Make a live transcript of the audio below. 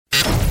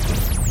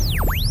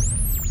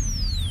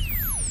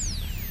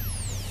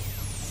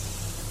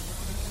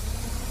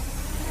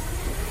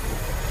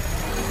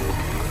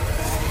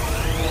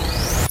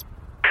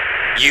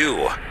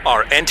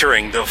are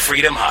entering the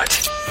Freedom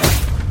Hut.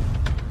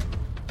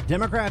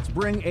 Democrats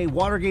bring a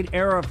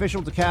Watergate-era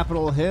official to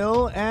Capitol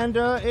Hill, and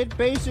it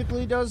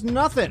basically does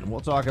nothing. We'll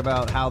talk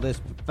about how this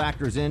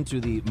factors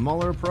into the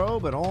Mueller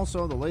probe, but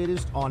also the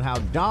latest on how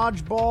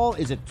dodgeball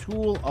is a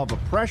tool of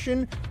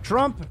oppression.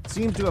 Trump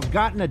seems to have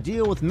gotten a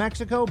deal with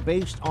Mexico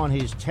based on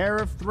his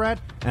tariff threat,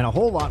 and a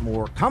whole lot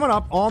more coming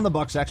up on The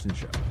Buck Sexton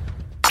Show.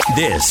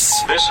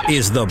 This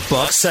is the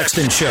Buck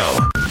Sexton Show,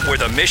 where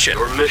the mission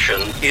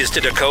is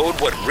to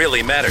decode what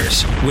really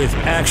matters with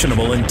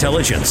actionable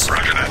intelligence.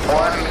 Roger that.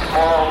 One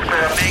small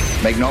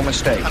step. Make no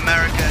mistake.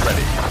 America.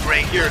 Ready.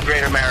 Great. You're a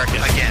great American.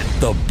 Again.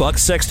 The Buck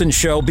Sexton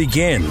Show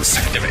begins.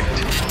 Activate.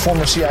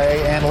 Former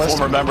CIA analyst.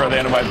 Former member of the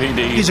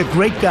NYPD. He's a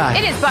great guy.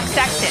 It is Buck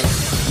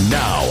Sexton.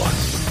 Now.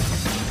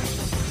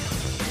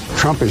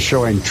 Trump is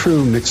showing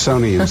true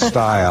Nixonian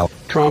style.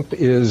 Trump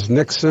is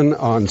Nixon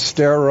on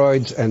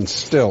steroids and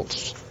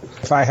stilts.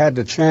 If I had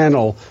to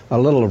channel a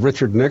little of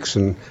Richard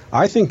Nixon,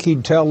 I think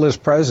he'd tell this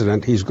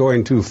president he's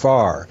going too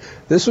far.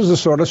 This is the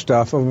sort of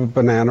stuff of a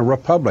banana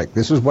republic.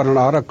 This is what an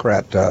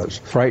autocrat does.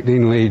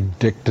 Frighteningly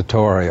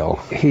dictatorial.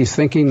 He's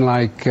thinking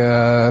like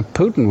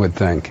Putin would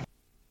think.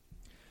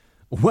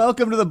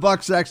 Welcome to the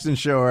Buck Sexton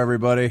Show,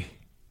 everybody.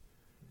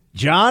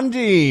 John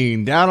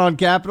Dean down on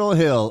Capitol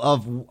Hill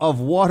of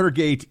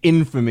Watergate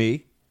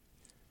infamy.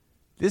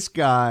 This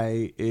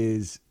guy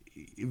is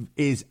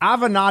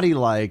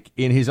Avenatti-like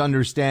in his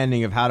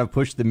understanding of how to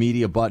push the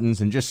media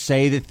buttons and just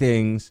say the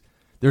things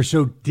they're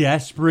so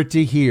desperate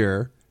to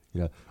hear.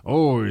 You know,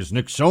 oh, he's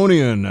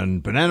Nixonian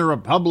and Banana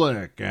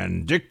Republic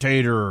and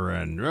dictator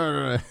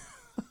and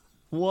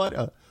what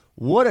a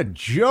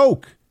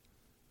joke.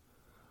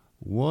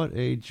 What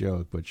a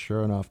joke. But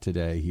sure enough,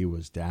 today he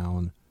was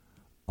down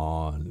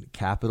on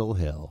Capitol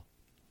Hill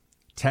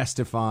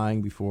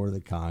testifying before the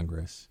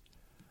Congress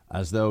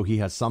as though he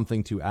has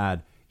something to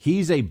add.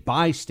 He's a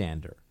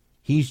bystander.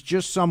 He's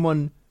just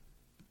someone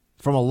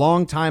from a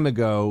long time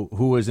ago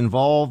who was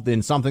involved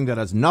in something that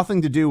has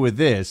nothing to do with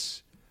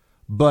this.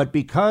 But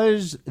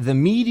because the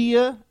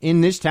media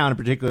in this town, in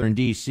particular in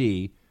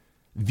D.C.,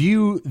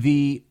 view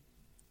the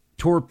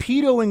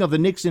torpedoing of the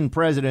Nixon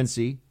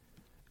presidency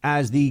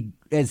as the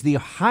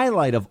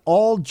highlight of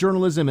all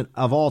journalism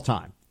of all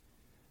time.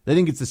 They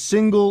think it's the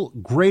single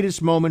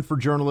greatest moment for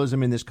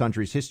journalism in this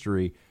country's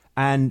history.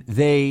 And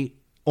they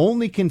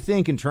only can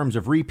think in terms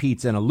of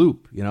repeats and a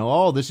loop. You know,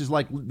 oh, this is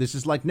like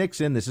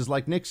Nixon. This is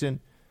like Nixon.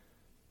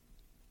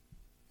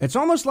 It's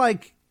almost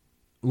like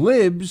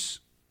libs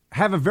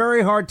have a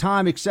very hard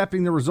time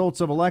accepting the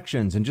results of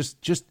elections and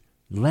just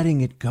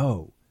letting it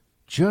go.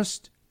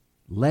 Just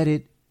let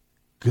it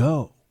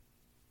go.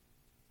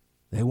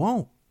 They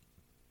won't.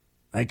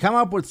 They come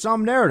up with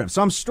some narrative,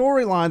 some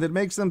storyline that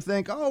makes them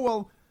think, oh,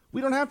 well, we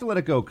don't have to let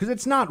it go because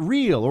it's not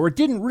real, or it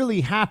didn't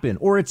really happen,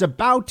 or it's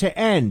about to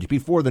end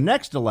before the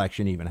next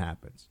election even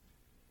happens.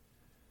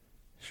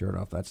 Sure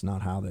enough, that's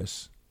not how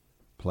this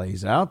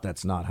plays out.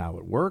 That's not how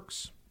it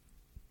works.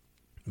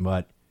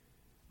 But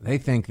they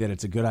think that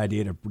it's a good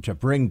idea to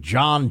bring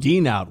John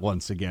Dean out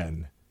once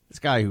again. This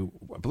guy who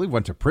I believe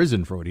went to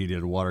prison for what he did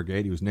at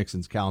Watergate. He was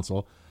Nixon's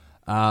counsel.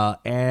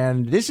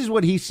 And this is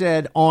what he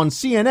said on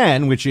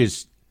CNN, which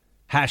is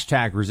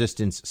hashtag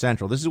Resistance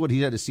Central. This is what he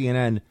said to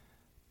CNN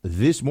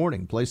this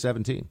morning, play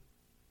 17.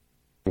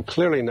 I'm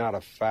clearly not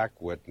a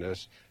fact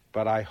witness,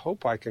 but I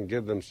hope I can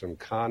give them some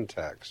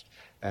context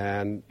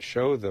and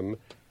show them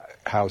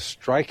how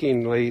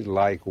strikingly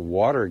like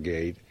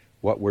Watergate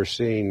what we're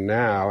seeing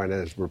now and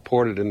as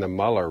reported in the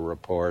Mueller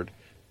report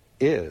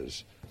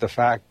is. The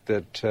fact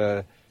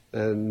that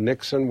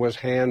Nixon was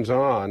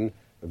hands-on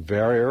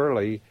very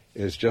early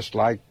is just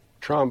like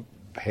Trump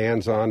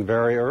hands-on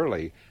very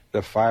early.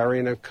 The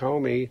firing of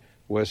Comey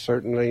was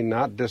certainly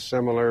not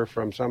dissimilar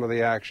from some of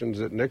the actions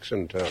that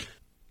Nixon took.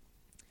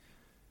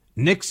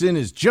 Nixon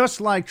is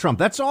just like Trump.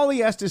 That's all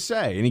he has to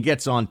say. And he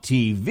gets on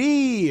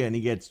TV and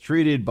he gets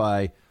treated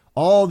by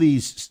all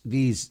these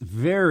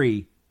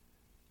very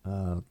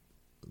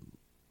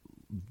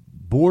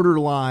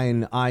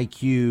borderline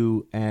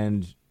IQ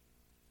and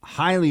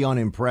highly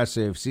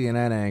unimpressive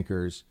CNN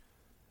anchors.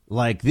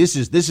 Like this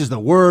is the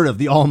word of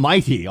the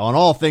Almighty on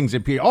all things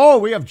appear. Oh,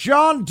 we have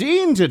John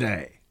Dean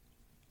today.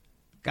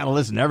 Got to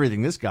listen to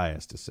everything this guy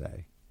has to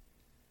say.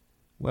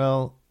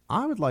 Well,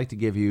 I would like to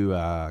give you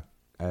a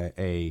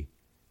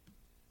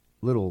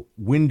little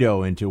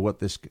window into what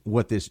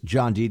this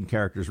John Dean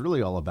character is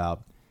really all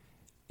about.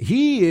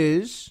 He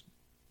is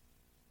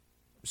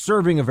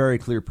serving a very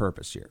clear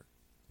purpose here,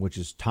 which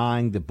is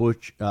tying the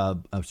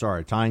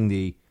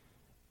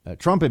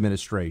Trump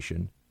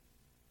administration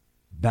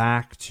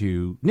back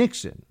to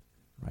Nixon.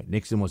 Right?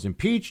 Nixon was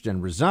impeached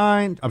and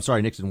resigned. I'm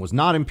sorry, Nixon was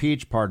not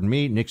impeached. Pardon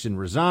me. Nixon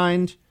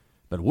resigned,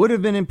 but would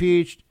have been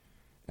impeached,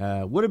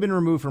 would have been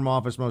removed from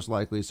office most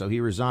likely. So he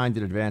resigned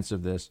in advance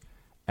of this.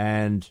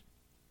 And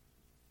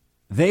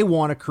they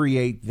want to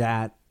create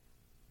that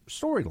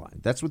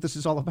storyline. That's what this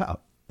is all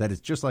about. That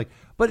it's just like,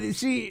 but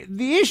see,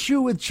 the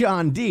issue with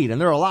John Dean,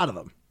 and there are a lot of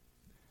them.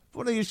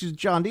 One of the issues with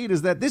John Dean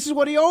is that this is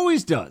what he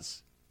always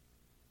does.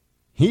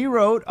 He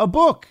wrote a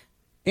book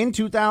in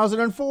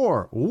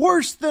 2004.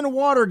 Worse than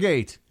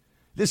Watergate.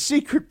 The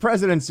secret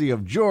presidency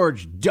of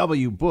George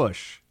W.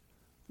 Bush.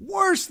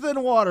 Worse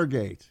than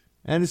Watergate.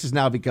 And this has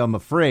now become a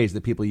phrase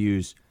that people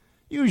use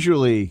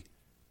usually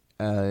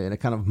in a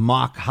kind of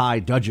mock high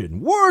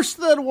dudgeon. Worse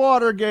than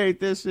Watergate,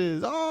 this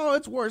is. Oh,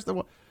 it's worse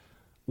than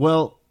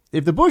Well,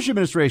 if the Bush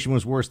administration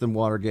was worse than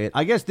Watergate,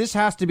 I guess this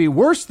has to be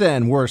worse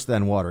than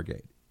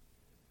Watergate.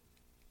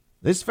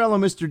 This fellow,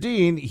 Mr.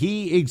 Dean,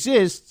 he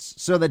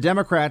exists so that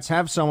Democrats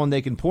have someone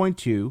they can point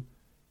to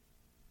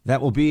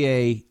that will be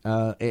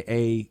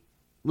a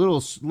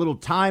little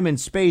time and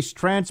space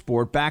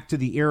transport back to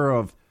the era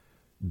of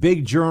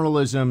big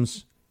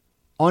journalism's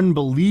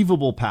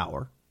unbelievable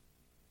power,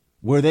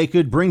 where they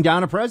could bring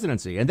down a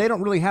presidency. And they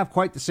don't really have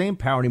quite the same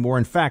power anymore.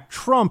 In fact,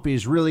 Trump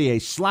is really a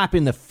slap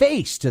in the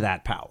face to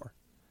that power.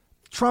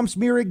 Trump's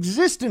mere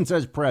existence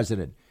as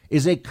president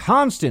is a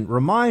constant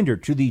reminder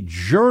to the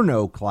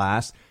journo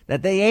class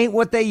that they ain't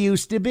what they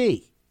used to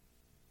be.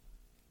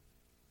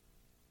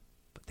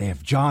 But they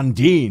have John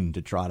Dean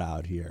to trot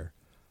out here,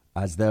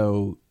 as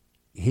though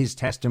his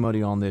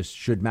testimony on this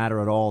should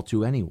matter at all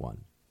to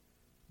anyone.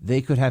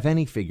 They could have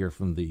any figure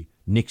from the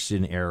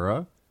Nixon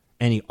era,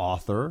 any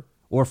author,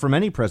 or from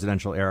any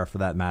presidential era for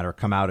that matter,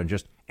 come out and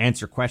just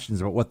answer questions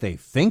about what they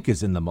think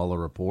is in the Mueller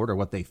report or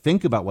what they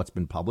think about what's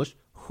been published.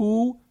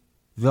 Who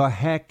the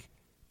heck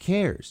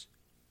cares?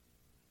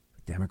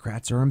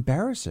 Democrats are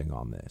embarrassing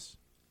on this.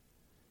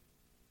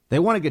 They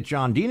want to get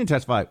John Dean to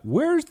testify.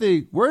 Where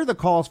are the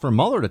calls for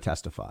Mueller to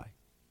testify?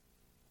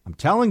 I'm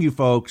telling you,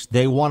 folks,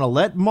 they want to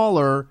let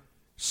Mueller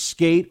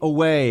skate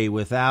away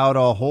without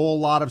a whole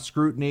lot of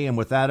scrutiny and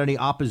without any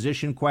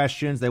opposition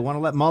questions. They want to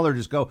let Mueller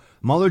just go.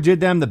 Mueller did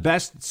them the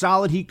best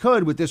solid he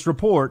could with this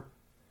report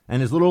and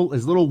his little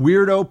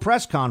weirdo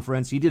press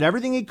conference. He did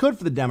everything he could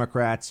for the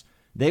Democrats.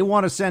 They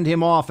want to send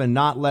him off and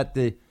not let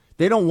they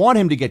don't want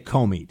him to get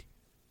Comey'd.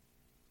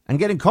 And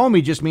getting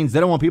Comey just means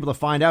they don't want people to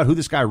find out who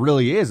this guy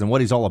really is and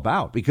what he's all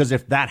about. Because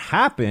if that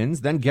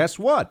happens, then guess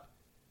what?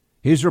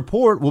 His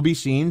report will be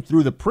seen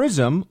through the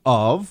prism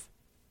of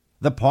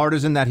the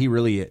partisan that he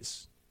really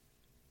is.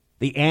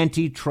 The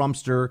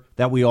anti-Trumpster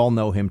that we all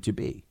know him to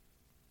be.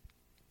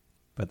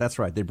 But that's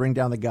right. They bring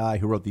down the guy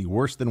who wrote the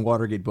worse than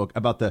Watergate book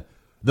about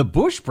the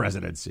Bush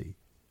presidency.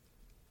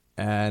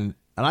 And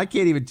I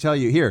can't even tell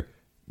you here.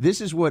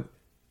 This is what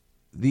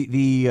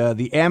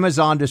the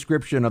Amazon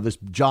description of this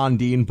John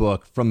Dean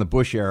book from the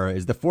Bush era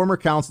is. The former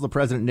counsel of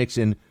President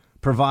Nixon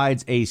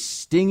provides a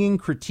stinging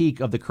critique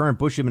of the current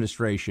Bush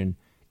administration,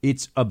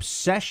 its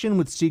obsession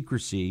with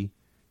secrecy,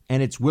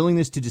 and its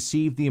willingness to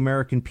deceive the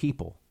American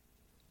people,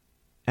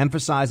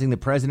 emphasizing the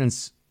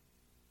president's,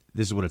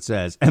 this is what it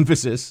says,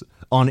 emphasis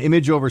on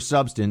image over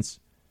substance,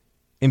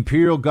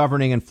 imperial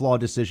governing, and flawed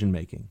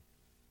decision-making.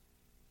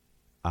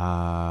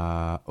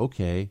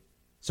 Okay.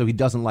 So he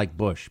doesn't like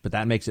Bush, but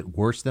that makes it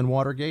worse than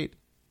Watergate?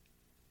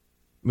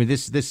 I mean,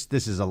 this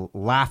is a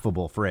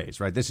laughable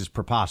phrase, right? This is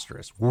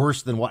preposterous.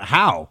 Worse than what?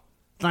 How?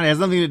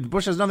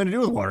 Bush has nothing to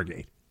do with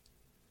Watergate.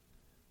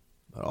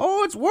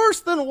 Oh, it's worse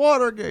than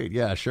Watergate.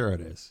 Yeah, sure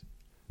it is.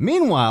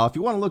 Meanwhile, if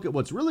you want to look at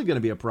what's really going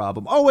to be a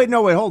problem. Oh, wait,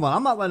 hold on.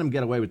 I'm not letting him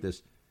get away with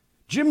this.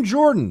 Jim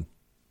Jordan.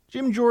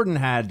 Jim Jordan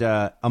had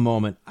a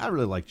moment. I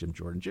really like Jim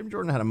Jordan. Jim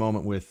Jordan had a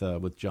moment with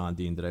John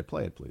Dean. Did I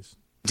play it, please?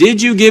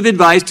 Did you give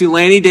advice to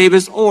Lanny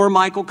Davis or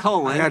Michael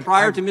Cohen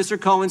prior to Mr.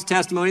 Cohen's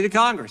testimony to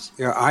Congress?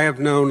 Yeah, I have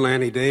known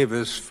Lanny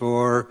Davis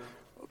for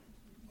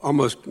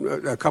almost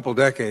a couple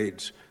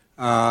decades,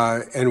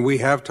 and we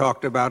have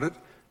talked about it.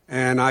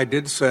 And I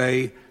did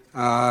say,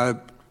 as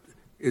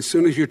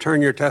soon as you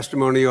turn your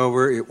testimony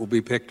over, it will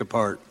be picked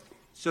apart.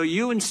 So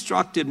you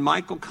instructed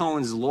Michael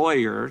Cohen's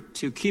lawyer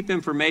to keep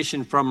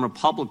information from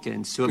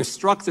Republicans to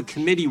obstruct the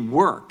committee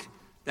work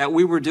that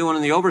we were doing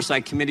in the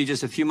Oversight Committee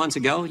just a few months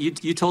ago?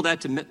 You told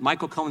that to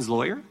Michael Cohen's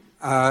lawyer?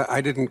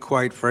 I didn't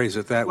quite phrase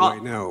it that way,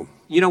 no.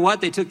 You know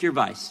what? They took your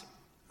advice.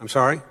 I'm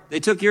sorry? They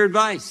took your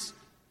advice.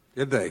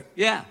 Did they?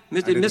 Yeah.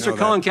 Mr.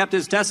 Cohen kept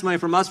his testimony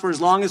from us for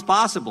as long as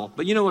possible.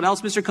 But you know what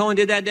else Mr. Cohen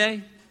did that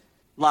day?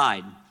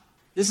 Lied.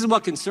 This is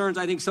what concerns,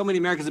 I think, so many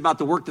Americans about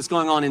the work that's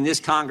going on in this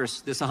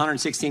Congress, this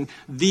 116.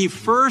 The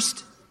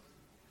first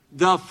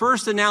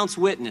announced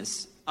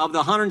witness of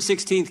the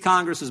 116th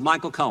Congress was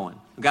Michael Cohen,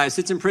 a guy who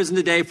sits in prison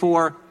today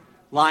for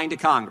lying to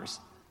Congress.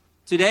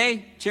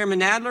 Today, Chairman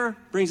Nadler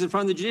brings in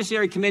front of the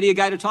Judiciary Committee a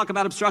guy to talk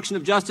about obstruction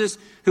of justice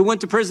who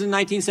went to prison in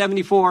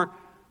 1974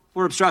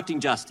 for obstructing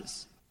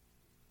justice.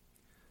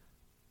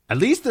 At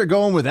least they're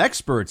going with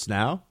experts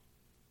now.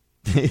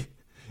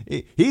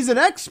 He's an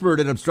expert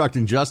in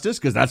obstructing justice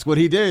because that's what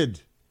he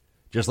did.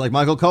 Just like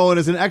Michael Cohen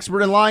is an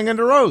expert in lying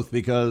under oath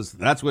because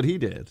that's what he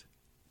did.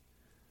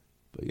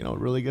 But you know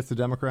what really gets the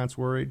Democrats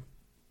worried?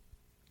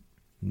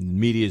 The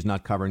media is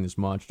not covering this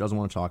much, doesn't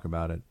want to talk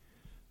about it.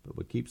 But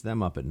what keeps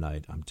them up at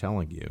night, I'm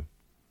telling you,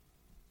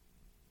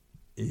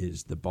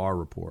 is the Barr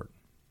report.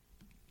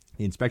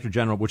 The Inspector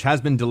General, which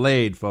has been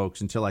delayed,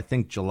 folks, until I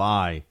think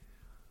July,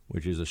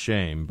 which is a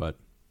shame, but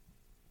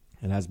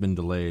it has been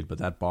delayed. But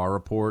that Barr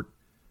report,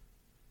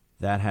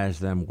 that has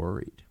them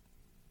worried.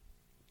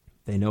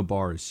 They know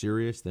Barr is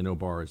serious. They know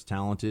Barr is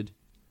talented.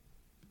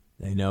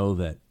 They know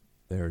that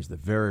there's the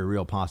very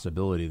real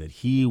possibility that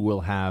he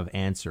will have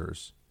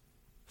answers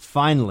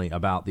finally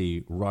about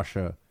the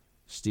Russia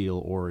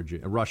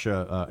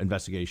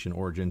investigation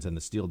origins and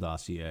the Steele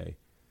dossier.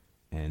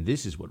 And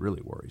this is what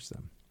really worries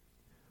them.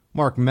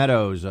 Mark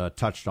Meadows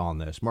touched on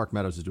this. Mark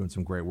Meadows is doing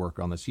some great work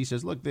on this. He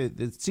says, look,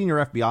 the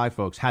senior FBI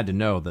folks had to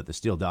know that the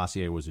Steele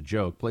dossier was a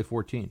joke. Play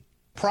 14.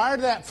 Prior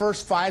to that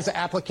first FISA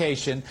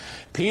application,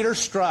 Peter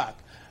Strzok,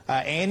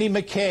 Andy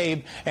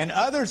McCabe, and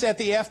others at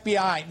the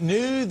FBI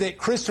knew that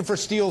Christopher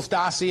Steele's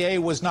dossier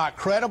was not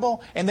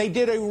credible, and they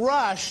did a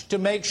rush to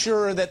make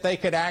sure that they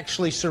could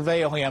actually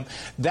surveil him.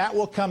 That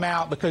will come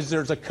out because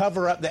there's a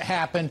cover-up that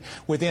happened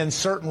within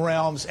certain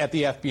realms at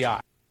the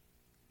FBI.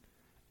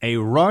 A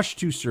rush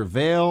to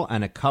surveil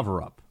and a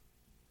cover-up.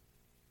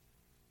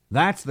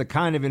 That's the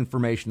kind of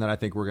information that I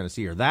think we're going to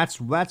see here.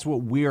 That's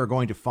what we are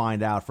going to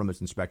find out from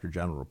this Inspector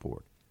General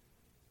report.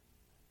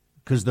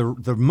 Because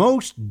the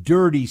most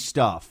dirty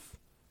stuff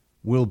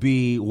will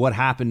be what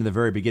happened in the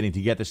very beginning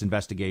to get this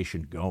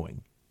investigation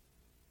going.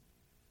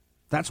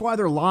 That's why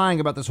they're lying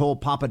about this whole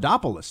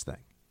Papadopoulos thing.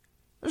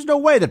 There's no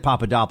way that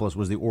Papadopoulos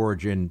was the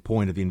origin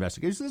point of the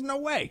investigation. There's no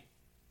way.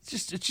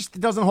 It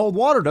doesn't hold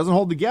water. It doesn't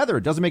hold together.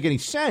 It doesn't make any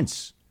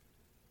sense.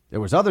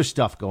 There was other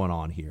stuff going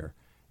on here.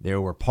 There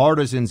were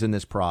partisans in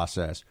this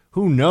process.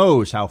 Who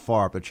knows how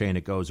far up the chain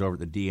it goes over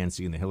the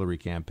DNC and the Hillary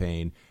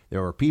campaign.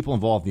 There were people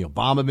involved in the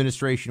Obama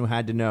administration who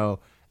had to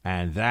know,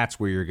 and that's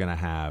where you're going to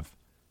have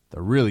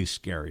the really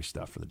scary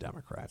stuff for the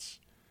Democrats.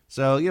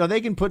 So,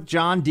 they can put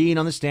John Dean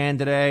on the stand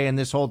today and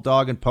this whole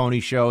dog and pony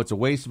show. It's a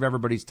waste of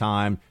everybody's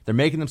time. They're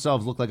making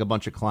themselves look like a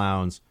bunch of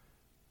clowns.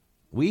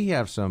 We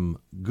have some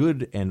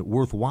good and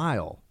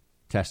worthwhile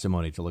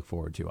testimony to look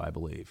forward to, I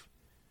believe.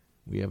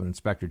 We have an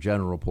Inspector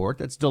General report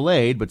that's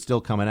delayed but still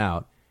coming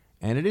out.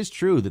 And it is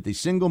true that the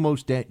single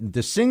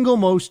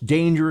most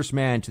dangerous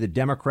man to the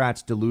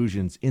Democrats'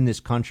 delusions in this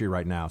country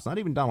right now, it's not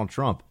even Donald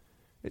Trump.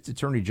 It's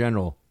Attorney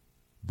General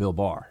Bill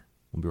Barr.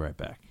 We'll be right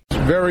back.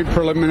 Very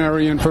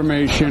preliminary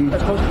information.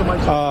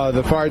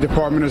 The fire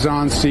department is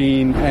on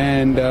scene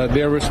and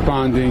they're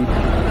responding.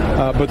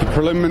 But the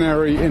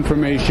preliminary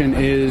information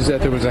is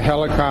that there was a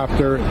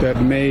helicopter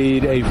that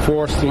made a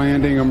forced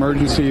landing,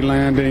 emergency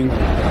landing,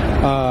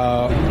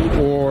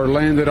 or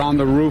landed on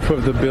the roof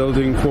of the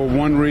building for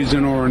one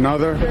reason or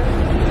another.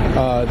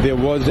 There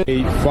was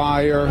a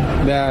fire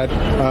that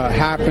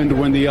happened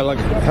when the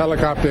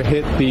helicopter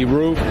hit the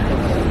roof.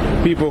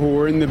 People who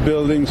were in the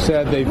building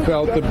said they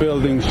felt the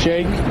building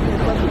shake.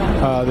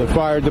 The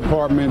fire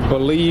department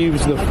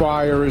believes the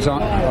fire is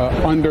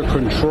under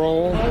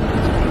control.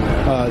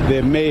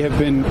 There may have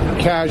been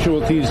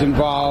casualties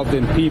involved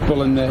and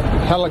people in the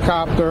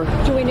helicopter.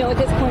 Do we know at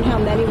this point how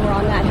many were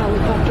on that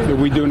helicopter?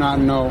 We do not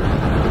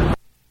know.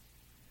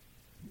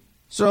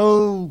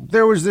 So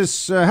there was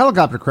this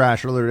helicopter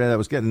crash earlier today that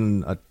was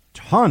getting a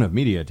ton of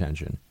media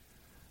attention.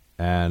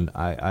 And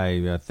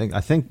I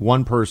think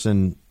one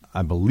person,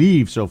 I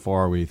believe so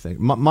far, we think.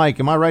 Mike,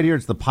 am I right here?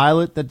 It's the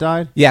pilot that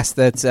died? Yes,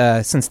 that's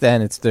since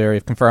then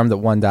they've confirmed that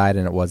one died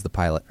and it was the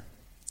pilot.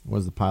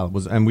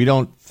 And we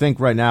don't think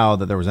right now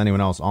that there was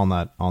anyone else on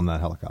that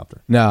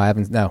helicopter. No, I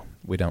haven't. No,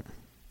 we don't.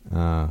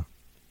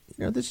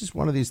 This is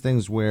one of these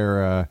things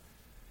where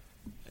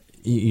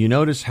you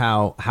notice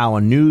how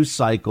a news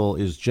cycle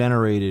is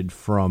generated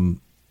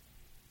from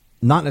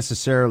not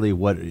necessarily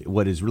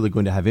what is really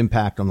going to have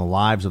impact on the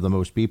lives of the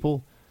most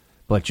people,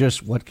 but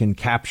just what can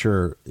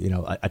capture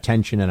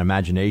attention and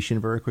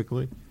imagination very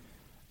quickly.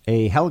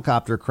 A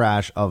helicopter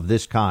crash of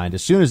this kind,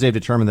 as soon as they've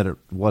determined that it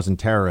wasn't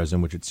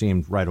terrorism, which it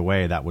seemed right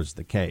away that was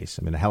the case.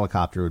 I mean, a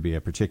helicopter would be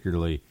a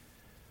particularly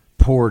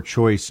poor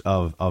choice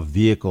of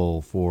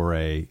vehicle for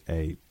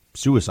a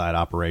suicide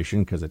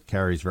operation because it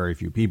carries very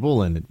few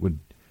people, and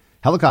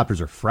helicopters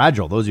are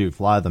fragile. Those of you who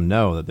fly them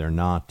know that they're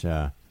not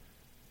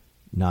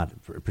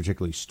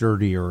particularly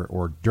sturdy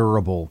or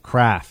durable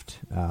craft.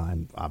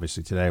 And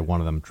obviously today,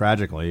 one of them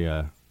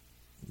tragically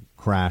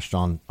crashed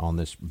on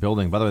this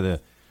building. By the way,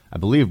 I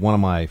believe one of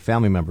my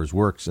family members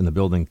works in the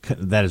building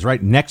that is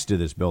right next to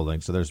this building.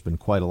 So there's been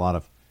quite a lot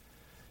of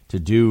to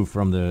do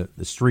from the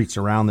streets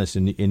around this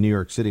in New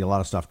York City, a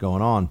lot of stuff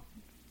going on.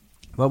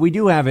 But we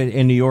do have it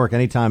in New York.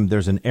 Anytime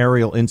there's an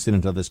aerial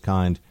incident of this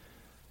kind,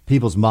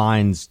 people's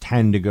minds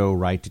tend to go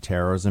right to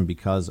terrorism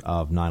because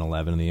of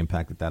 9/11 and the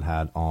impact that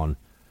had on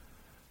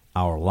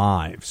our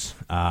lives.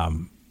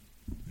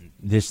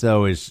 This,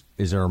 though, is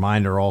a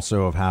reminder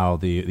also of how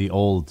the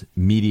old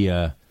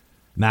media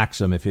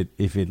maxim, if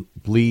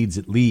it bleeds,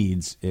 it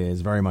leads,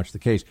 is very much the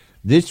case.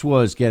 This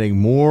was getting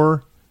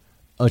more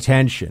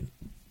attention,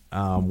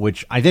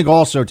 which I think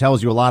also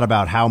tells you a lot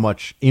about how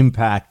much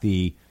impact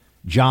the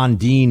John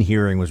Dean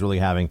hearing was really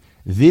having.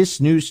 This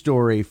news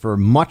story for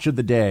much of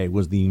the day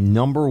was the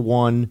number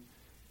one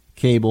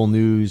cable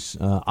news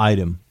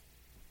item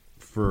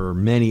for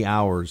many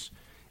hours.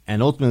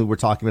 And ultimately, we're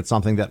talking about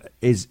something that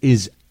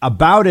is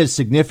about as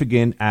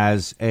significant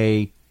as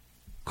a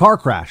car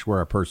crash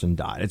where a person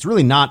died. It's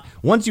really not.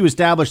 Once you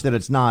establish that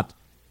it's not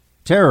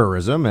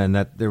terrorism and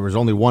that there was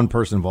only one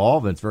person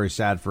involved. And it's very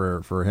sad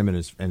for him and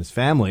his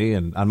family.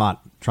 And I'm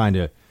not trying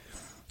to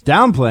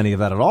downplay any of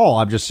that at all.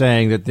 I'm just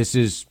saying that this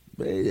is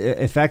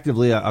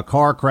effectively a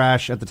car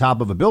crash at the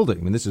top of a building.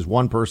 I mean, this is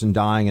one person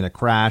dying in a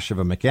crash of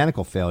a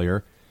mechanical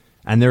failure.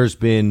 And there's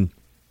been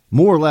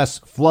more or less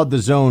flood the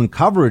zone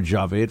coverage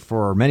of it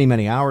for many,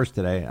 many hours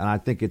today. And I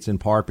think it's in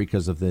part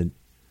because of the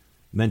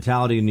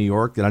mentality in New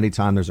York that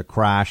anytime there's a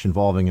crash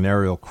involving an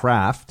aerial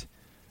craft,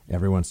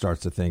 everyone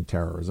starts to think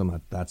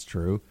terrorism. That's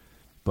true.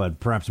 But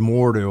perhaps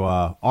more to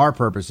our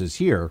purposes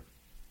here,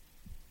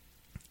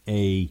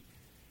 an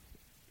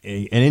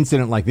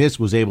incident like this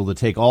was able to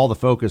take all the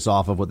focus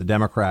off of what the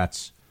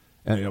Democrats,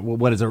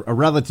 what is a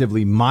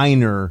relatively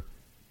minor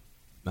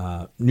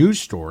news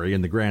story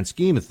in the grand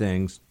scheme of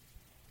things,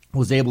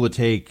 was able to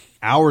take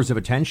hours of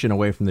attention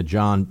away from the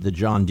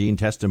John Dean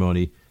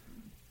testimony.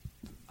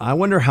 I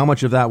wonder how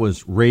much of that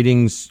was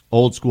ratings,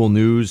 old school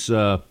news,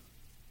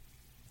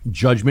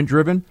 judgment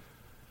driven,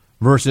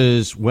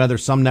 versus whether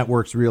some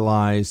networks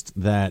realized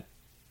that,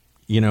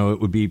 it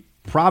would be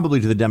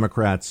probably to the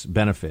Democrats'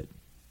 benefit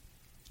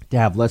to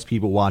have less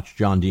people watch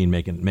John Dean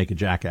make a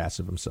jackass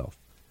of himself.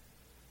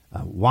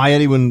 Why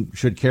anyone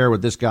should care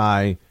what this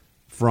guy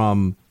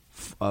from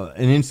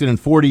an incident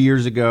 40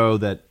 years ago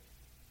that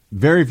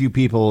very few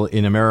people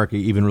in America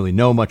even really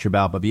know much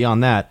about, but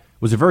beyond that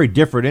was a very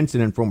different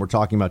incident from what we're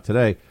talking about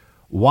today.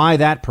 Why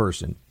that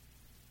person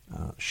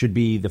should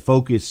be the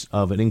focus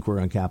of an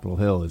inquiry on Capitol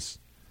Hill is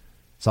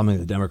something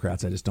the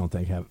Democrats I just don't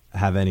think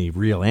have any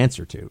real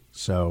answer to.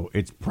 So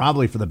it's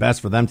probably for the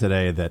best for them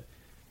today that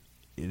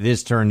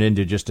this turned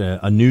into just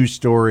a news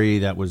story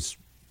that was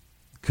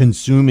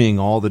consuming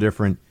all the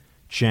different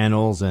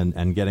channels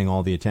and getting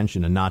all the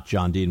attention, and not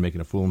John Dean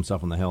making a fool of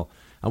himself on the Hill.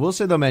 I will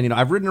say, though, man,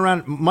 I've ridden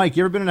around. Mike,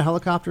 you ever been in a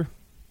helicopter?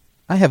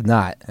 I have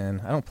not,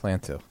 and I don't plan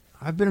to.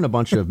 I've been in a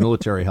bunch of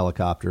military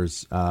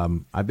helicopters.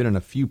 I've been in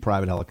a few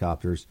private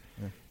helicopters.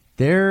 Yeah.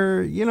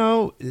 They're,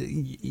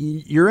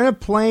 you're in a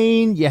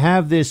plane. You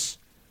have this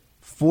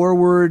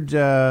forward, you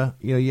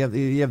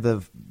have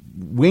the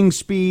wing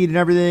speed and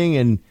everything,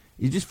 and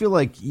you just feel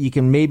like you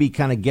can maybe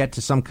kind of get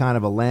to some kind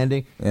of a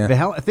landing.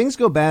 Yeah. If things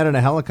go bad in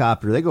a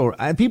helicopter,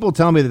 people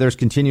tell me that there's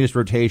continuous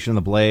rotation of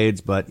the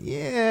blades, but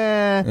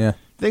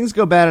things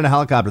go bad in a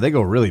helicopter, they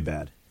go really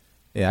bad.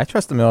 Yeah, I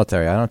trust the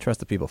military. I don't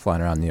trust the people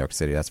flying around New York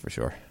City, that's for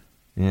sure.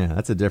 Yeah,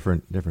 that's a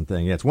different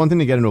thing. Yeah, it's one thing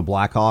to get into a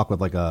Black Hawk with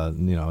like a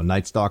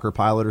Night Stalker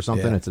pilot or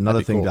something. Yeah, it's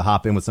another thing to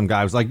hop in with some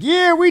guy who's like,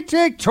 yeah, we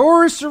take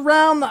tourists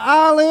around the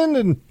island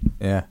and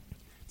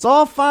it's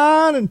all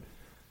fine and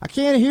I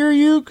can't hear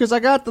you because I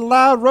got the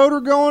loud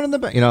rotor going in the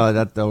back.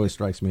 That always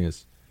strikes me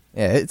as...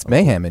 Yeah, it's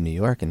mayhem in New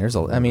York, and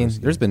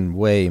there's been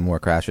way more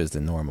crashes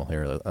than normal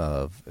here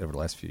over the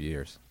last few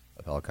years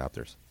of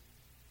helicopters.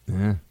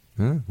 Yeah,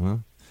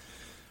 well...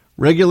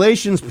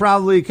 Regulations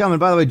probably coming.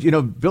 By the way,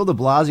 Bill de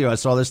Blasio, I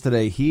saw this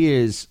today. He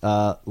is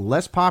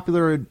less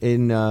popular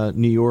in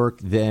New York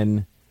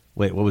than,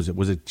 what was it?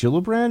 Was it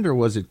Gillibrand or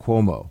was it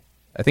Cuomo?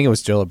 I think it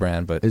was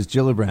Gillibrand, but it's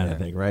Gillibrand, yeah. I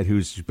think, right?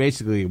 Who's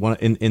basically one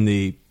in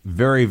the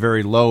very,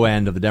 very low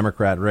end of the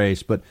Democrat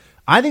race. But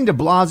I think de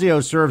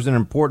Blasio serves an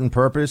important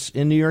purpose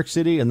in New York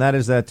City, and that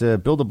is that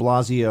Bill de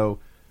Blasio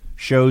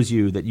shows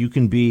you that you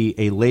can be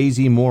a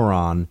lazy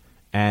moron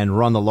and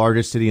run the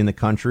largest city in the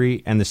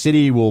country, and the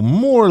city will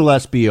more or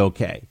less be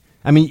okay.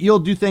 I mean, you'll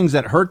do things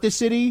that hurt the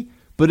city,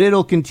 but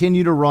it'll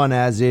continue to run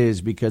as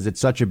is because it's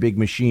such a big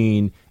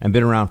machine and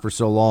been around for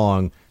so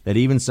long that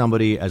even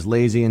somebody as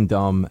lazy and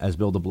dumb as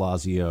Bill de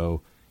Blasio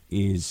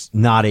is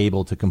not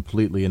able to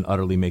completely and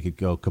utterly make it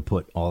go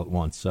kaput all at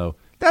once. So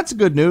that's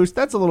good news.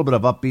 That's a little bit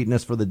of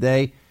upbeatness for the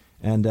day.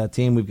 And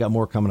team, we've got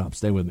more coming up.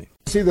 Stay with me.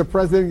 See the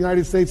President of the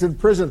United States in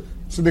prison.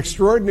 It's an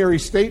extraordinary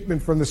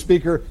statement from the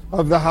Speaker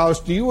of the House.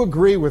 Do you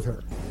agree with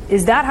her?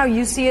 Is that how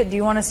you see it? Do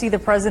you want to see the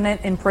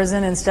president in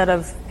prison instead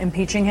of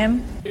impeaching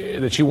him?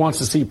 That she wants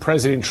to see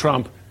President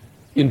Trump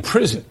in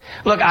prison.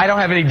 Look, I don't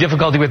have any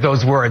difficulty with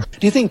those words.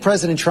 Do you think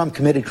President Trump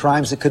committed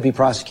crimes that could be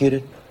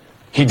prosecuted?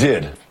 He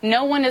did.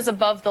 No one is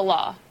above the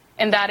law,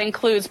 and that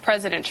includes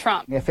President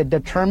Trump. If it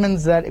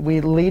determines that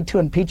we lead to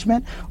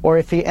impeachment, or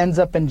if he ends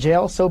up in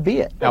jail, so be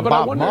it. Now,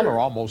 Bob Mueller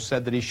almost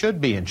said that he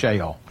should be in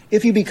jail.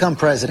 If you become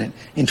president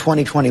in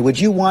 2020, would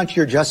you want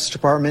your Justice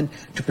Department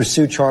to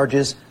pursue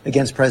charges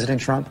against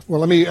President Trump? Well,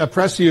 let me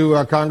press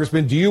you,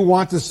 Congressman. Do you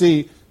want to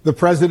see the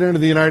President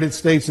of the United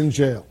States in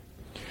jail?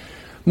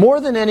 More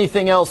than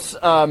anything else,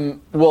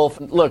 Wolf,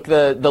 look,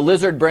 the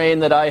lizard brain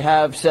that I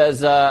have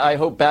says I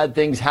hope bad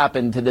things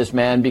happen to this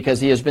man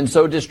because he has been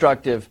so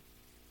destructive.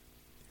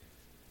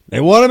 They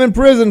want him in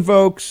prison,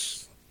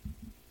 folks.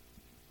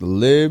 The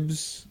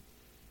libs,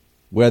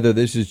 whether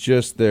this is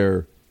just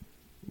their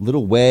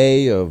little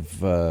way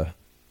of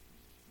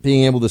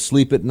being able to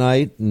sleep at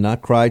night and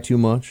not cry too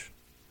much,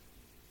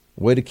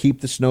 a way to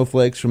keep the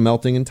snowflakes from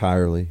melting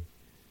entirely.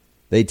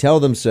 They tell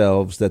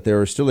themselves that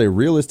there is still a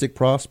realistic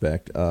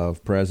prospect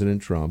of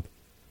President Trump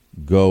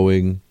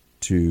going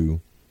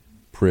to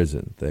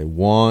prison. They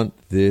want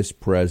this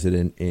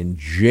president in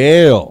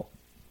jail.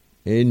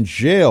 In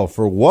jail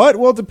for what?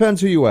 Well, it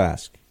depends who you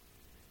ask.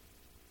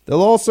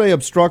 They'll all say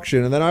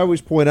obstruction, and then I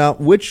always point out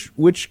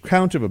which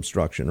count of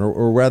obstruction,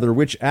 or rather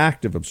which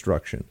act of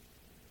obstruction.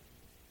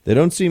 They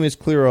don't seem as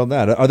clear on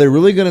that. Are they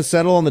really going to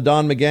settle on the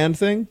Don McGahn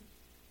thing?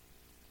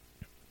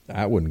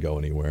 That wouldn't go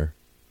anywhere.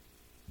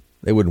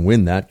 They wouldn't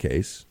win that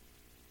case.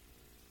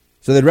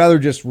 So they'd rather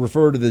just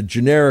refer to the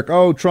generic,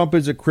 oh, Trump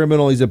is a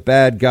criminal, he's a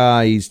bad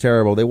guy, he's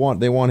terrible. They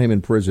want him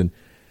in prison.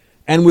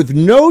 And with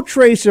no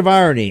trace of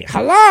irony,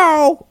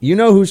 hello, you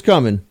know who's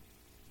coming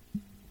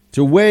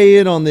to weigh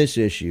in on this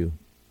issue.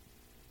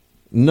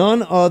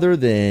 None other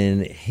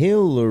than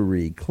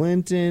Hillary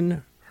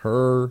Clinton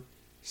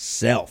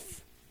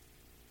herself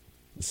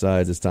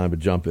decides it's time to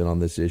jump in on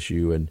this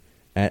issue, and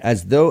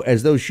as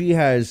though she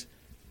has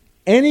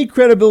any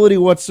credibility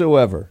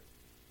whatsoever,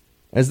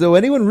 as though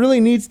anyone really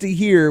needs to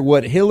hear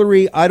what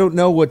Hillary, I don't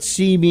know what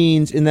C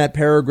means in that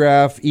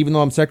paragraph, even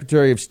though I'm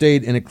Secretary of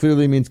State and it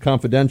clearly means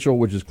confidential,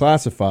 which is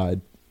classified.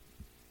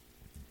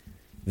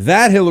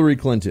 That Hillary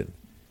Clinton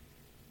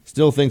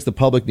still thinks the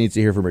public needs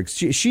to hear from her.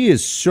 She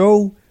is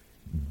so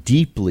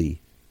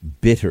deeply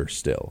bitter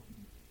still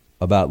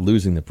about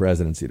losing the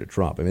presidency to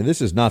Trump. I mean,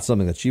 this is not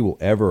something that she will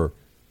ever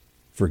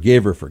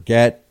forgive or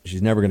forget.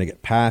 She's never going to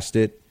get past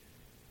it.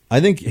 I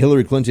think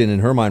Hillary Clinton, in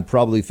her mind,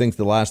 probably thinks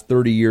the last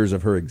 30 years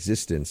of her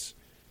existence,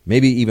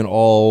 maybe even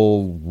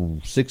all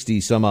 60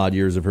 some odd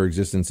years of her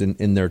existence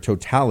in their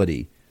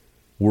totality,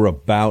 were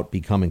about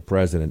becoming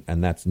president,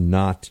 and that's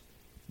not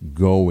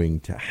going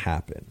to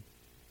happen.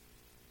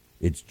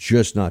 It's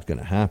just not going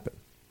to happen.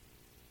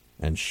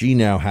 And she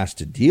now has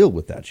to deal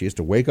with that. She has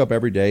to wake up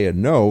every day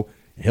and know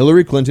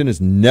Hillary Clinton is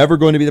never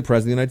going to be the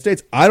president of the United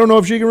States. I don't know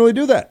if she can really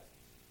do that.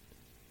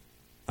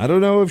 I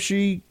don't know if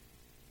she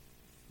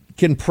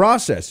can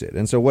process it.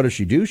 And so what does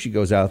she do? She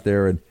goes out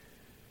there and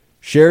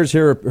shares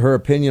her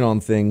opinion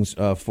on things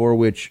for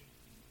which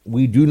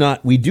we do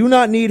not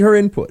need her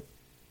input.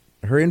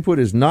 Her input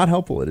is not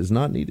helpful. It is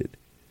not needed.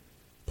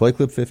 Play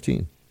clip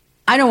 15.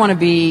 I don't want to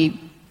be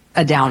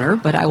a downer,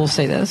 but I will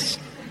say this.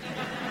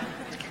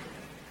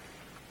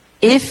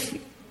 If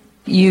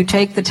you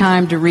take the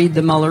time to read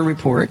the Mueller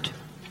report,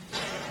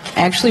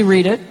 actually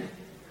read it,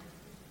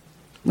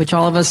 which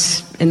all of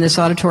us in this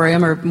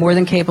auditorium are more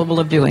than capable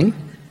of doing,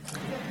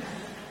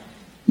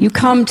 you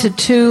come to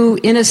two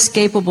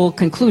inescapable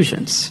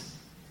conclusions.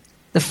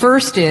 The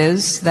first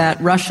is that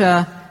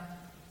Russia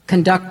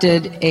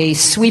conducted a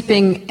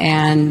sweeping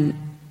and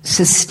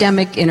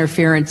systemic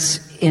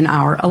interference in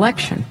our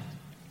election.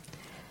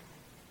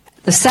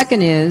 The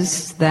second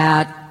is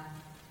that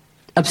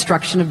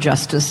obstruction of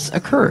justice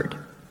occurred.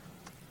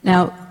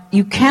 Now,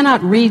 you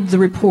cannot read the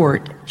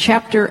report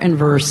chapter and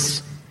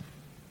verse,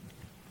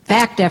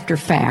 fact after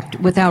fact,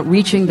 without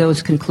reaching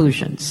those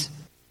conclusions.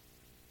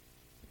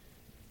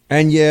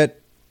 And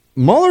yet,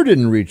 Mueller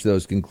didn't reach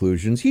those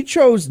conclusions. He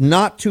chose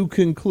not to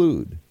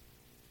conclude,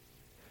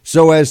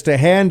 so as to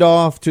hand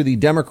off to the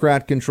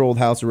Democrat-controlled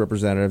House of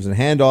Representatives and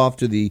hand off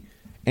to the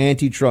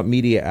anti-Trump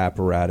media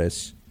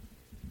apparatus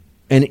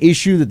an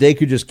issue that they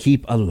could just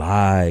keep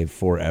alive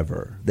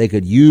forever. They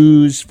could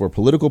use for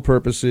political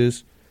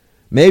purposes.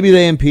 Maybe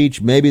they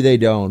impeach, maybe they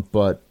don't,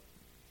 but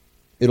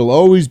it'll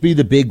always be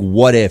the big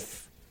what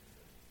if.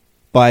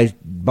 By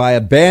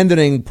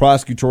abandoning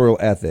prosecutorial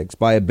ethics,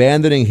 by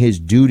abandoning his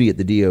duty at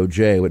the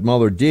DOJ, what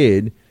Mueller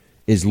did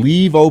is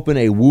leave open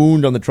a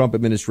wound on the Trump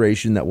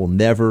administration that will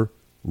never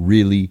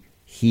really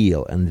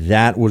heal. And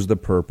that was the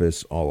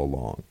purpose all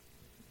along.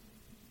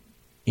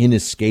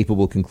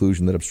 Inescapable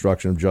conclusion that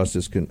obstruction of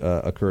justice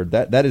occurred.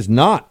 That is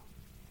not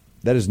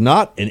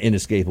an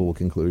inescapable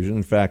conclusion.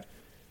 In fact,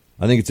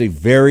 I think it's a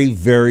very,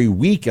 very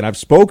weak, and I've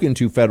spoken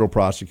to federal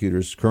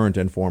prosecutors, current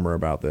and former,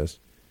 about this.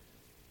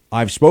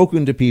 I've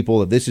spoken to people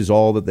that this is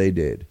all that they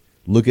did.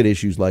 Look at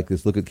issues like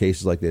this, look at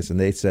cases like this, and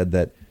they said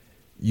that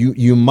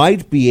you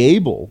might be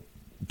able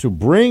to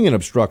bring an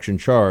obstruction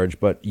charge,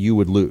 but you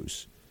would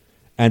lose.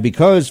 And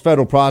because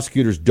federal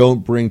prosecutors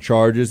don't bring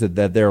charges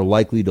that they're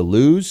likely to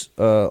lose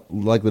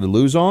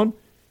on,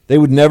 they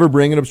would never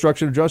bring an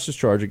obstruction of justice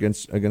charge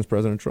against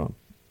President Trump.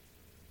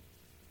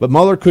 But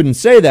Mueller couldn't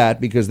say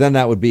that because then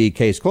that would be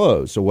case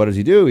closed. So what does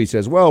he do? He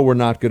says, well, we're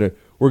going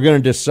to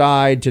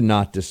decide to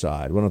not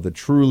decide. One of the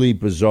truly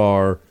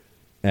bizarre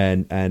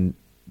and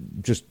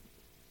just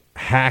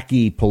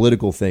hacky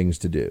political things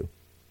to do.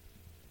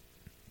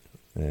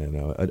 And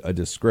a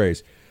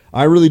disgrace.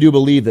 I really do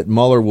believe that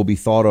Mueller will be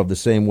thought of the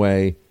same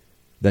way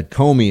that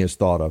Comey is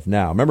thought of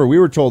now. Remember, we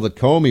were told that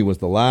Comey was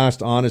the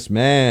last honest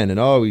man, and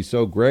oh, he's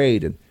so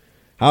great, and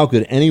how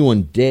could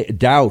anyone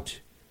doubt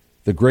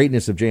the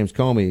greatness of James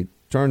Comey?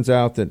 Turns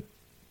out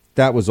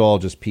that was all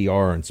just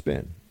PR and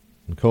spin.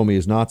 And Comey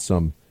is not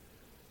some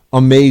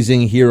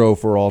amazing hero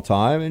for all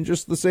time, and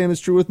just the same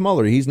is true with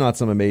Mueller. He's not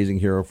some amazing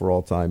hero for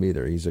all time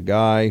either. He's a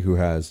guy who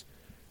has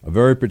a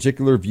very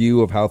particular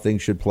view of how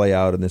things should play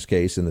out in this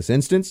case, in this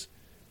instance,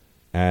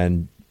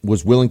 and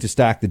was willing to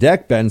stack the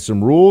deck, bend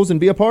some rules, and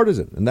be a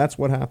partisan. And that's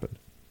what happened.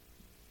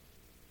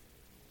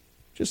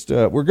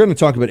 We're going to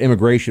talk about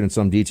immigration in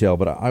some detail,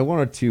 but I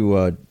wanted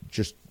to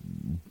just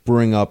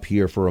bring up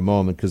here for a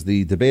moment, because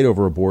the debate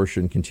over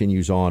abortion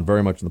continues on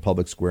very much in the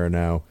public square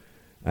now.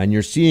 And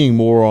you're seeing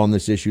more on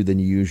this issue than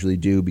you usually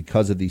do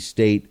because of the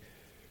state.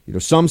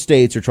 Some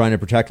states are trying to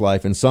protect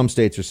life, and some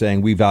states are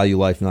saying we value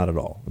life not at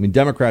all. I mean,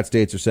 Democrat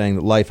states are saying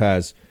that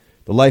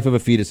the life of a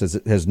fetus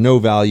has no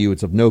value.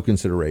 It's of no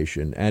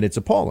consideration, and it's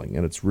appalling,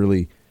 and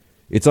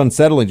it's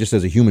unsettling just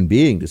as a human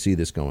being to see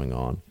this going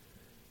on.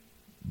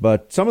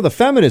 But some of the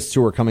feminists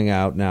who are coming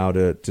out now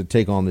to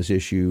take on this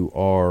issue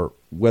are,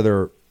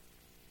 whether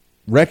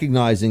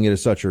recognizing it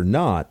as such or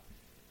not,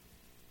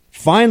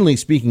 finally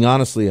speaking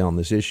honestly on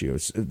this issue.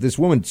 It's this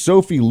woman,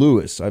 Sophie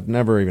Lewis, I've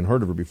never even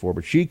heard of her before,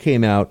 but she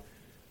came out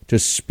to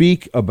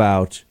speak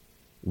about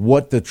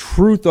what the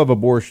truth of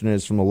abortion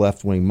is from the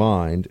left-wing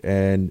mind.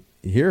 And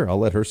here, I'll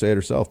let her say it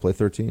herself. Play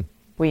 13.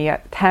 We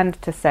tend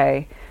to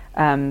say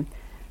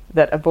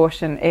that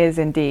abortion is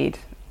indeed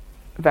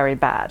very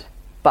bad,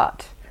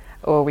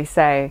 or we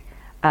say,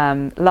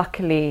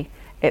 luckily,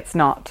 it's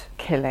not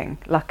killing.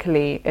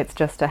 Luckily, it's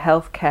just a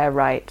healthcare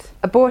right.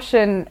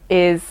 Abortion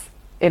is,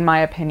 in my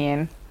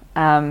opinion,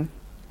 and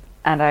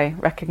I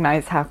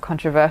recognize how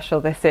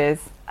controversial this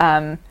is,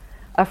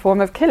 a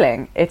form of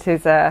killing. It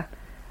is a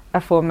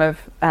form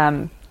of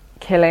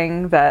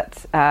killing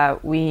that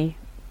we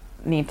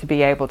need to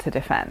be able to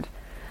defend.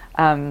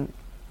 I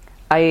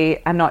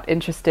am not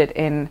interested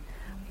in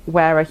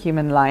where a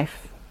human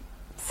life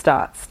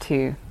starts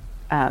to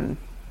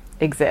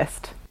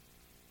exist.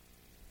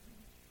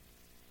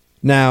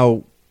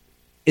 Now,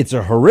 it's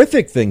a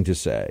horrific thing to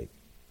say,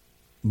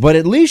 but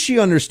at least she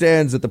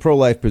understands that the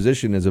pro-life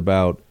position is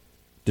about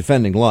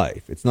defending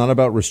life. It's not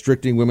about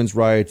restricting women's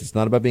rights. It's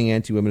not about being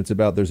anti-women. It's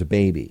about there's a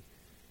baby.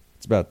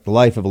 It's about the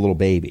life of a little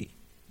baby.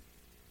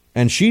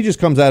 And she just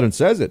comes out and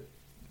says it.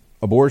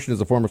 Abortion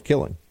is a form of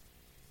killing,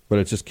 but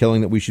it's just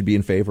killing that we should be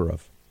in favor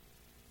of.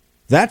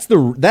 That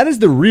is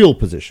the real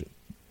position.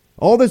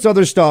 All this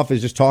other stuff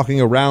is just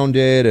talking around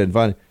it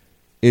and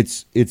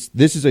this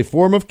is a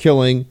form of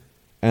killing,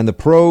 and the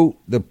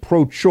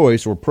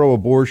pro-choice or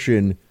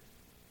pro-abortion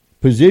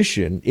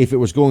position, if it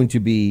was going to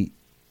be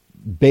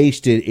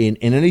based in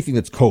anything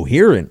that's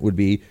coherent, would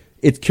be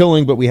it's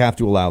killing, but we have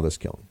to allow this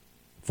killing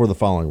for the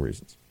following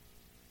reasons.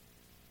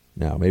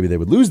 Now, maybe they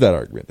would lose that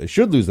argument. They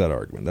should lose that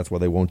argument. That's why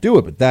they won't do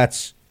it. But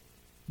that's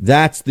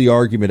the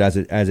argument as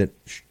it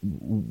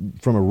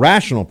from a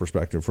rational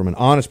perspective, from an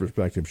honest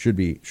perspective, should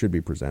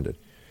be presented.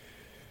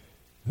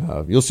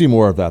 You'll see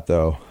more of that,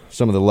 though.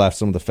 Some of the left,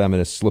 some of the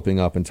feminists slipping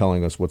up and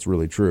telling us what's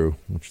really true,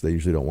 which they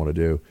usually don't want to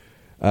do.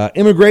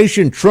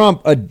 Immigration,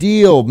 Trump, a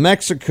deal,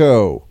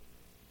 Mexico.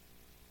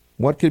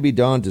 What could be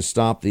done to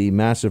stop the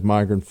massive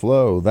migrant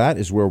flow? That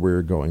is where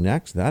we're going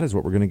next. That is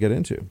what we're going to get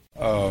into.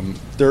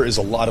 There is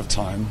a lot of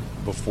time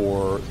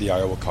before the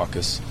Iowa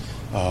caucus.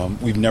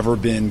 We've never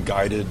been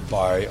guided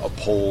by a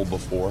poll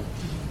before.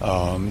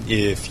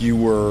 If you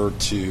were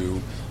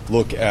to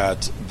look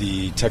at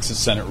the Texas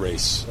Senate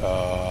race,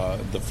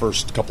 the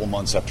first couple of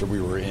months after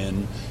we were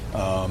in,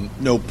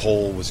 no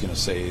poll was going to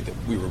say that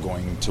we were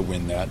going to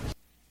win that.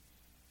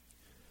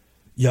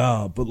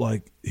 Yeah, but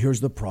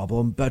here's the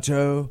problem,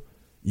 Beto.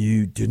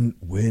 You didn't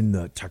win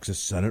the Texas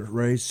Senate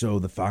race, so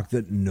the fact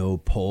that no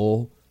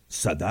poll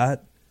said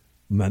that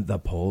meant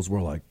that polls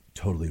were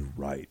totally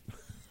right.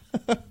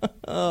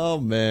 Oh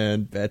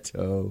man,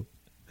 Beto.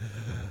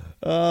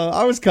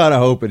 I was kind of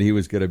hoping he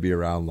was going to be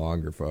around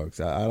longer, folks.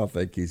 I don't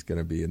think he's going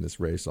to be in this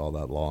race all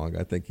that long.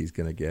 I think he's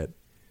going to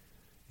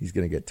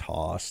get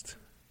tossed.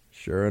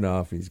 Sure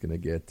enough, he's going to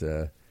get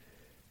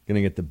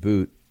the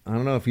boot. I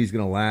don't know if he's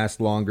going to last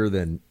longer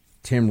than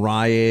Tim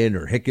Ryan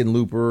or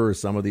Hickenlooper or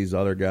some of these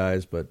other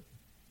guys, but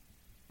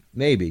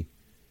maybe.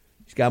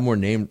 He's got more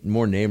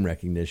name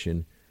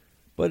recognition.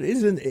 But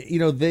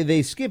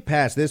they skip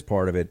past this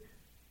part of it.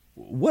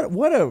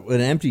 What an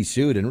empty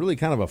suit and really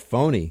kind of a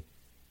phony.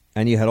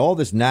 And you had all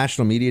this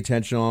national media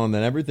attention on him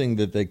and everything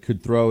that they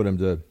could throw at him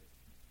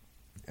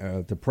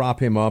to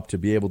prop him up to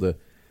be able to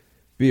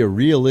be a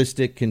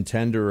realistic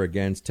contender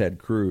against Ted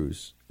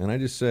Cruz. And I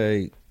just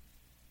say,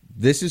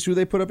 this is who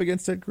they put up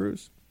against Ted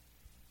Cruz?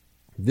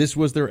 This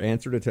was their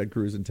answer to Ted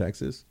Cruz in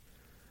Texas.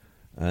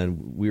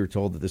 And we were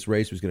told that this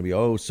race was going to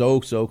be, so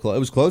close. It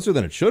was closer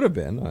than it should have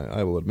been.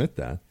 I will admit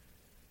that.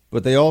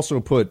 But they also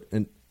put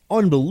an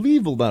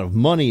unbelievable amount of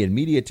money and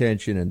media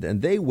attention,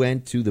 and they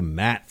went to the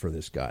mat for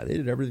this guy. They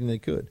did everything they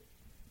could.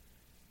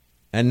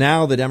 And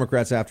now the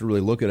Democrats have to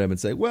really look at him and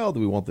say, well, do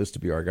we want this to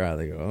be our guy?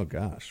 They go, oh,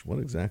 gosh, what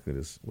exactly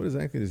does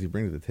he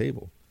bring to the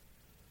table?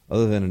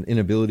 Other than an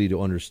inability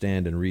to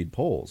understand and read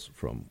polls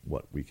from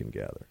what we can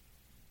gather.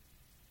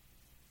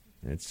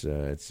 It's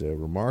a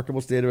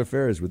remarkable state of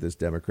affairs with this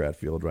Democrat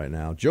field right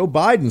now. Joe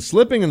Biden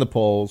slipping in the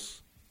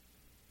polls.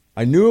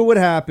 I knew it would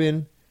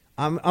happen.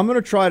 I'm going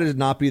to try to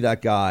not be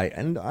that guy,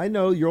 and I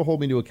know you'll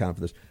hold me to account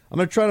for this. I'm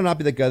going to try to not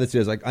be that guy that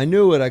says, I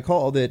knew it, I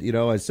called it,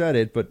 I said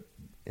it. But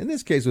in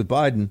this case with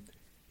Biden,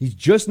 he's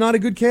just not a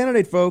good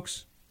candidate,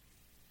 folks.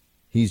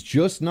 He's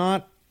just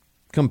not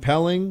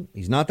compelling.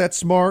 He's not that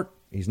smart.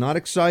 He's not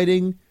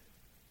exciting.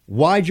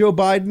 Why Joe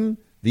Biden?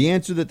 The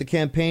answer that the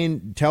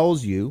campaign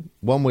tells you,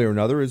 one way or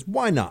another, is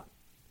why not?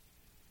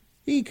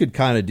 He could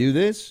kind of do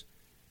this.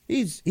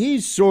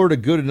 he's sort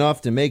of good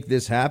enough to make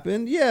this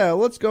happen. Yeah,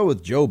 let's go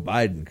with Joe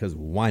Biden, because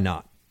why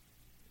not?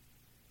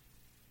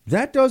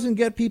 That doesn't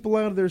get people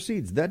out of their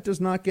seats. That does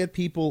not get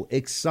people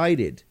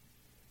excited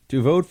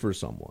to vote for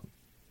someone.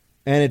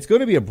 And it's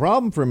going to be a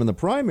problem for him in the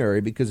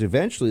primary, because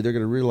eventually they're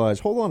going to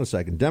realize, hold on a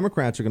second,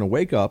 Democrats are going to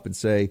wake up and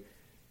say,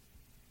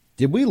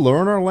 did we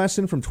learn our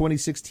lesson from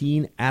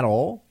 2016 at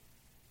all?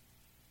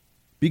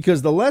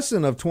 Because the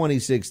lesson of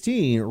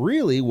 2016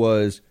 really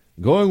was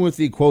going with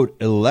the, quote,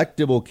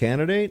 electable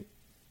candidate.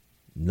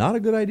 Not a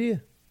good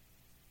idea.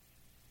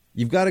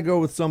 You've got to go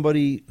with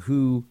somebody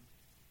who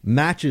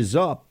matches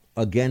up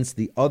against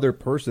the other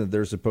person that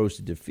they're supposed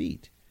to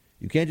defeat.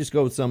 You can't just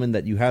go with someone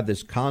that you have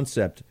this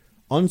concept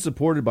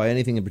unsupported by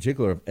anything in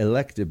particular of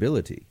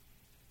electability.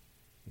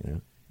 You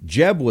know,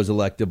 Jeb was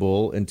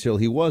electable until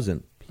he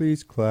wasn't.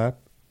 Please clap.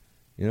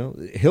 You know,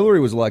 Hillary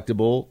was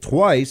electable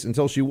twice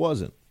until she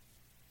wasn't.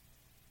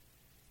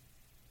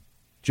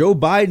 Joe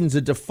Biden's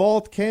a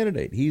default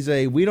candidate. He's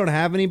we don't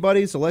have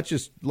anybody, so let's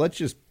just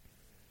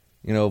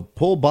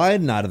pull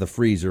Biden out of the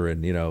freezer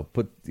and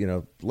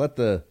let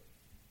the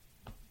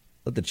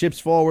chips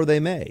fall where they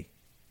may.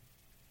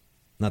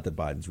 Not that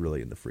Biden's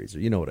really in the freezer,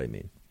 you know what I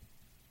mean.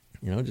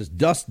 Just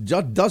dust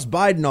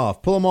Biden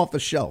off, pull him off the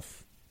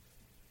shelf.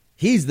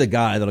 He's the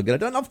guy that'll get it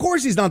done. Of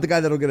course, he's not the guy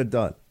that'll get it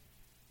done.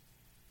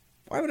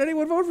 Why would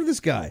anyone vote for this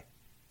guy?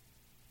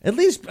 At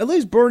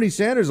least Bernie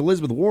Sanders,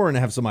 Elizabeth Warren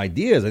have some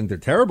ideas. I think they're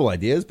terrible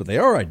ideas, but they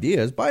are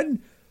ideas.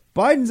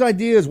 Biden's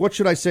idea is, what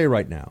should I say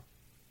right now?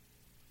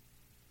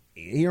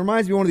 He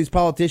reminds me of one of these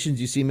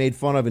politicians you see made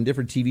fun of in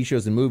different TV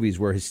shows and movies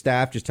where his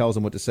staff just tells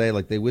him what to say,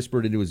 like they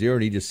whispered into his ear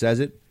and he just says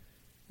it.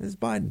 This is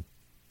Biden.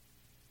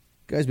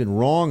 The guy's been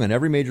wrong on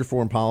every major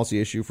foreign policy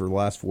issue for the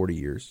last 40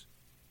 years.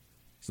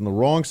 He's on the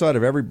wrong side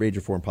of every major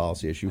foreign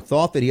policy issue.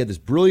 Thought that he had this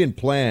brilliant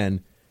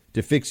plan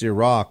to fix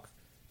Iraq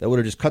that would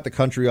have just cut the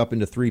country up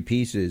into 3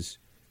 pieces.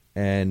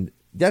 And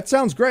that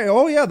sounds great.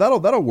 Oh, yeah,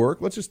 that'll work.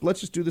 Let's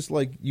just do this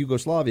like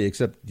Yugoslavia,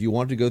 except do you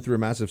want to go through a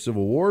massive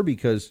civil war?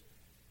 Because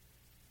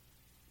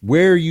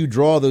where you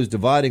draw those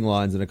dividing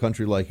lines in a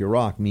country like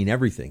Iraq mean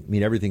everything.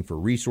 Mean everything for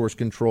resource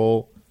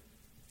control,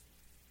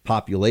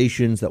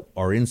 populations that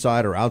are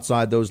inside or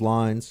outside those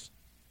lines.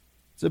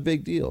 It's a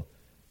big deal.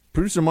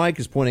 Producer Mike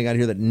is pointing out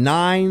here that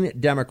 9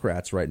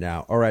 Democrats right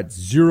now are at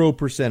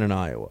 0% in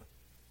Iowa.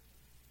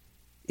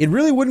 It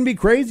really wouldn't be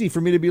crazy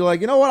for me to be like,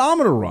 you know what, I'm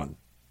going to run.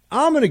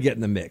 I'm going to get in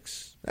the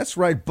mix. That's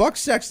right, Buck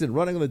Sexton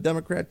running on the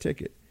Democrat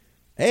ticket.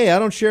 Hey, I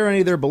don't share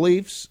any of their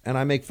beliefs, and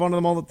I make fun of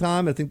them all the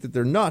time. I think that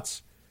they're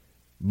nuts.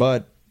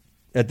 But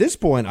at this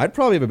point, I'd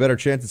probably have a better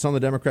chance than some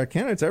of the Democrat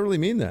candidates. I really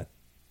mean that.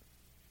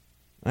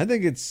 I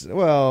think it's,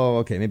 well,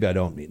 okay, maybe I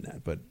don't mean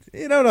that. But,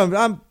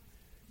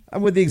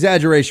 I'm with the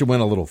exaggeration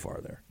went a little far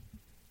there.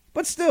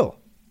 But still,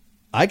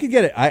 I could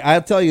get it.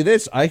 I'll tell you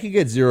this. I could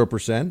get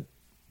 0%.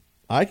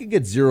 I could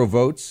get 0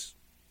 votes.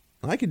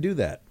 I could do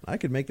that. I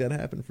could make that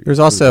happen for you. There's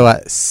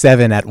also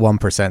 7 at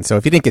 1%. So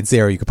if you didn't get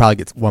 0, you could probably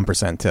get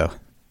 1% too.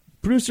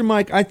 Producer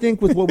Mike, I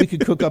think with what we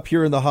could cook up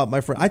here in the hub, my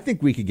friend, I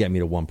think we could get me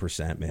to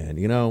 1%, man.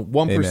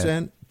 1%.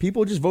 Amen.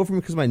 People just vote for me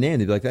because of my name.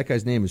 They'd be like, that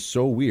guy's name is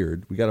so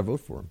weird. We got to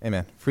vote for him. Hey,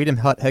 man. Freedom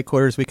Hut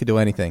headquarters, we could do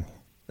anything.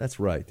 That's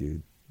right,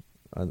 dude.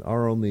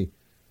 Our only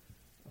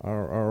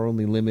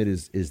limit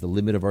is the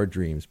limit of our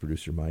dreams,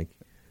 Producer Mike.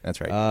 That's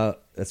right.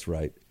 That's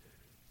right.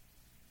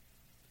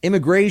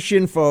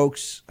 Immigration,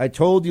 folks. I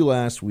told you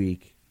last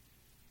week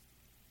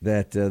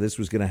that this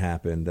was going to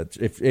happen. That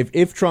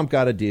if Trump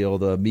got a deal,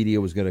 the media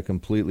was going to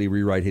completely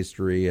rewrite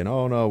history. And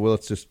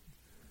let's just.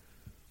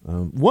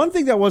 One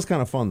thing that was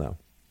kind of fun though,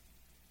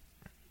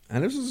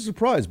 and this was a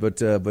surprise,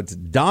 but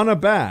Donna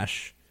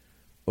Bash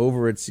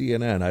over at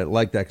CNN. I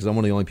like that because I'm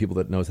one of the only people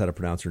that knows how to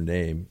pronounce her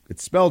name.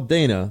 It's spelled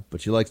Dana,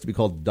 but she likes to be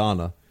called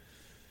Donna.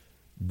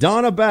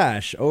 Donna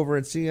Bash over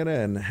at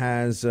CNN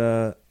has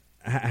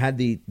had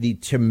the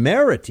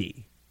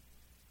temerity,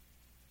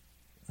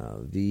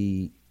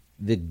 the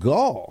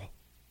gall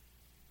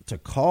to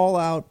call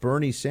out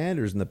Bernie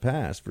Sanders in the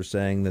past for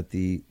saying that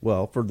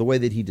for the way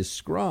that he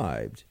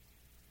described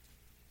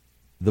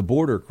the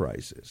border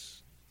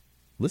crisis.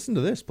 Listen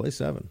to this, play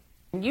 7.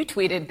 You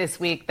tweeted this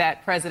week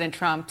that President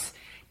Trump's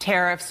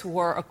tariffs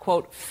were a,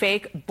 quote,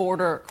 fake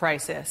border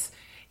crisis,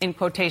 in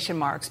quotation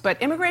marks.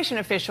 But immigration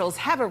officials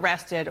have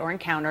arrested or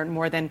encountered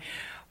more than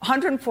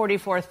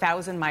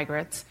 144,000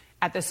 migrants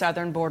at the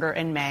southern border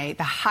in May,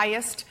 the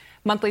highest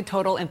monthly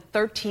total in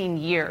 13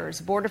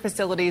 years. Border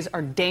facilities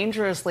are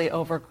dangerously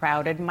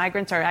overcrowded.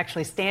 Migrants are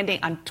actually standing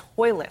on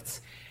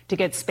toilets to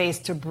get space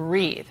to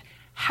breathe.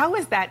 How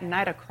is that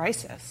not a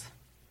crisis?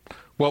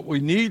 What we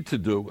need to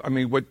do,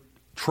 what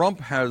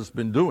Trump has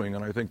been doing,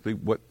 and I think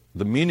what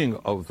the meaning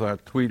of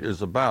that tweet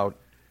is about,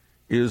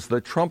 is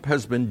that Trump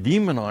has been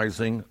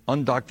demonizing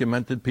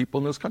undocumented people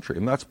in this country,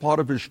 and that's part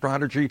of his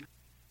strategy.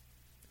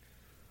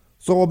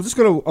 So I'm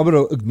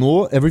gonna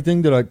ignore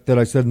everything that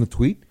I said in the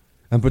tweet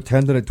and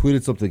pretend that I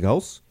tweeted something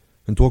else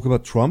and talk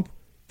about Trump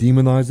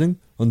demonizing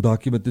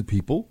undocumented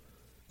people,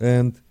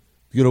 and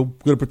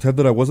gonna pretend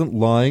that I wasn't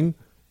lying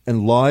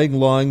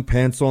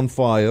pants on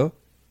fire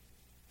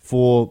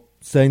for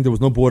saying there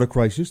was no border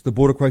crisis. The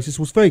border crisis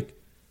was fake.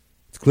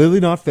 It's clearly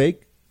not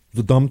fake. It's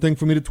a dumb thing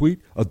for me to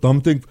tweet, a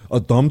dumb thing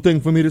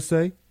for me to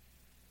say.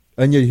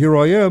 And yet here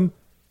I am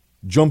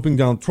jumping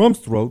down Trump's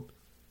throat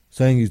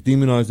saying he's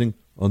demonizing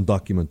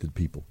undocumented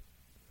people.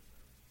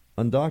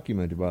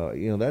 Undocumented,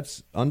 well,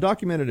 that's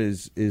undocumented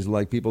is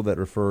like people that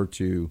refer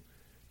to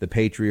the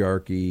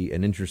patriarchy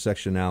and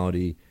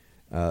intersectionality.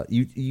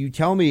 You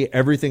tell me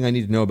everything I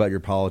need to know about your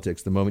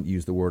politics the moment you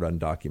use the word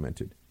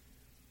undocumented,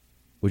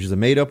 which is a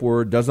made-up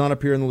word, does not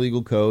appear in the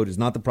legal code, is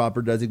not the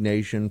proper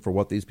designation for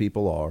what these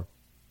people are.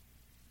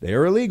 They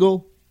are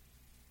illegal.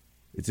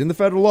 It's in the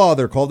federal law.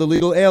 They're called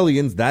illegal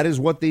aliens. That is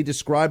what they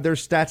describe their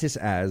status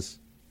as.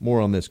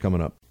 More on this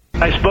coming up.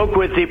 I spoke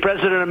with the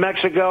president of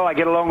Mexico. I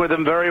get along with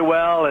him very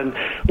well, and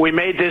we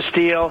made this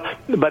deal.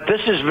 But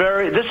this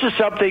is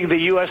something the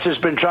U.S. has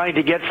been trying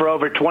to get for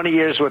over 20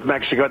 years with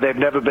Mexico. They've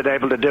never been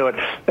able to do it.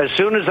 As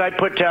soon as I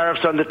put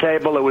tariffs on the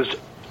table,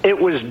 it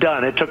was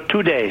done. It took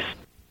 2 days.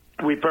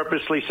 We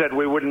purposely said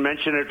we wouldn't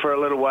mention it for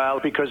a little while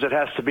because it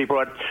has to be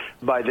brought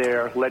by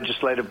their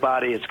legislative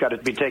body. It's got to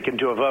be taken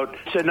to a vote.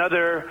 It's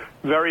another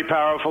very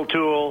powerful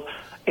tool.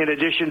 In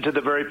addition to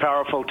the very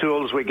powerful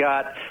tools we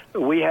got,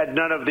 we had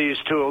none of these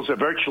tools, or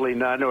virtually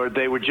none, or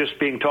they were just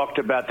being talked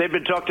about. They've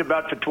been talked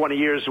about for 20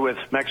 years with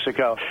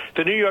Mexico.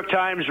 The New York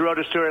Times wrote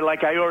a story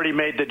like, I already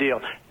made the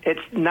deal.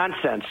 It's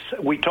nonsense.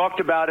 We talked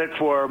about it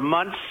for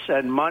months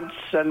and months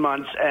and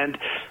months, and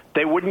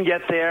they wouldn't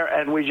get there,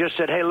 and we just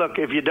said, hey, look,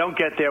 if you don't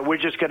get there, we're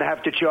just going to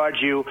have to charge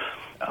you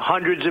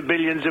hundreds of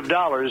billions of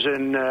dollars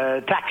in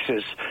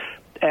taxes.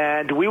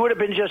 And we would have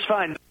been just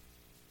fine.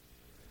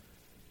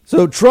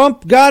 So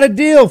Trump got a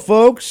deal,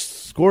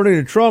 folks. According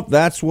to Trump,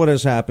 that's what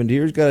has happened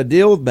here. He's got a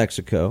deal with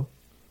Mexico.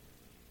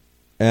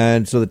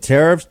 And so the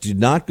tariffs did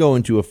not go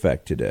into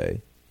effect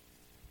today.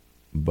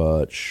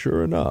 But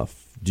sure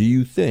enough, do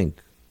you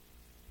think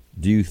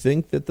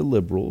that the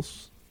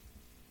liberals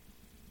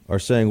are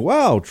saying,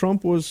 wow,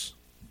 Trump was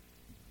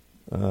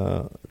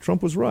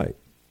right.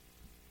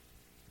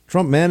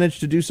 Trump managed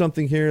to do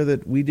something here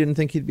that we didn't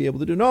think he'd be able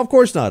to do. No, of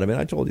course not. I mean,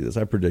 I told you this.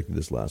 I predicted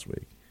this last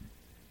week.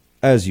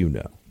 As you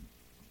know.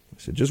 I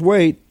said, just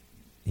wait.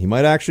 He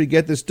might actually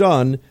get this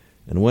done.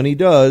 And when he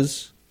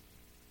does,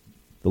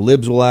 the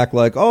libs will act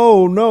like,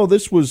 oh, no,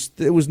 it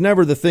was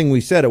never the thing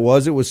we said it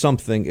was. It was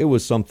something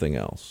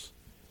else.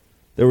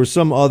 There was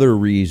some other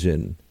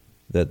reason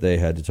that they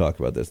had to talk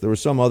about this. There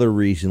was some other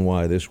reason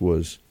why this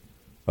was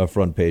a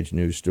front page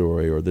news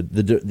story, or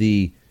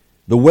the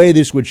way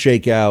this would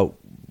shake out.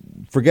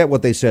 Forget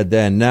what they said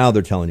then. Now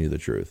they're telling you the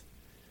truth.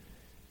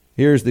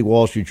 Here's the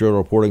Wall Street Journal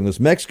reporting this.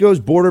 Mexico's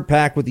border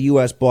pact with the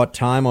U.S. bought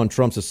time on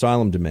Trump's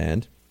asylum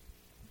demand.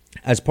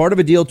 As part of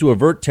a deal to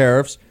avert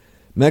tariffs,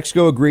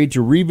 Mexico agreed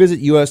to revisit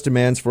U.S.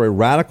 demands for a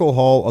radical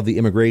haul of the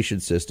immigration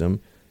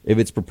system if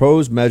its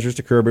proposed measures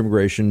to curb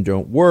immigration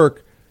don't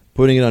work,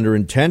 putting it under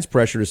intense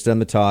pressure to stem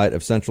the tide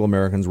of Central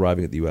Americans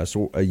arriving at the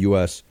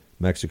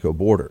U.S.-Mexico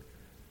border.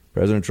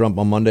 President Trump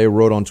on Monday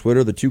wrote on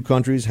Twitter the two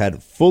countries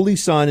had fully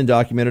signed and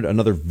documented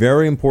another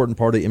very important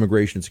part of the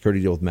immigration and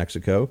security deal with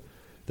Mexico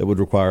that would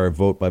require a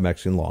vote by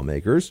Mexican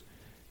lawmakers.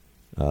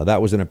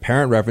 That was an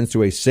apparent reference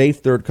to a safe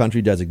third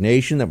country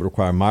designation that would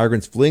require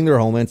migrants fleeing their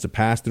homelands to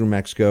pass through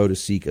Mexico to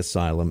seek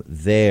asylum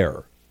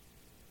there.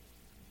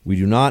 We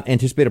do not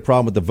anticipate a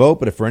problem with the vote,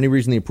 but if for any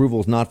reason the approval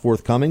is not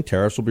forthcoming,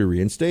 tariffs will be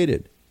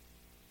reinstated.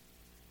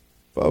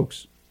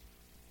 Folks,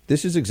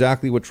 this is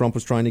exactly what Trump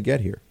was trying to get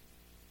here.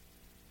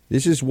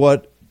 This is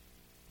what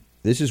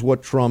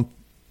Trump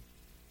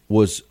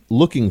was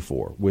looking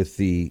for with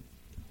the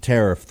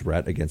tariff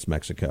threat against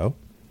Mexico.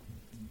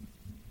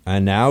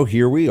 And now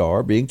here we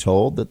are being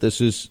told that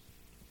this is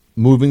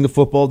moving the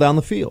football down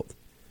the field.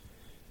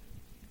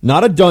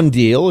 Not a done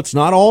deal. It's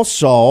not all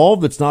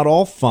solved. It's not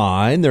all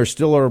fine. There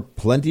still are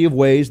plenty of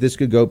ways this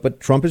could go, but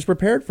Trump is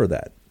prepared for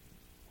that.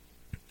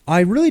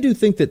 I really do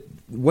think that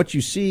what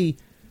you see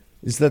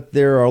is that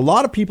there are a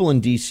lot of people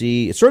in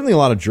D.C., certainly a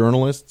lot of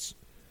journalists,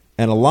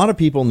 and a lot of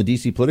people in the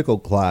D.C. political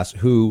class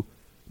who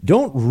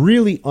don't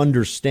really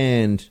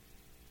understand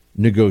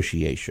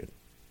negotiation.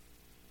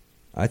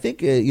 I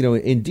think,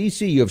 in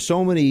D.C. you have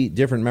so many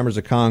different members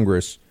of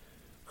Congress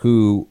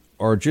who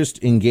are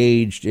just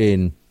engaged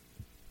in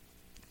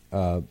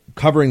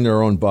covering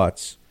their own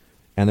butts,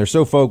 and they're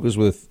so focused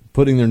with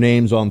putting their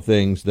names on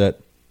things that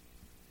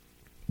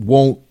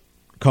won't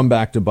come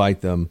back to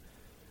bite them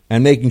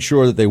and making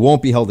sure that they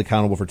won't be held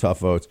accountable for tough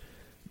votes,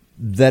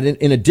 that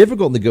in a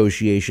difficult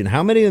negotiation,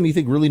 how many of them you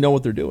think really know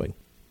what they're doing?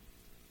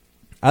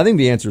 I think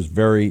the answer is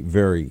very,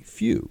 very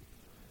few.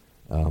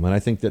 And I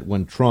think that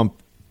when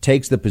Trump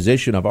takes the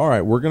position of, all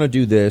right, we're going to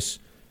do this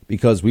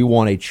because we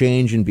want a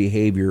change in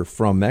behavior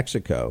from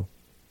Mexico,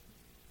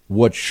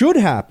 what should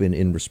happen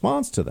in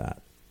response to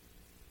that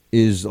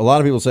is a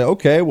lot of people say,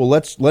 okay, well,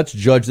 let's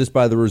judge this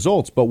by the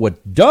results. But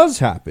what does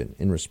happen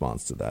in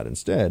response to that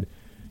instead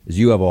is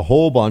you have a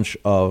whole bunch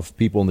of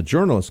people in the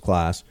journalist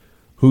class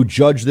who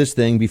judge this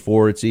thing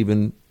before it's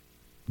even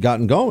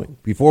gotten going,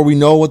 before we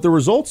know what the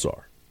results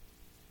are.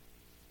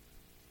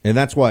 And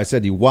that's why I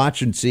said you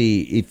watch and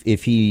see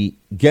if he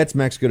gets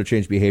Mexico to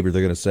change behavior,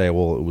 they're going to say,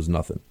 well, it was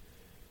nothing.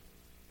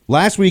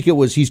 Last week it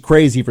was he's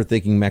crazy for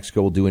thinking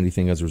Mexico will do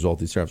anything as a result of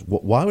these tariffs.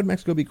 Why would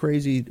Mexico be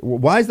crazy?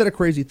 Why is that a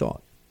crazy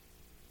thought?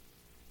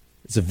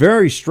 It's a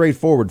very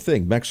straightforward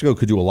thing. Mexico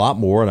could do a lot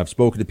more, and I've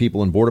spoken to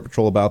people in Border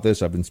Patrol about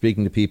this. I've been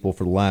speaking to people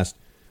for the last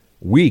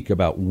week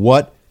about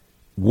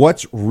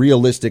what's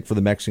realistic for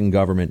the Mexican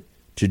government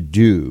to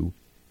do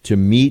to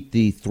meet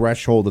the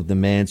threshold of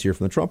demands here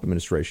from the Trump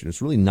administration.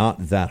 It's really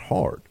not that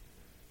hard.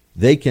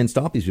 They can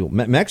stop these people.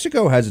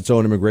 Mexico has its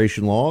own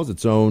immigration laws,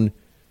 its own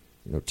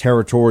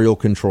territorial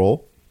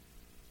control.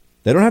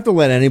 They don't have to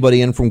let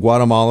anybody in from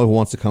Guatemala who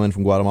wants to come in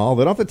from Guatemala.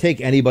 They don't have to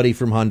take anybody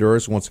from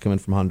Honduras who wants to come in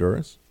from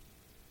Honduras.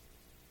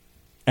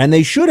 And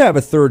they should have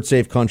a third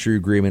safe country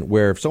agreement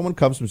where if someone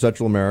comes from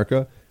Central America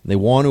and they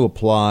want to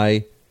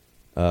apply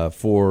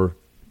for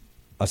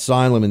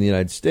asylum in the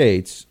United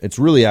States, it's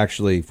really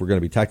actually, if we're going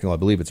to be technical, I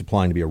believe it's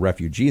applying to be a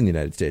refugee in the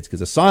United States,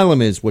 because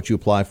asylum is what you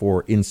apply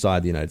for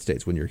inside the United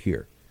States when you're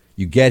here.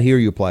 You get here,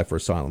 you apply for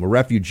asylum. A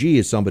refugee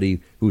is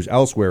somebody who's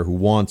elsewhere who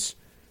wants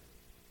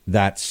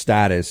that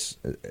status,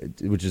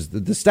 which is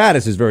the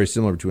status is very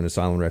similar to an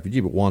asylum and refugee,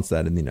 but wants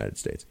that in the United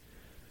States.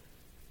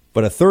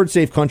 But a third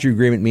safe country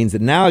agreement means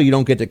that now you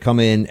don't get to come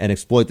in and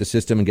exploit the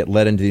system and get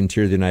led into the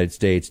interior of the United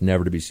States,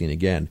 never to be seen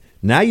again.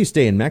 Now you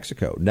stay in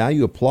Mexico. Now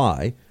you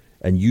apply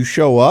and you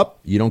show up.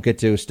 You don't get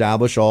to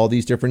establish all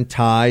these different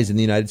ties in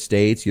the United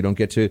States. You don't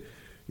get to,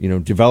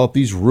 develop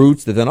these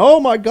routes that then, oh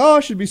my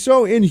gosh, it'd be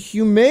so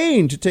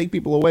inhumane to take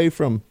people away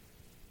from.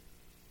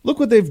 Look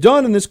what they've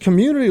done in this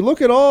community.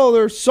 Look at all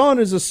their son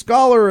is a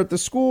scholar at the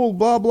school,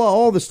 blah, blah,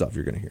 all the stuff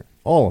you're going to hear.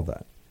 All of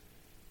that.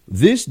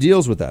 This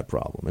deals with that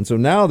problem. And so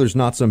now there's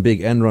not some big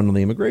end run on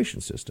the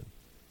immigration system.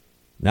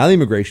 Now the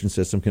immigration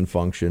system can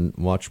function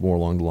much more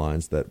along the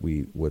lines that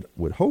we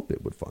would hope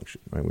it would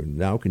function. Right? We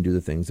now can do the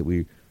things that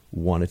we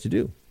want it to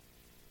do.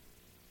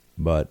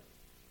 But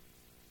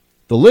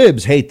the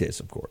libs hate this,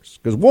 of course,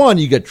 because one,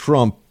 you get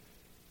Trump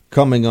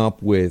coming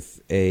up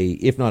with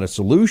if not a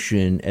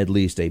solution, at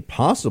least a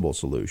possible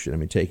solution. I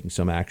mean, taking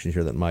some action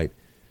here that might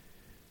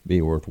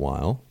be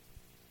worthwhile.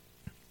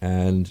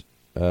 And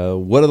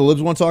what do the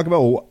libs want to talk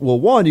about? Well,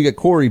 one, you get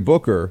Cory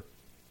Booker,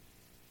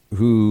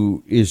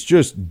 who is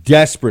just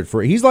desperate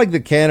he's like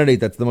the candidate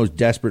that's the most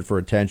desperate for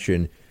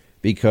attention,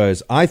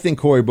 because I think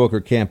Cory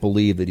Booker can't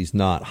believe that he's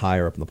not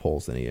higher up in the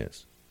polls than he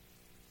is.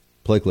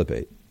 Play clip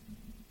 8.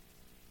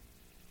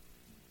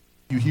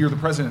 You hear the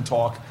president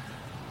talk.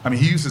 I mean,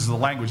 he uses the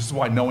language. This is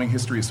why knowing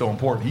history is so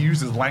important. He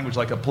uses the language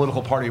like a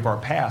political party of our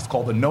past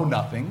called the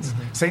know-nothings.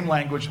 Mm-hmm. Same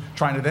language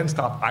trying to then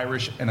stop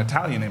Irish and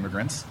Italian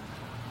immigrants,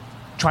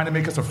 trying to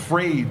make us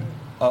afraid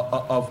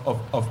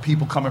of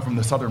people coming from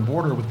the southern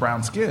border with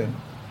brown skin.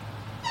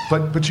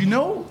 But you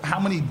know how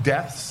many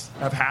deaths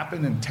have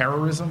happened in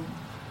terrorism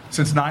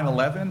since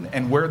 9/11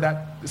 and where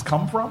that has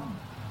come from?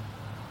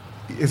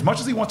 As much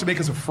as he wants to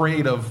make us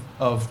afraid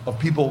of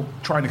people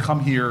trying to come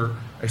here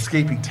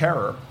escaping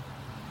terror,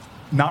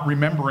 not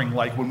remembering,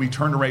 like when we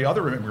turned away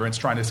other immigrants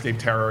trying to escape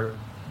terror,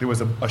 there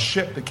was a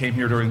ship that came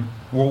here during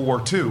World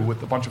War II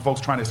with a bunch of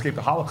folks trying to escape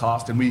the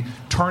Holocaust, and we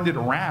turned it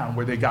around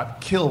where they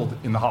got killed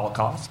in the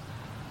Holocaust.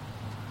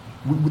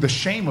 With the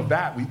shame of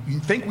that, you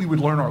think we would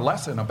learn our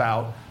lesson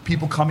about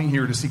people coming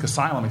here to seek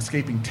asylum,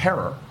 escaping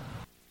terror.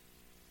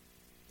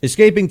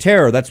 Escaping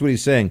terror, that's what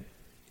he's saying.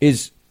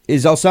 Is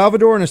El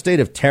Salvador in a state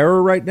of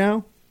terror right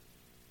now?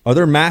 Are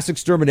there mass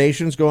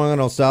exterminations going on in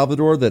El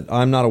Salvador that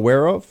I'm not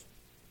aware of?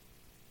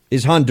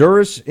 Is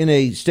Honduras in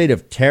a state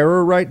of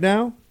terror right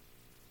now?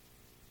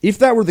 If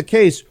that were the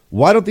case,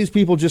 why don't these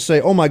people just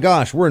say, oh my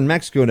gosh, we're in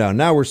Mexico now.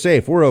 Now we're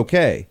safe. We're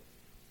okay.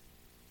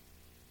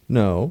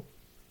 No.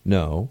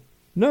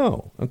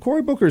 And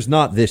Cory Booker's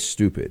not this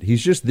stupid.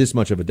 He's just this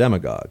much of a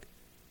demagogue.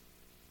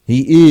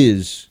 He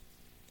is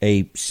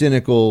a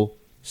cynical,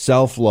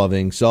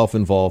 self-loving,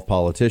 self-involved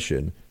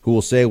politician who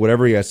will say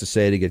whatever he has to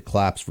say to get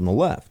claps from the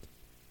left.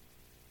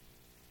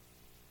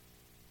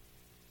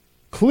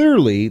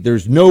 Clearly,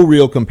 there's no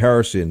real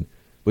comparison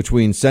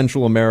between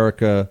Central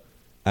America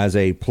as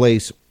a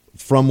place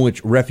from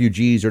which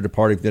refugees are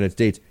departing from the United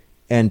States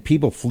and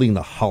people fleeing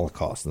the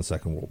Holocaust in the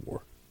Second World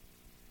War.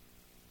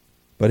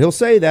 But he'll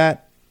say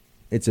that.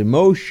 It's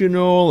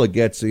emotional. It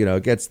gets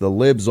the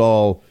libs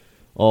all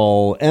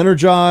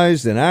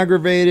energized and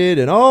aggravated.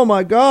 And oh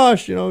my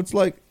gosh, it's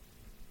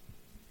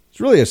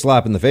really a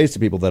slap in the face to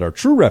people that are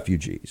true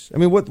refugees. I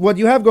mean, what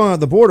you have going on at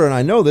the border, and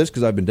I know this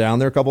because I've been down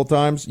there a couple of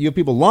times, you have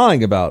people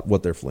lying about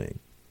what they're fleeing.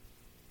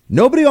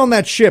 Nobody on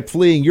that ship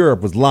fleeing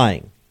Europe was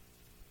lying.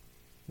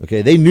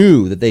 Okay, they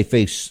knew that they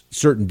faced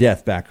certain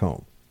death back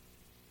home.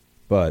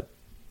 But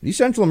these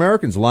Central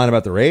Americans lying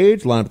about their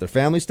age, lying about their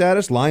family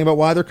status, lying about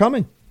why they're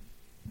coming.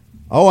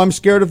 Oh, I'm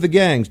scared of the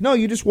gangs. No,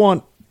 you just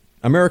want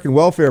American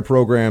welfare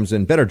programs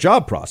and better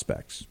job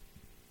prospects.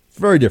 It's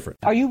very different.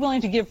 Are you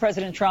willing to give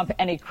President Trump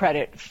any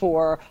credit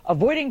for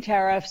avoiding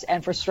tariffs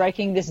and for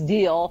striking this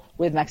deal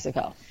with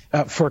Mexico?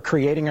 For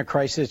creating a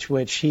crisis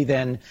which he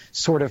then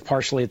sort of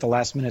partially at the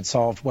last minute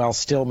solved while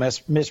still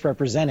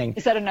misrepresenting.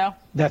 Is that a no?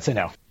 That's a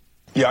no.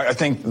 Yeah, I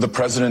think the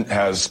president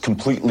has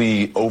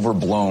completely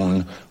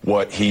overblown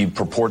what he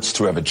purports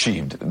to have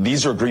achieved.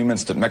 These are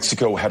agreements that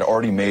Mexico had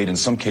already made, in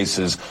some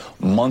cases,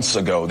 months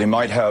ago. They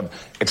might have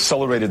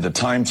accelerated the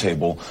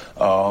timetable,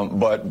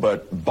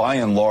 but by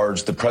and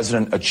large, the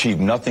president achieved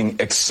nothing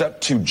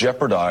except to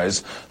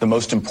jeopardize the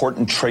most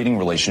important trading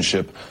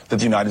relationship that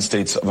the United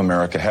States of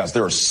America has.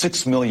 There are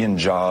 6 million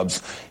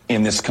jobs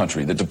in this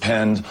country that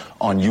depend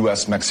on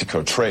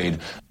U.S.-Mexico trade.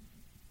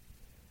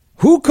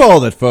 Who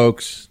called it,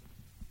 folks?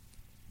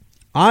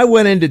 I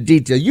went into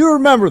detail. You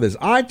remember this.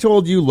 I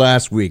told you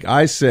last week,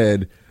 I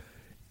said,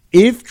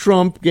 if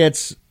Trump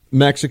gets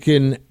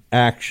Mexican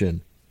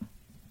action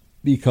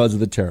because of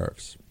the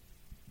tariffs,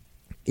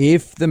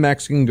 if the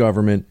Mexican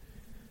government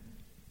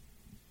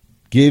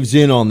gives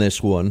in on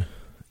this one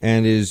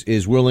and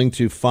is willing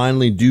to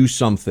finally do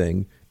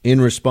something in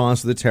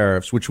response to the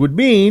tariffs, which would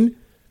mean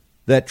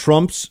that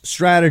Trump's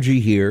strategy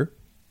here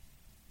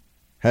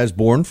has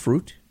borne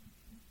fruit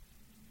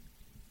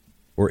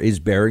or is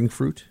bearing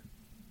fruit,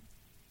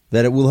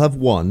 that it will have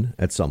won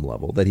at some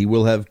level, that he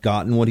will have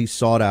gotten what he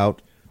sought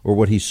out or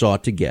what he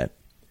sought to get.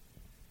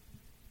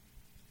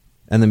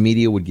 And the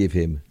media would give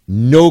him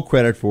no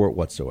credit for it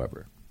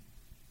whatsoever.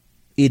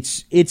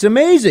 It's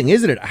amazing,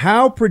 isn't it,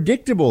 how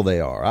predictable they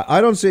are. I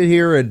don't sit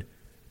here and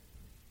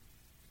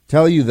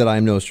tell you that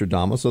I'm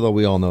Nostradamus, although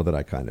we all know that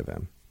I kind of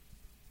am.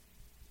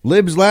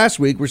 Libs last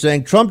week were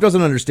saying Trump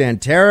doesn't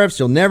understand tariffs.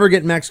 He'll never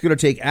get Mexico to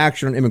take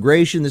action on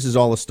immigration. This is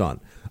all a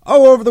stunt.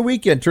 Oh, over the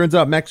weekend, turns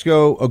out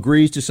Mexico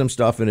agrees to some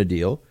stuff in a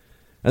deal.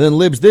 And then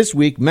Libs this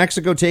week,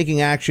 Mexico taking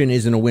action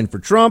isn't a win for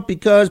Trump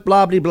because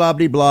blah, blah, blah,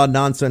 blah, blah,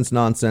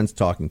 nonsense,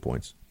 talking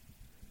points.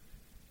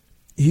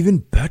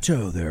 Even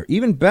Beto there.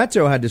 Even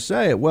Beto had to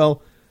say it.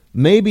 Well,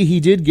 maybe he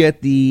did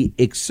get the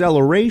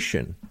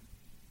acceleration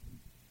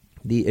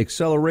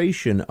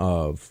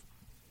of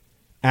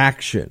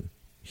action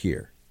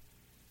here.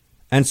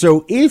 And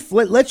so if,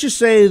 let's just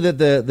say that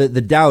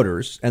the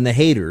doubters and the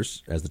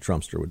haters, as the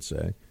Trumpster would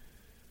say,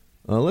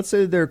 let's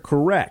say they're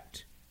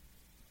correct.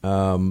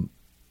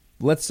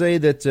 Let's say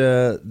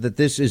that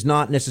this is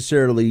not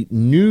necessarily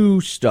new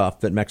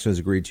stuff that Mexico has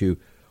agreed to.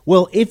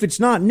 Well, if it's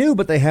not new,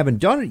 but they haven't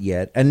done it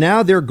yet, and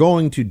now they're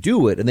going to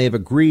do it, and they have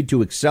agreed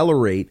to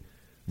accelerate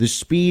the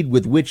speed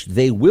with which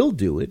they will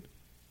do it,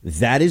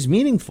 that is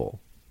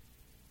meaningful.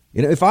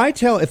 You know, if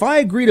I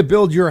agree to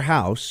build your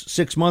house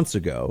 6 months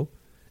ago,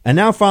 and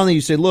now finally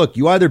you say, look,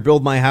 you either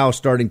build my house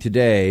starting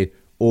today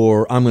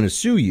or I'm going to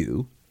sue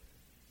you.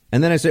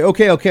 And then I say,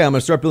 okay, I'm going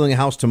to start building a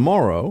house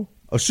tomorrow.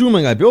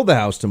 Assuming I build the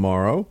house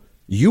tomorrow,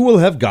 you will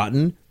have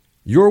gotten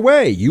your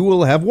way. You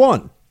will have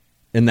won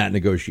in that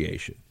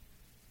negotiation.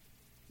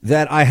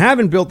 That I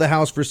haven't built the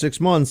house for 6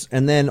 months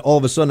and then all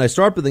of a sudden I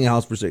start building a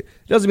house for 6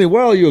 doesn't mean,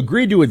 well, you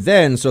agreed to it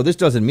then, so this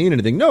doesn't mean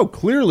anything. No,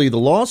 clearly the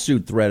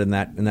lawsuit threat in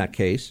that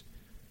case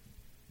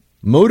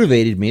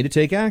motivated me to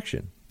take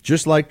action.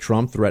 Just like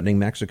Trump threatening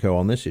Mexico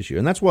on this issue.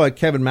 And that's why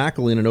Kevin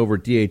McAleenan over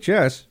at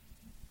DHS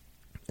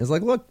is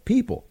like, look,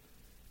 people,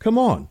 come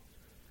on.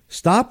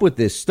 Stop with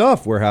this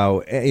stuff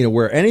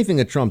where anything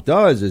that Trump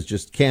does is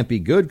just can't be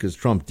good because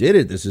Trump did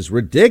it. This is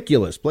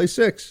ridiculous. Play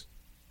 6.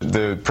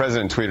 The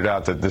president tweeted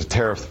out that the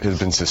tariff has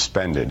been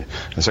suspended.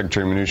 And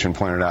Secretary Mnuchin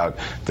pointed out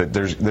that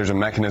there's a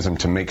mechanism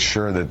to make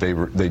sure that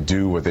they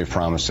do what they've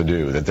promised to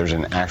do, that there's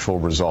an actual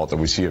result, that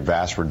we see a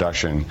vast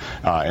reduction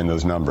in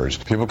those numbers.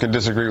 People can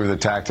disagree with the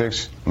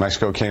tactics.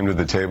 Mexico came to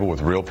the table with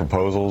real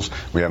proposals.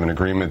 We have an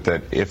agreement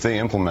that, if they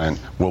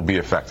implement, will be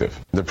effective.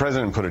 The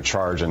president put a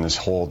charge in this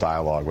whole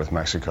dialogue with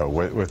Mexico,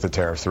 with the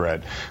tariff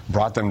threat,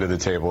 brought them to the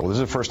table. This is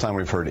the first time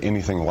we've heard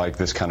anything like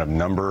this kind of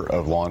number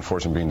of law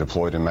enforcement being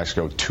deployed in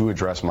Mexico to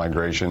address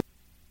migration.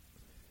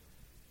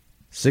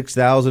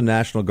 6,000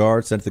 National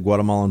Guard sent to the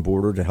Guatemalan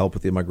border to help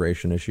with the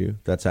immigration issue.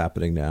 That's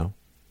happening now.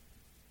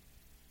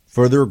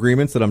 Further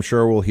agreements that I'm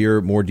sure we'll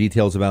hear more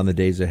details about in the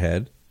days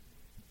ahead.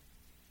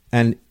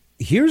 And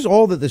here's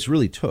all that this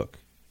really took.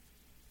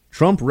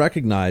 Trump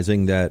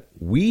recognizing that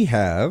we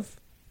have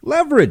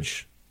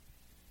leverage.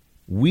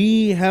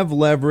 We have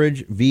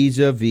leverage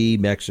vis-a-vis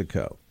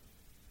Mexico.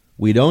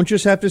 We don't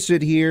just have to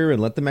sit here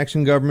and let the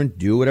Mexican government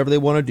do whatever they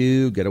want to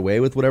do, get away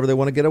with whatever they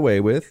want to get away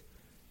with.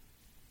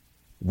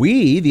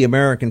 We, the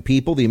American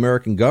people, the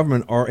American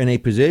government, are in a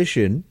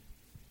position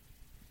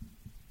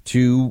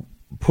to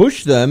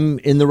push them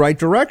in the right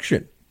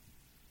direction.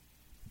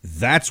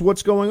 That's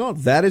what's going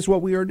on. That is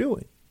what we are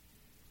doing.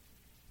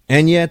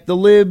 And yet the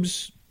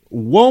libs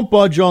won't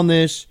budge on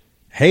this.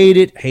 Hate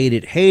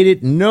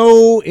it.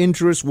 No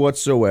interest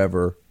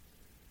whatsoever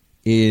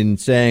in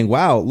saying,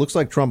 wow, it looks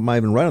like Trump might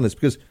have been right on this.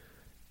 Because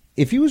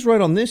if he was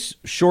right on this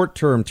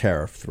short-term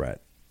tariff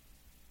threat,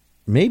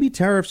 maybe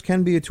tariffs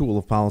can be a tool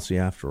of policy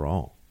after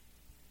all.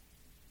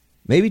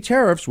 Maybe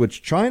tariffs,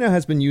 which China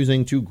has been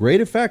using to great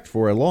effect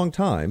for a long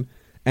time,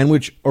 and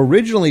which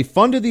originally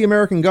funded the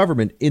American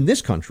government in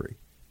this country,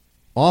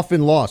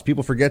 often lost.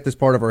 People forget this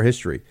part of our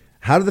history.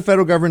 How did the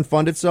federal government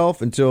fund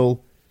itself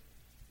until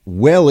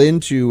well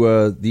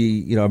into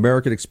the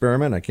American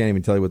experiment? I can't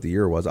even tell you what the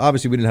year was.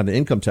 Obviously, we didn't have the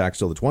income tax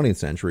till the 20th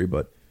century,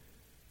 but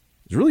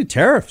it was really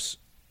tariffs.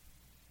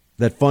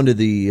 that funded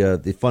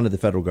the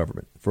federal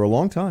government for a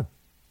long time.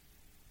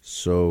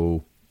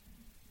 So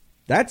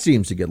that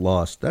seems to get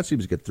lost. That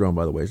seems to get thrown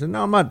by the wayside.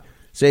 Now, I'm not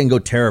saying go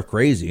tariff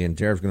crazy and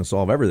tariff's going to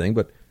solve everything,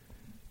 but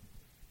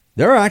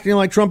they're acting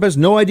like Trump has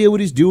no idea what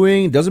he's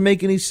doing. It doesn't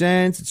make any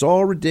sense. It's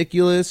all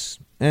ridiculous.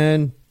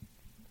 And,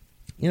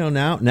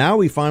 now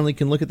we finally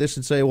can look at this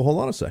and say, well, hold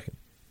on a second.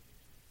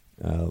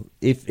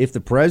 If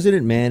the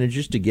president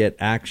manages to get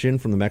action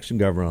from the Mexican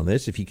government on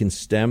this, if he can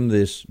stem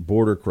this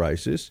border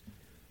crisis,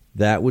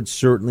 that would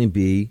certainly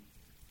be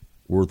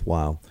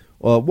worthwhile.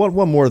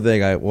 One more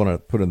thing I want to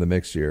put in the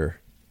mix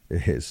here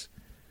is,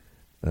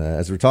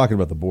 as we're talking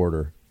about the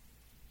border,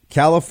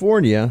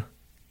 California,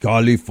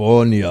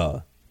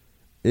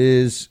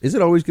 is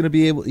it always going to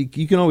be able?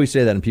 You can always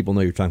say that, and people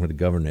know you're talking about the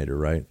governor,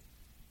 right?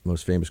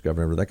 Most famous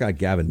governor. That guy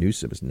Gavin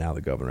Newsom is now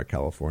the governor of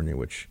California.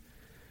 Which,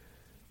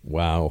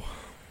 wow,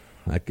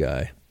 that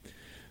guy.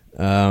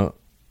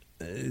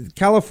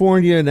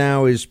 California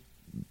now is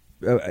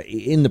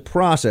in the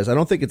process. I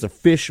don't think it's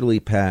officially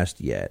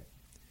passed yet.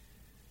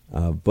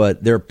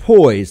 But they're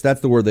poised,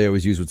 that's the word they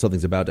always use when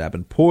something's about to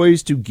happen,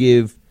 poised to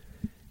give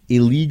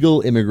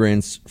illegal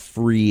immigrants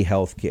free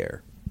health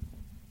care.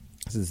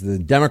 This is the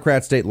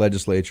Democrat state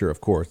legislature, of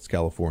course,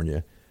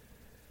 California,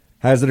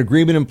 has an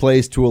agreement in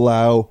place to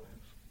allow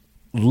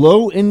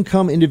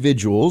low-income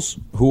individuals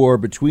who are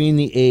between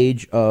the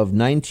age of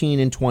 19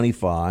 and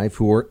 25,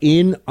 who are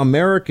in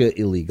America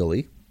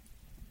illegally,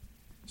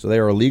 so they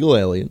are illegal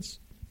aliens,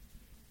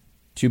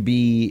 to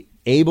be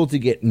able to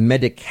get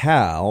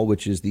Medi-Cal,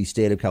 which is the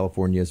state of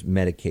California's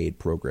Medicaid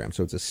program.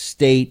 So it's a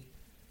state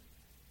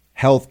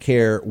health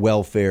care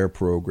welfare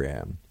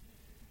program.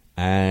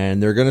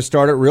 And they're going to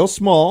start it real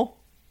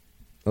small,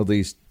 at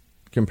least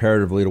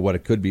comparatively to what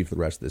it could be for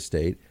the rest of the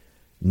state.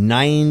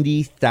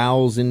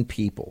 90,000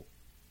 people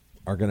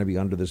are going to be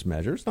under this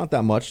measure. It's not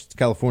that much.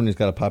 California's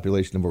got a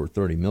population of over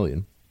 30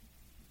 million.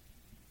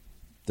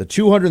 The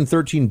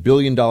 $213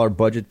 billion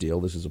budget deal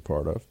this is a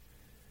part of.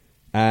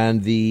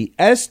 And the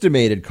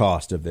estimated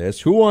cost of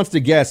this, who wants to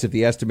guess if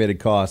the estimated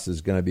cost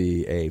is going to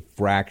be a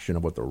fraction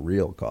of what the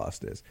real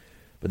cost is?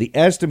 But the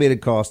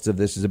estimated cost of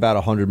this is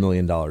about $100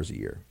 million a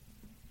year.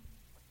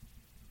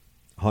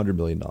 $100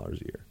 million a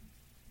year.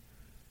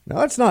 Now,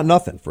 that's not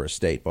nothing for a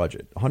state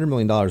budget. $100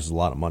 million is a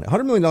lot of money.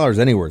 $100 million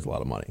anywhere is a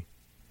lot of money.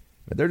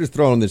 But they're just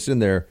throwing this in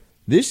there.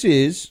 This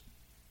is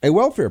a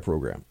welfare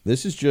program.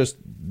 This is just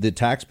the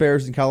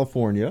taxpayers in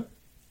California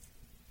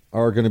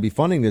are going to be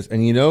funding this.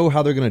 And you know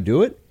how they're going to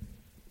do it?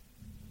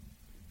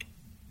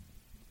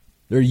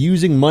 They're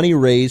using money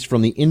raised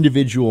from the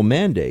individual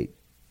mandate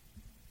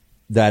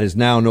that is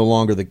now no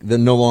longer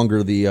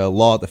the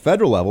law at the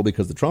federal level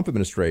because the Trump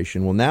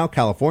administration. Well, now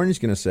California's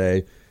going to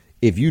say,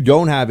 if you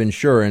don't have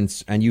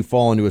insurance and you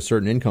fall into a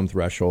certain income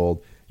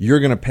threshold, you're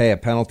going to pay a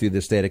penalty to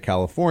the state of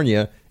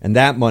California, and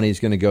that money is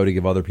going to go to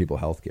give other people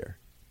health care.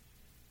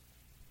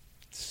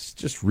 It's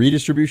just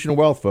redistribution of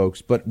wealth,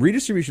 folks. But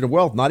redistribution of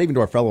wealth, not even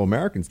to our fellow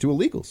Americans, to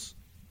illegals.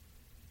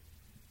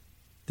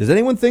 Does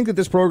anyone think that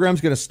this program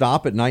is going to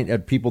stop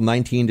at people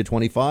 19 to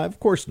 25? Of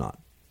course not.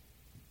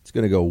 It's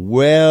going to go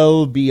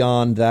well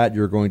beyond that.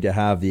 You're going to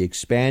have the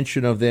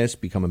expansion of this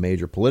become a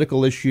major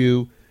political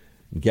issue.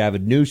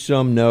 Gavin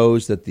Newsom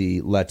knows that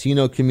the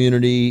Latino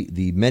community,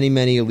 the many,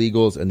 many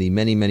illegals, and the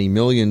many, many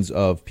millions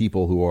of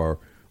people who are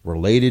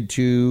related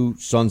to,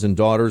 sons and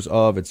daughters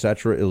of,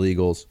 etc.,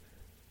 illegals,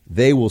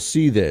 they will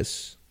see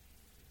this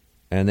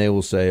and they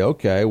will say,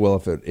 okay,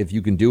 well, if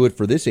you can do it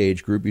for this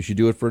age group, you should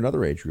do it for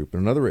another age group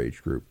and another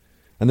age group.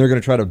 And they're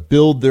going to try to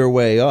build their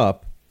way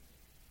up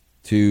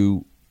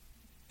to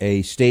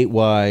a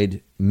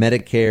statewide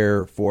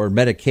Medicare for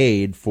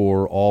Medicaid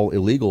for all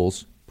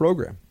illegals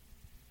program.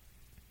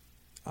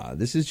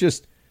 This is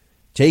just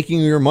taking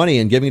your money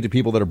and giving it to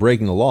people that are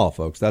breaking the law,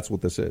 folks. That's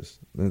what this is,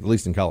 at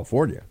least in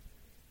California.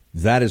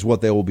 That is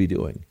what they will be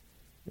doing.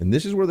 And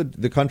this is where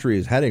the country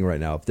is heading right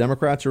now. If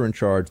Democrats are in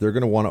charge, they're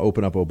going to want to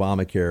open up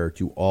Obamacare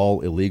to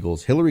all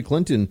illegals. Hillary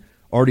Clinton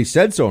already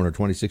said so in her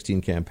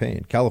 2016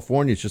 campaign.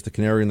 California is just a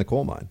canary in the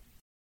coal mine.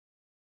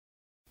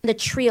 The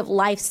Tree of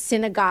Life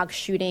synagogue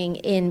shooting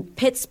in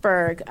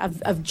Pittsburgh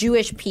of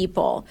Jewish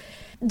people,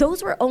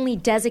 those were only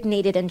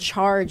designated and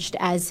charged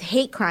as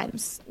hate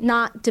crimes,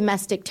 not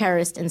domestic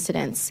terrorist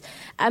incidents.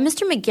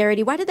 Mr.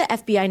 McGarity, why did the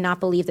FBI not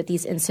believe that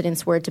these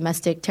incidents were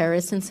domestic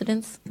terrorist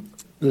incidents?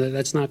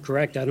 That's not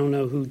correct. I don't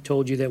know who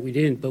told you that we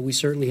didn't, but we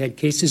certainly had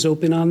cases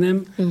open on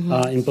them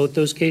in both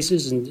those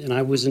cases. And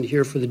I wasn't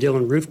here for the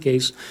Dylan Roof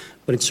case,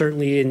 but it's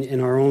certainly in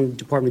our own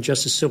Department of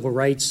Justice Civil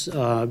Rights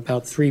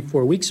about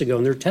 3-4 weeks ago.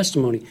 And their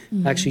testimony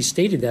actually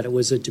stated that it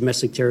was a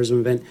domestic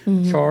terrorism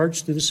event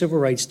charged through the Civil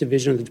Rights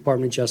Division of the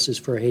Department of Justice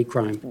for a hate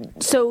crime.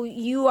 So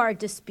you are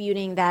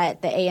disputing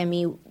that the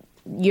AME,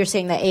 you're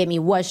saying that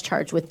AME was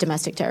charged with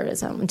domestic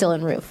terrorism,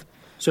 Dylan Roof.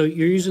 So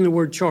you're using the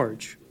word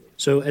charge.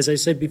 So as I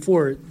said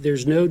before,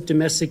 there's no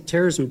domestic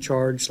terrorism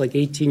charge like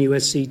 18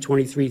 U.S.C.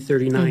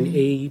 2339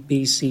 A,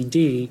 B, C,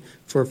 D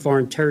for a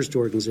foreign terrorist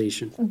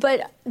organization.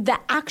 But the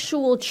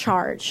actual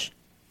charge,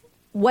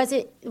 was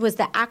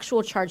the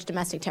actual charge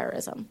domestic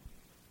terrorism?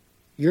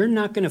 you're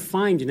not going to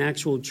find an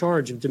actual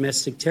charge of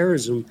domestic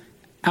terrorism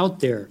out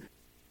there.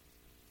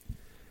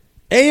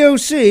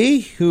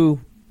 AOC, who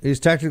is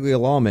technically a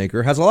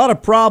lawmaker, has a lot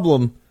of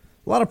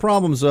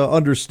problems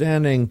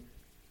understanding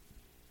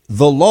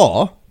the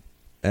law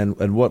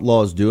and what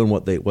laws do and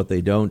what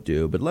they don't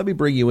do. But let me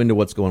bring you into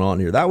what's going on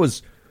here. That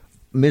was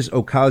Ms.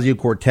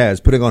 Ocasio-Cortez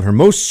putting on her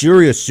most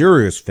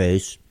serious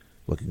face,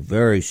 looking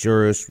very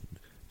serious,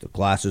 the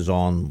glasses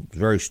on,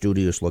 very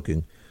studious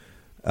looking,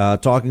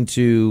 talking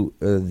to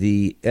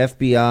the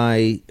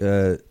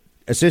FBI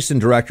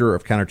Assistant Director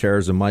of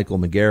Counterterrorism, Michael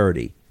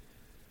McGarity.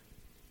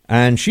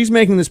 And she's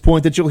making this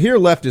point that you'll hear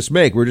leftists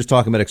make. We're just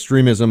talking about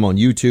extremism on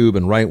YouTube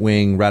and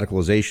right-wing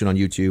radicalization on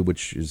YouTube,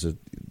 which is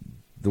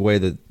the way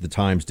that the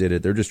Times did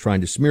it. They're just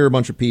trying to smear a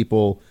bunch of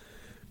people,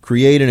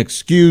 create an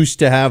excuse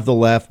to have the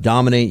left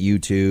dominate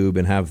YouTube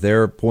and have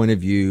their point of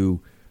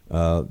view,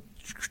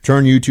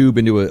 turn YouTube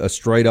into a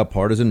straight-up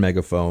partisan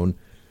megaphone,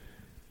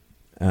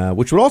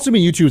 which would also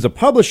mean YouTube is a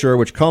publisher,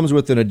 which comes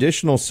with an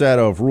additional set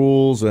of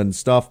rules and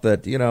stuff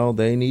that,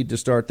 they need to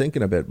start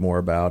thinking a bit more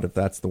about. If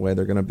that's the way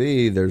they're going to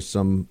be, there's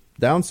some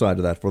downside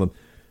to that for them.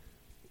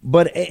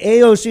 But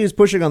AOC is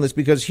pushing on this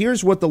because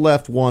here's what the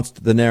left wants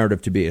the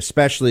narrative to be,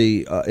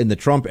 especially in the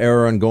Trump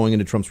era and going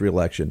into Trump's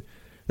reelection,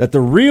 that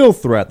the real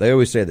threat, they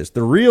always say this,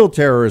 the real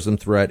terrorism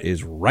threat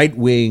is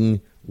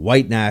right-wing,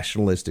 white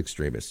nationalist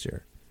extremists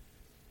here.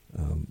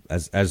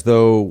 As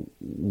though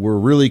we're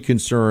really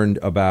concerned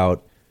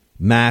about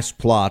mass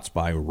plots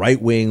by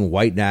right-wing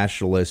white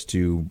nationalists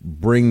to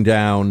bring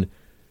down,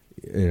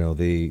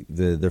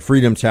 the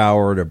Freedom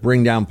Tower, to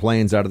bring down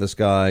planes out of the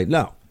sky.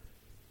 No.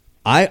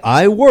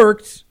 I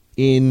worked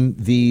in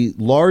the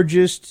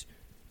largest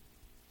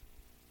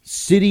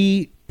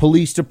city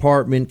police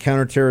department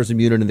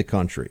counterterrorism unit in the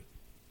country.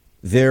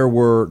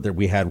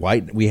 We had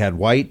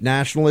white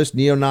nationalist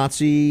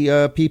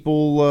neo-Nazi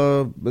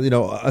people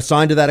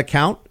assigned to that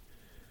account.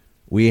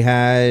 We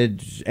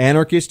had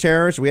anarchist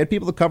terrorists. We had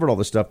people that covered all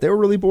this stuff. They were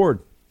really bored.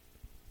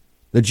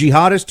 The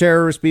jihadist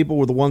terrorist people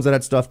were the ones that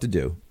had stuff to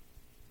do.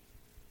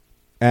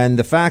 And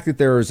the fact that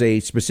there is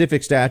a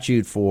specific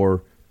statute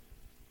for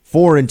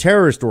foreign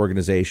terrorist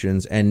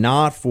organizations and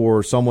not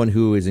for someone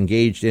who is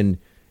engaged in,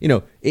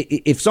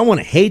 if someone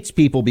hates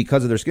people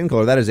because of their skin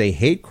color, that is a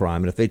hate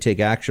crime. And if they take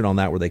action on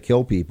that where they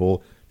kill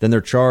people, then they're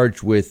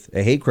charged with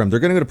a hate crime. They're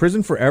going to go to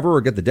prison forever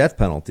or get the death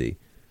penalty.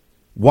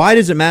 Why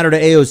does it matter to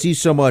AOC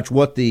so much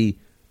what the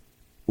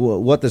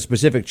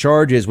specific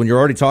charge is when you're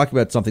already talking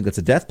about something that's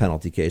a death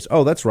penalty case?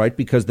 Oh, that's right,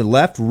 because the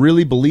left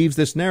really believes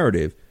this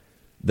narrative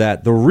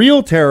that the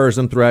real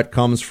terrorism threat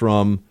comes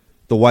from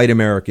the white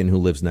American who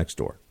lives next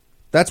door.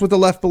 That's what the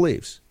left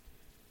believes.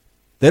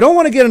 They don't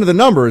want to get into the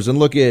numbers and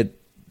look at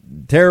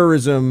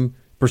terrorism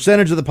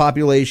percentage of the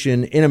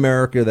population in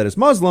America that is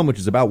Muslim, which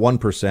is about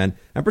 1%,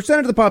 and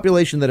percentage of the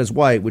population that is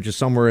white, which is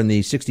somewhere in the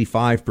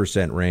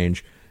 65%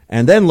 range.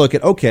 And then look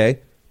at,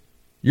 okay,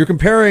 you're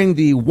comparing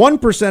the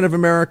 1% of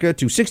America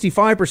to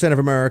 65% of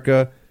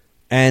America,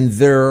 and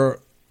they're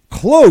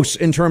close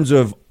in terms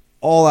of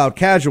all-in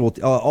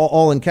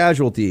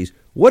casualties.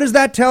 What does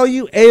that tell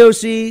you?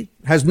 AOC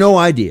has no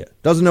idea,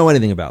 doesn't know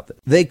anything about that.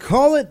 They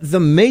call it the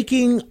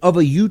making of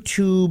a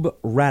YouTube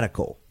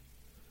radical,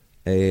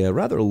 a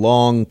rather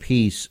long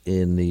piece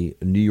in the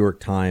New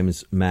York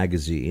Times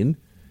Magazine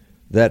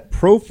that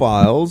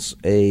profiles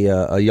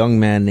a young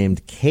man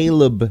named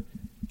Caleb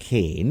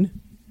Cain,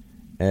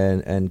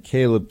 and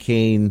Caleb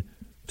Cain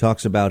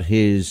talks about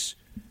his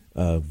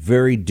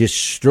very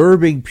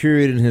disturbing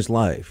period in his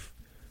life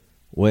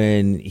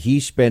when he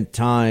spent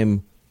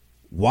time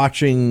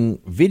watching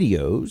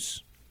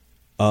videos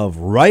of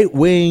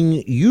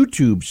right-wing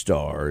YouTube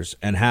stars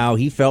and how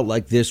he felt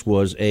like this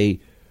was a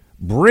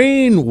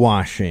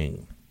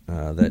brainwashing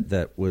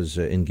that was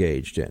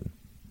engaged in.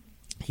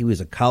 He was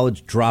a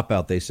college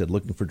dropout, they said,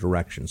 looking for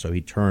direction, so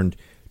he turned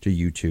to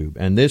YouTube.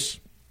 And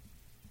this,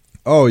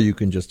 you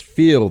can just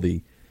feel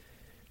the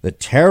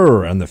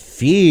terror and the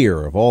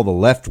fear of all the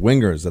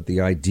left-wingers at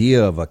the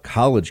idea of a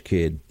college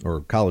kid,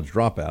 or college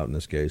dropout in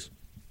this case,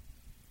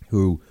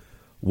 who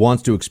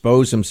wants to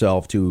expose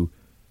himself to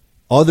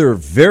other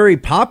very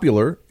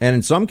popular and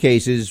in some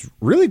cases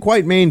really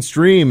quite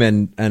mainstream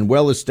and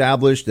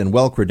well-established and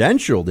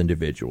well-credentialed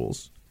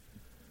individuals.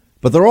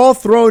 But they're all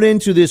thrown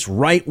into this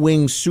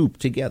right-wing soup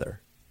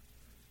together.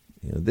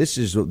 This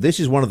is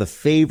one of the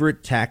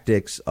favorite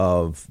tactics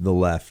of the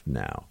left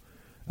now.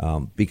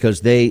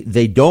 Because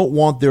they don't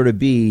want there to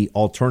be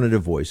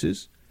alternative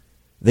voices.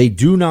 They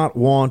do not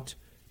want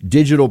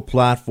digital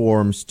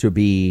platforms to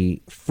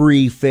be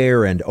free,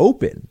 fair, and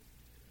open.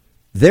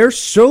 They're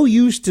so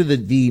used to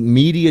the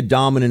media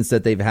dominance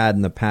that they've had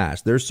in the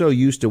past. They're so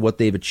used to what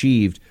they've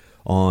achieved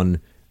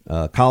on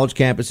college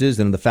campuses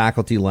and in the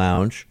faculty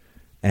lounge,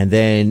 and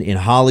then in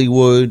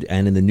Hollywood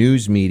and in the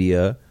news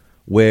media,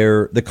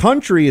 where the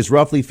country is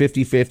roughly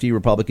 50-50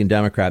 Republican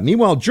Democrat.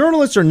 Meanwhile,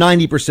 journalists are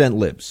 90%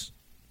 libs.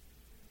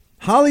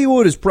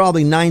 Hollywood is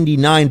probably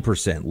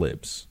 99%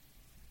 libs.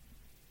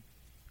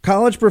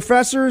 College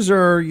professors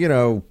are,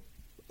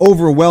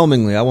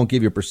 overwhelmingly, I won't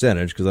give you a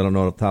percentage because I don't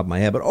know off the top of my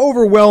head, but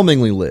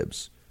overwhelmingly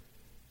libs.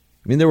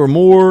 I mean, there were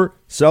more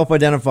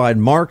self-identified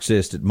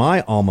Marxists at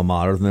my alma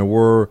mater than there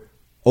were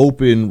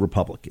open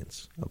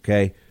Republicans,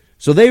 okay?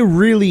 So they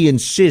really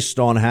insist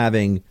on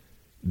having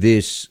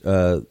this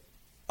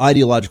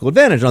ideological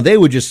advantage. Now, they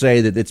would just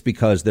say that it's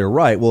because they're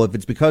right. Well, if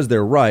it's because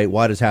they're right,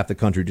 why does half the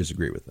country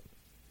disagree with them?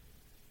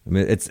 I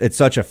mean, it's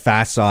such a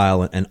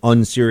facile and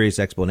unserious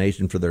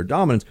explanation for their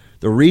dominance.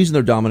 The reason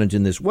they're dominant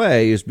in this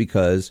way is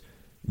because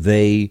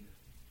they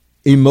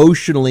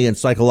emotionally and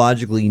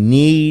psychologically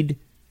need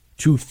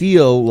to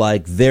feel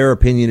like their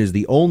opinion is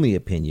the only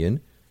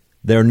opinion.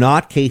 They're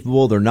not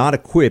capable, they're not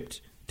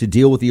equipped to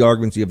deal with the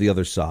arguments of the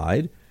other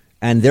side,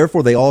 and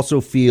therefore they also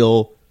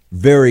feel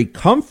very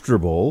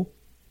comfortable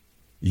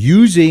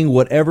using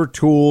whatever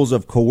tools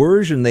of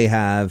coercion they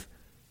have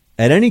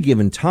at any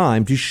given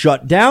time to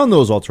shut down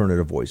those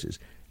alternative voices.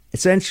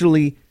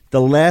 Essentially, the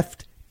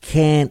left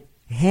can't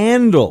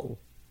handle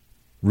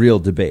real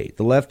debate.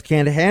 The left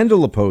can't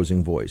handle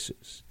opposing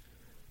voices.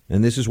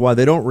 And this is why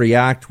they don't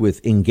react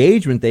with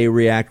engagement. They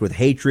react with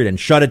hatred and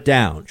shut it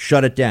down,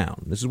 shut it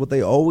down. This is what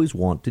they always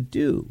want to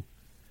do.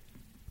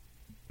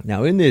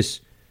 Now, in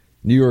this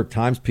New York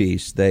Times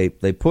piece, they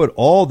put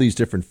all these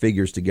different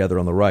figures together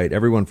on the right,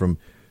 everyone from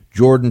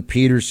Jordan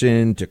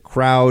Peterson to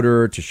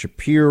Crowder to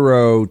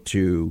Shapiro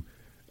to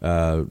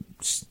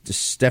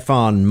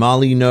Stefan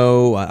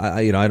Molyneux,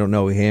 I don't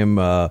know him,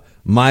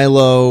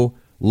 Milo,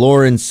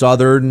 Lauren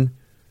Southern,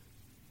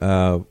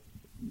 who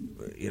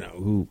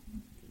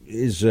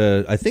is,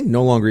 I think,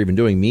 no longer even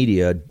doing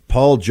media.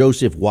 Paul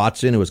Joseph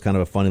Watson, who was kind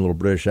of a funny little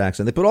British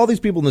accent. They put all these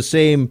people in the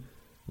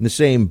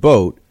same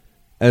boat,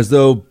 as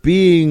though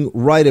being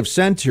right of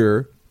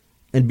center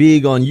and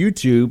being on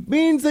YouTube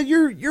means that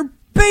you're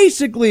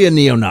basically a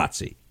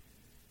neo-Nazi.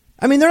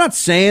 I mean, they're not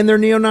saying they're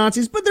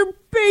neo-Nazis, but they're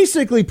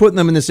basically putting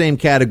them in the same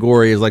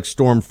category as like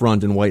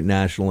Stormfront and white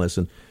nationalists,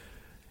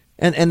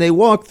 and they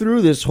walk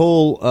through this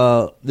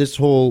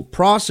whole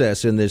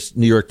process in this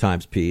New York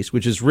Times piece,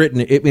 which is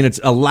written. I mean, it's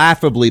a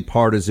laughably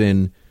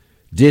partisan,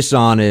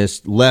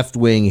 dishonest,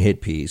 left-wing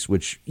hit piece,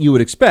 which you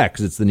would expect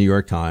because it's the New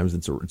York Times.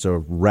 It's a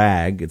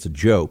rag. It's a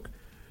joke.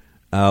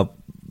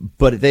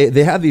 But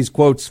they have these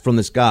quotes from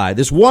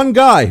this one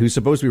guy who's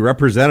supposed to be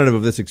representative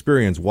of this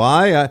experience.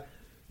 Why?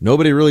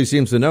 Nobody really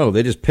seems to know.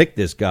 They just picked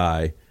this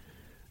guy.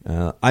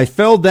 I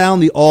fell down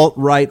the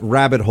alt-right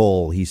rabbit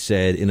hole, he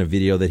said in a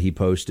video that he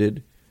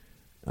posted.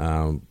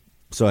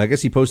 So I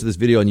guess he posted this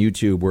video on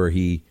YouTube where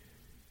he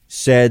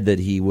said that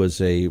he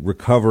was a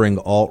recovering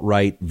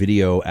alt-right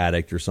video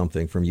addict or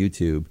something from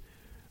YouTube.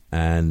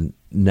 And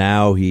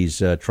now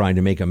he's trying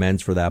to make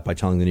amends for that by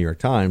telling the New York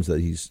Times that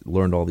he's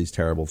learned all these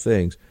terrible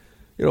things.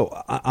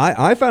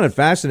 I found it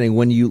fascinating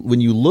when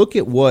you look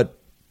at what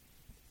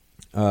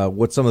some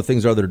of the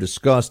things are that are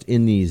discussed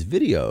in these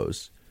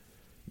videos.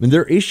 I mean,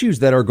 there are issues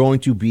that are going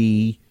to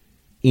be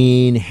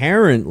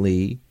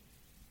inherently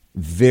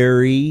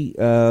very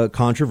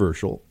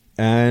controversial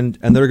and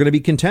they're going to be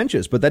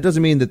contentious. But that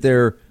doesn't mean that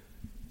they're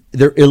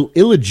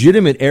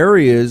illegitimate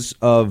areas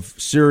of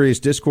serious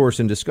discourse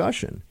and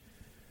discussion.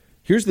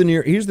 Here's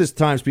this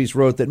Times piece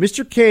wrote that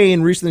Mr.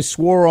 Kane recently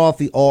swore off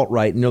the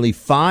alt-right nearly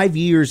 5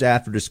 years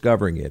after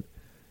discovering it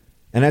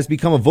and has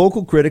become a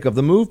vocal critic of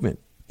the movement.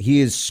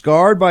 He is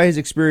scarred by his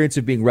experience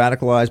of being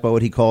radicalized by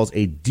what he calls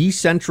a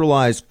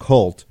decentralized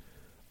cult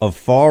of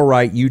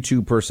far-right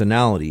YouTube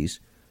personalities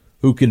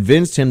who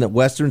convinced him that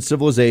Western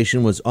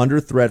civilization was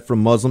under threat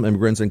from Muslim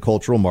immigrants and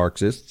cultural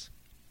Marxists.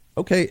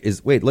 Okay,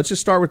 let's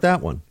just start with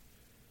that one.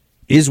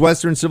 Is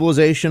Western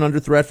civilization under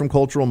threat from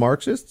cultural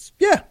Marxists?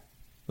 Yeah.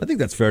 I think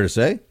that's fair to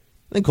say.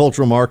 I think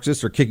cultural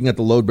Marxists are kicking at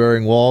the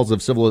load-bearing walls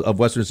of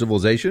Western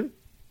civilization.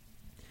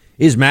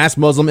 Is mass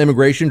Muslim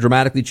immigration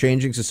dramatically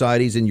changing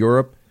societies in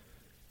Europe?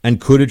 And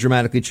could it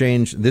dramatically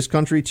change this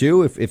country,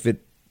 too, if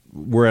it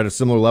were at a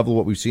similar level to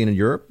what we've seen in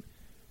Europe?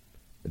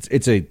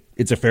 It's a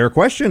fair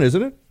question,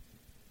 isn't it?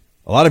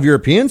 A lot of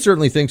Europeans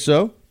certainly think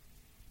so.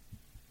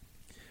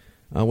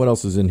 What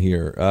else is in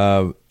here?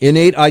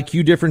 Innate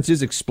IQ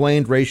differences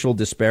explained racial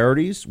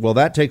disparities. Well,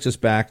 that takes us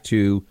back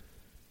to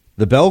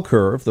The Bell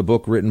Curve, the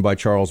book written by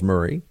Charles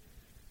Murray.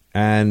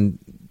 And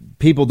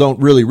people don't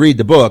really read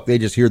the book. They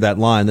just hear that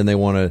line, then they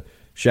want to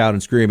shout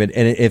and scream it.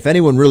 And if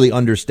anyone really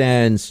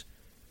understands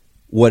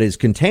what is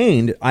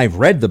contained, I've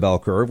read The Bell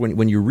Curve.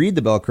 When you read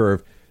The Bell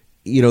Curve,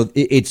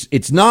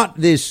 it's not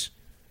this.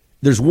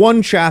 There's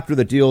one chapter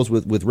that deals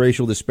with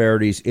racial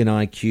disparities in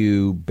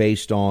IQ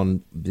based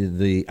on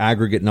the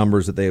aggregate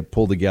numbers that they have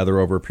pulled together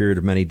over a period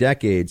of many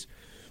decades.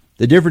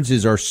 The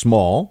differences are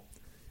small,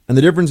 and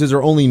the differences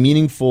are only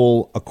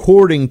meaningful,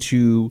 according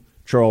to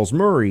Charles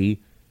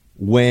Murray,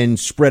 when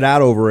spread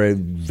out over a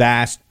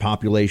vast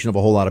population of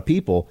a whole lot of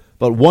people.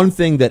 But one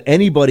thing that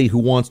anybody who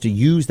wants to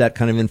use that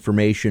kind of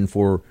information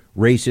for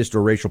racist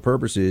or racial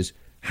purposes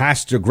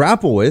has to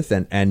grapple with,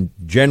 and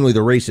generally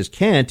the racist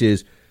can't,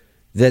 is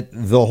that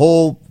the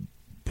whole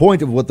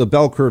point of what the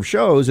bell curve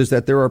shows is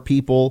that there are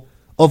people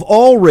of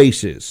all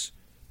races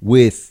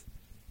with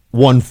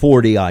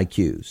 140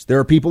 IQs. There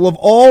are people of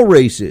all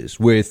races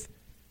with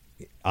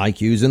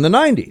IQs in the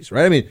 90s,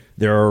 right? I mean,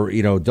 there are,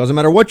 it doesn't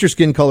matter what your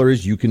skin color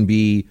is, you can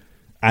be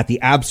at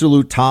the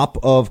absolute top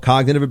of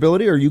cognitive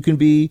ability, or you can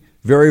be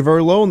very,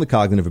 very low in the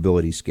cognitive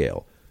ability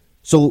scale.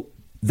 So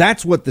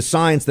that's what the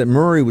science that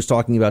Murray was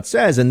talking about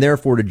says, and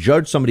therefore to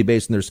judge somebody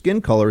based on their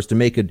skin color is to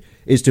make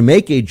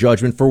a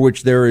judgment for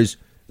which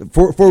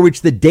for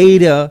which the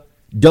data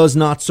does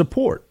not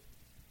support,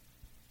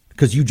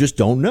 because you just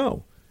don't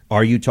know.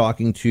 Are you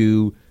talking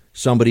to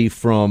somebody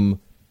from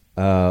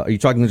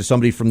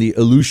the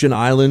Aleutian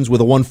Islands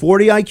with a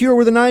 140 IQ or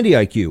with a 90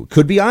 IQ?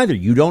 Could be either.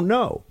 You don't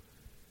know.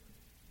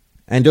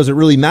 And does it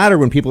really matter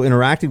when people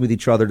interacted with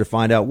each other to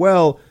find out,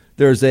 well,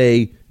 there's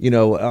a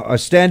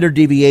standard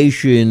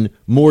deviation,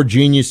 more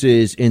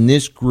geniuses in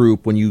this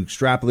group when you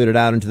extrapolate it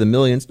out into the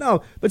millions?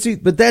 No, but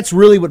that's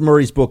really what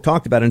Murray's book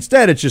talked about.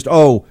 Instead, it's just,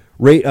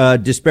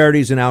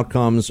 disparities in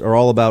outcomes are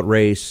all about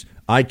race.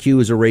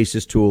 IQ is a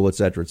racist tool, et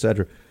cetera, et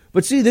cetera.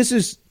 But see,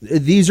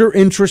 these are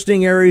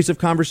interesting areas of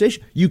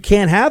conversation. You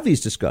can't have these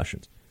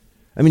discussions.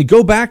 I mean,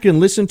 go back and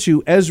listen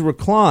to Ezra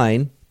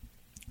Klein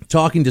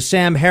talking to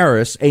Sam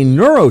Harris, a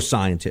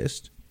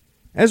neuroscientist.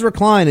 Ezra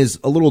Klein is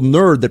a little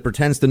nerd that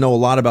pretends to know a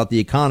lot about the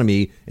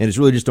economy and is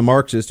really just a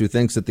Marxist who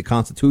thinks that the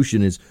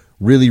Constitution is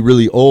really,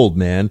 really old,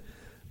 man.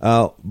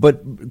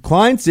 But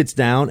Klein sits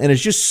down and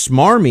is just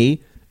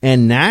smarmy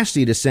and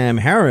nasty to Sam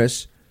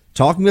Harris,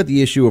 talking about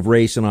the issue of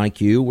race and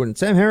IQ, when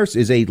Sam Harris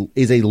is a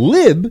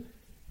lib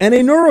and a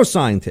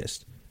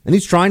neuroscientist. And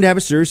he's trying to have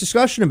a serious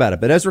discussion about it.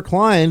 But Ezra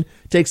Klein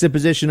takes a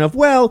position of,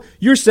 well,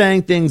 you're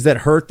saying things that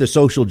hurt the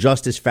social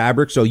justice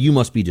fabric, so you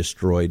must be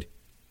destroyed.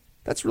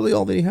 That's really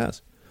all that he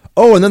has.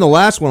 Oh, and then the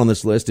last one on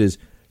this list is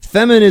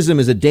feminism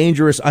is a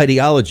dangerous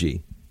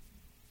ideology.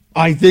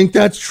 I think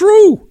that's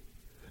true.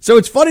 So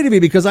it's funny to me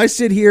because I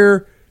sit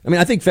here. I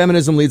mean, I think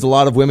feminism leads a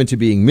lot of women to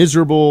being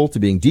miserable, to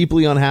being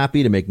deeply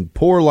unhappy, to making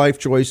poor life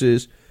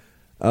choices.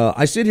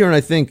 I sit here and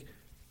I think,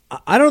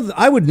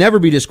 I would never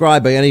be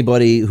described by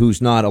anybody who's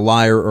not a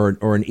liar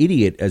or an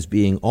idiot as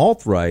being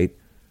alt-right,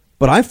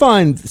 but I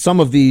find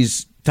some of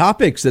these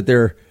topics that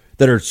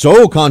are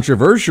so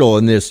controversial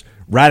in this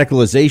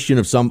radicalization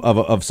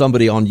of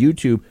somebody on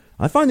YouTube,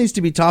 I find these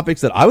to be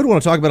topics that I would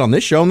want to talk about on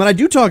this show, and that I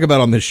do talk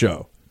about on this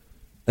show,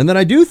 and that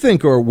I do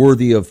think are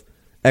worthy of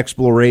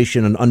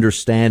exploration and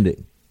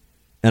understanding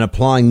and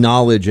applying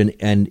knowledge and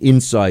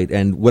insight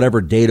and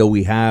whatever data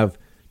we have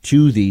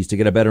to these to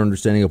get a better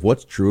understanding of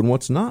what's true and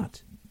what's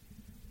not.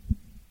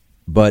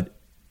 But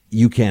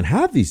you can't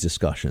have these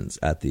discussions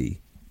at the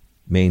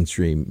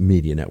mainstream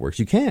media networks.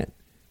 You can't.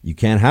 You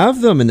can't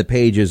have them in the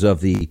pages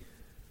of the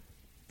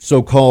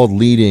so-called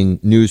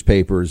leading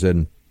newspapers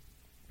and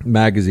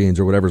magazines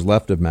or whatever's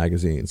left of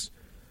magazines.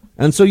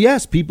 And so,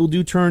 yes, people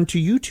do turn to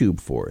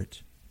YouTube for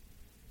it.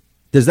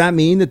 Does that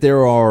mean that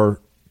there are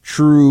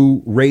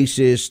true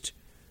racist,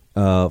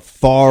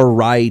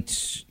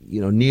 far-right,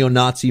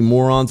 neo-Nazi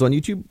morons on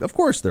YouTube? Of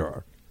course there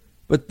are.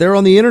 But they're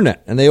on the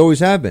internet, and they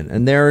always have been,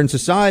 and they're in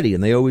society,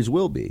 and they always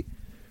will be.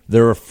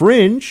 They're a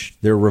fringe,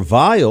 they're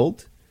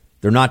reviled,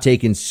 they're not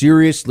taken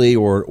seriously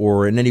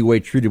or in any way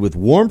treated with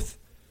warmth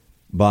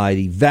by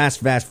the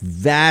vast, vast,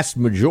 vast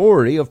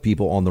majority of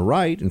people on the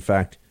right. In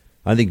fact,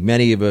 I think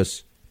many of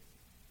us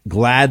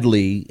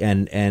gladly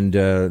and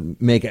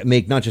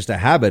make not just a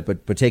habit,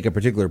 but take a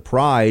particular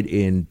pride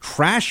in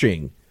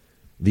trashing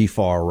the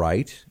far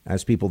right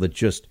as people that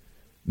just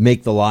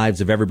make the lives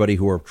of everybody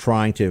who are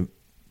trying to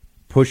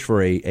push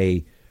for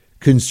a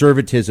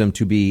conservatism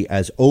to be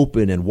as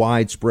open and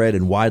widespread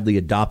and widely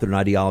adopted an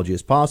ideology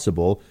as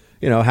possible.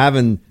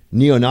 Having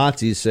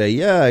neo-Nazis say,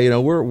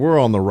 we're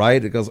on the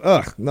right. It goes,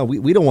 ugh, no,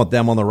 we don't want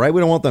them on the right.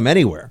 We don't want them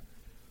anywhere.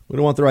 We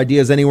don't want their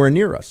ideas anywhere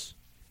near us.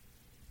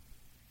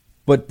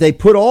 But they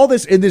put all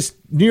this in this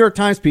New York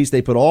Times piece.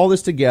 They put all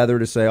this together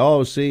to say,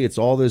 oh, see, it's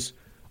all this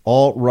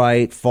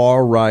alt-right,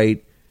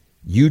 far-right,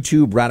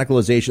 YouTube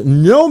radicalization.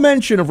 No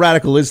mention of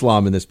radical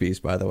Islam in this piece,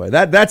 by the way.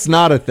 That's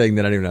not a thing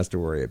that anyone has to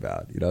worry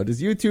about.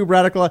 Does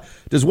YouTube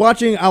does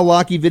watching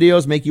Al-Awlaki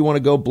videos make you want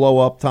to go blow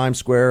up Times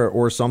Square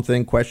or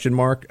something? ? They don't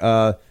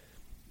want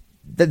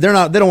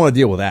to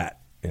deal with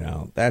that.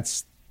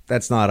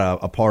 That's not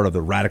a part of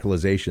the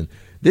radicalization.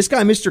 This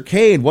guy, Mr.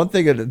 Kane, one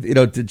thing,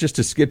 just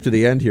to skip to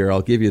the end here,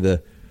 I'll give you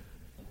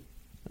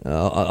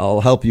I'll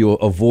help you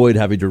avoid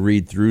having to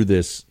read through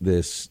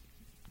this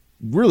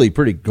really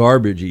pretty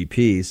garbagey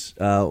piece.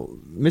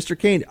 Mr.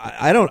 Kane,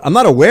 I'm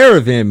not aware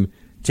of him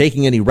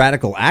taking any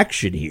radical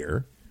action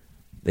here.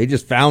 They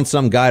just found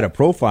some guy to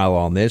profile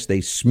on this.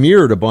 They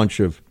smeared a bunch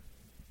of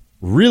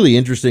really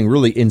interesting,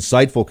 really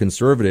insightful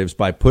conservatives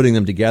by putting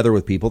them together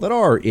with people that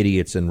are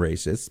idiots and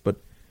racists.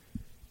 But,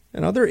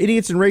 they're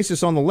idiots and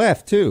racists on the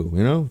left, too.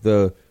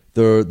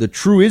 The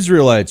true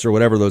Israelites or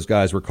whatever those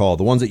guys were called,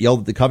 the ones that yelled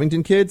at the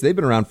Covington kids, they've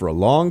been around for a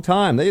long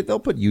time. They'll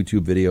put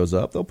YouTube videos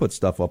up. They'll put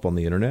stuff up on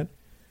the internet.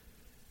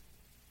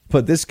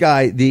 But this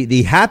guy,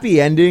 the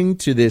happy ending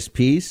to this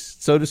piece,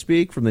 so to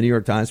speak, from the New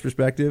York Times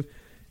perspective,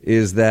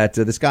 is that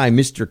this guy,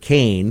 Mr.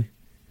 Kane,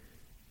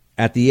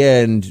 at the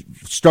end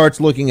starts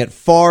looking at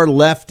far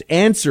left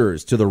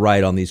answers to the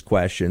right on these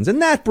questions.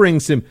 And that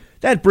brings him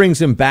that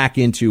brings him back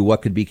into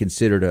what could be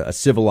considered a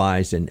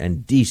civilized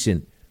and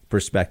decent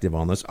perspective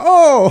on this.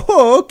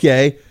 Oh,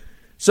 okay.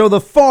 So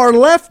the far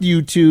left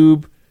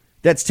YouTube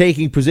that's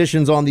taking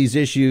positions on these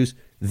issues,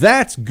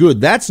 that's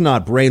good. That's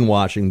not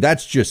brainwashing.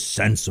 That's just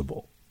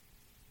sensible.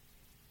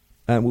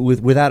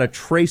 Without a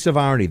trace of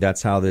irony,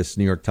 that's how this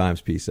New York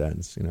Times piece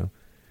ends.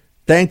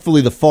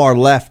 Thankfully, the far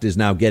left is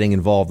now getting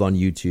involved on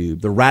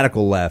YouTube, the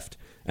radical left,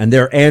 and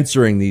they're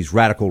answering these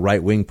radical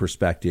right-wing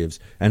perspectives.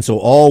 And so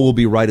all will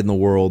be right in the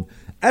world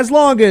as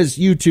long as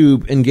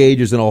YouTube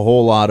engages in a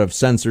whole lot of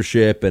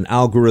censorship and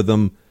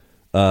algorithm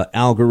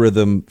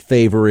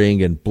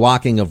favoring and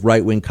blocking of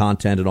right-wing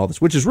content and all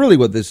this, which is really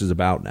what this is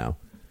about now.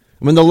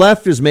 I mean, the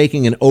left is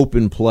making an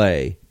open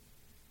play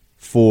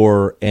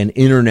for an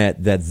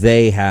internet that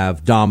they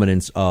have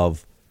dominance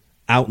of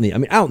out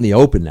in the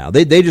open now.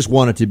 They just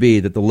want it to be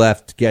that the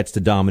left gets to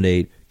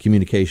dominate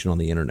communication on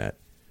the internet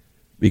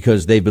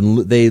because they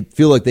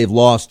feel like they've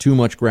lost too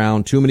much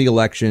ground, too many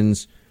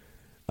elections,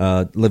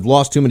 they've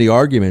lost too many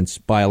arguments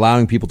by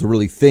allowing people to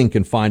really think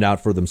and find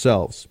out for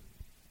themselves.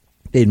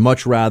 They'd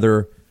much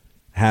rather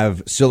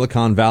have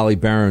Silicon Valley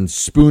barons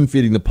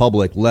spoon-feeding the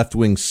public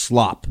left-wing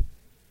slop.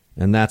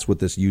 And that's what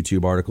this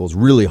YouTube article is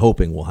really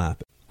hoping will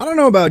happen. I don't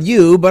know about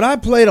you, but I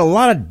played a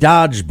lot of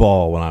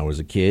dodgeball when I was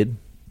a kid.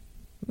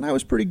 And I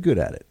was pretty good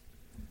at it.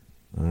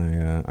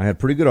 I had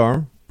pretty good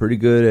arm, pretty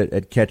good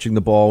at catching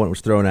the ball when it was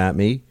thrown at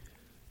me.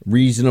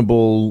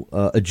 Reasonable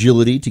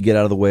agility to get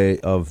out of the way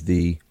of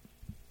the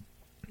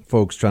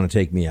folks trying to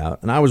take me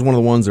out. And I was one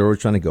of the ones they were always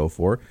trying to go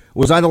for.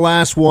 Was I the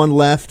last one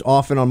left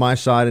often on my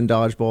side in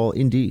dodgeball?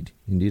 Indeed.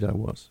 Indeed I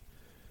was.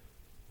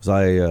 Was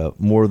I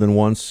more than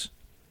once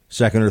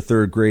second or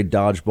third grade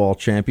dodgeball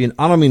champion?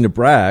 I don't mean to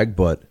brag,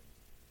 but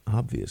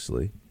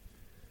obviously.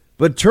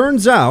 But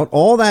turns out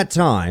all that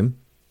time,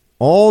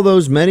 all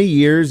those many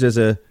years as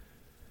a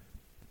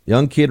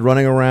young kid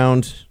running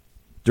around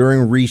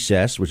during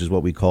recess, which is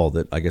what we called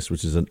it, I guess,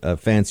 which is a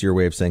fancier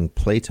way of saying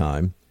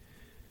playtime,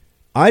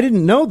 I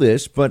didn't know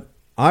this, but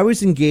I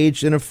was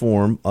engaged in a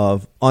form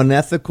of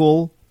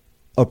unethical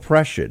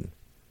oppression.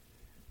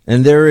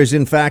 And there is,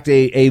 in fact,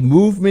 a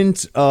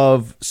movement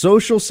of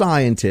social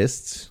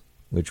scientists,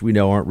 which we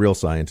know aren't real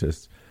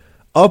scientists,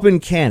 up in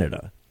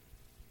Canada,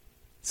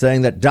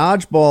 saying that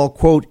dodgeball,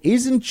 quote,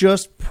 isn't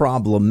just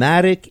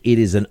problematic, it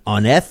is an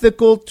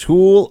unethical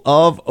tool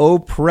of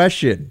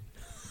oppression.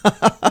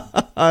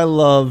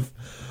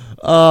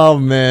 Oh,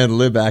 man,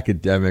 lib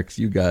academics,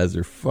 you guys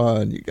are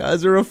fun. You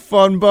guys are a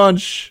fun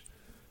bunch.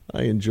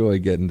 I enjoy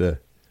getting to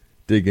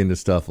dig into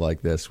stuff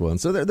like this one.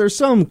 So there's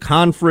some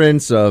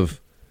conference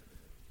of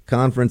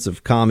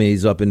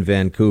commies up in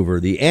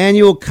Vancouver, the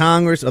annual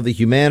Congress of the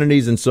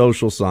Humanities and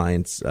Social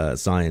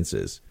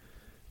Sciences,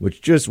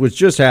 which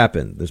just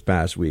happened this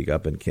past week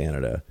up in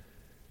Canada.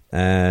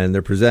 And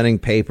they're presenting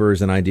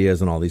papers and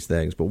ideas and all these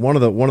things. But one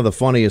of the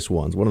funniest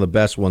ones, one of the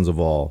best ones of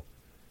all,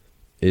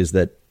 is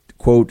that,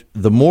 quote,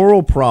 the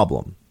moral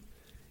problem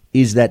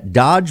is that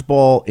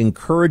dodgeball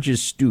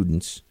encourages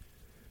students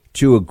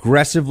to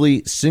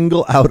aggressively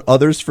single out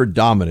others for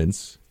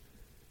dominance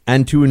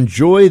and to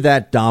enjoy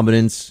that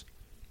dominance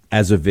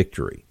as a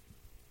victory.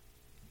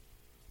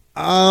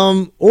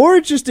 Or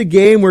it's just a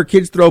game where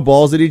kids throw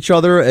balls at each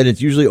other and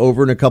it's usually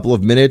over in a couple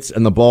of minutes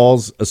and the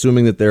balls,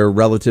 assuming that they're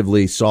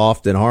relatively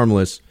soft and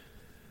harmless.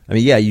 I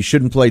mean, yeah, you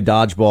shouldn't play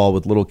dodgeball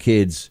with little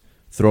kids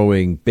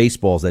throwing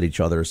baseballs at each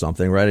other or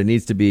something, right? It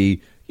needs to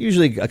be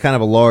usually a kind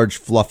of a large,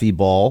 fluffy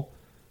ball.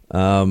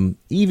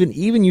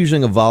 Even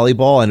using a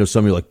volleyball, I know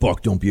some of you are like,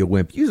 Buck, don't be a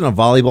wimp. Using a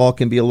volleyball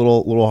can be a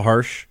little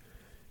harsh.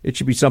 It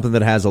should be something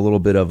that has a little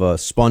bit of a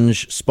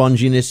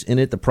sponginess in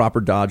it. The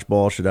proper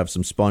dodgeball should have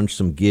some sponge,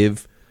 some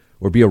give,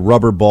 or be a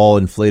rubber ball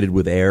inflated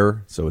with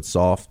air, so it's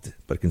soft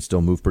but can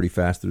still move pretty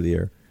fast through the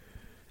air.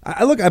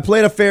 I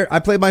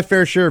played my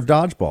fair share of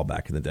dodgeball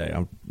back in the day.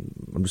 I'm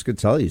just gonna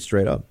tell you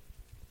straight up.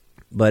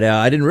 But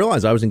I didn't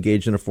realize I was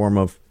engaged in a form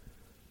of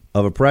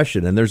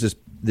oppression. And there's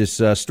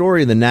this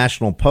story in the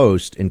National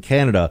Post in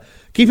Canada.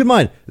 Keep in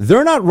mind,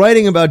 they're not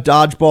writing about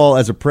dodgeball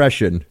as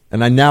oppression.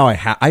 And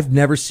I've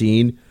never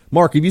seen.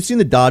 Mark, have you seen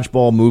the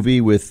dodgeball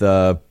movie with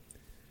whatever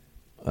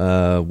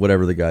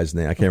the guy's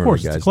name? I can't remember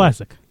the guy's name. It's a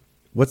classic.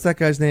 What's that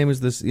guy's name? Is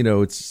this,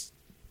 it's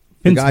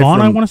Vince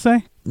Vaughn, I want to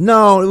say?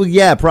 No,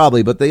 yeah,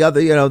 probably. But the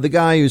other, the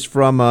guy who's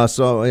from,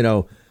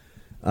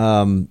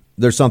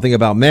 There's Something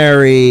About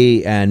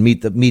Mary and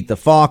Meet the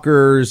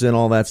Fockers and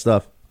all that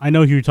stuff. I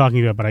know who you're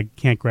talking about, but I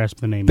can't grasp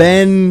the name.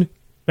 Ben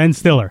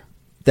Stiller.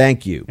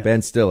 Thank you. Yeah.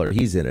 Ben Stiller.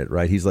 He's in it,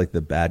 right? He's like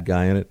the bad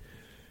guy in it.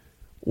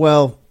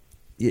 Well,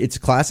 it's a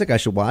classic. I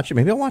should watch it.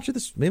 Maybe I'll watch it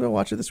this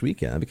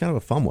weekend. It'd be kind of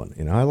a fun one.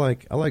 I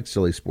like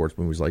silly sports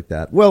movies like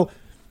that. Well,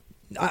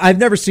 I've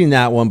never seen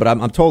that one, but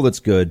I'm told it's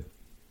good.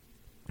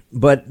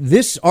 But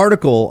this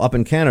article up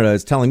in Canada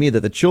is telling me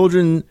that the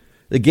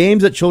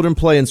games that children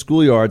play in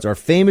schoolyards are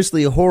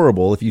famously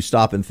horrible if you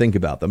stop and think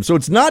about them. So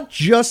it's not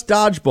just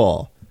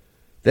dodgeball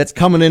that's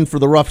coming in for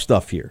the rough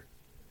stuff here.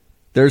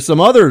 There's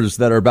some others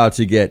that are about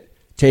to get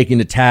taken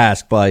to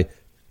task by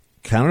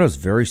Canada's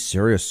very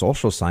serious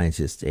social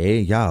scientists,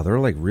 Yeah, they're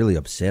like really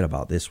upset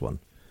about this one.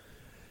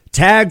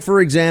 Tag, for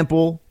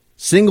example,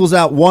 singles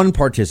out one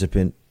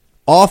participant,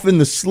 often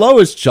the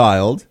slowest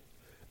child,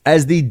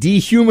 as the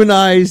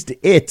dehumanized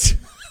it.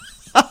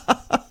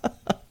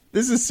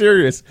 This is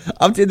serious.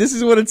 This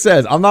is what it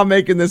says. I'm not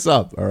making this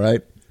up, all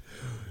right?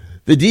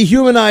 The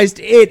dehumanized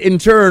it, in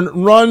turn,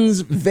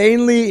 runs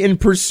vainly in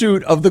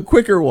pursuit of the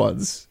quicker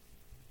ones.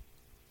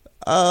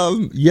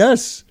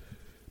 Yes,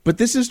 but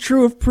this is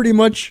true of pretty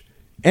much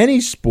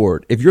any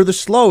sport. If you're the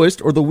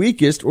slowest or the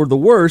weakest or the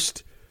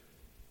worst,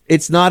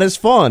 it's not as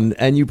fun,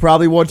 and you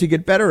probably want to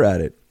get better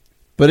at it.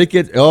 But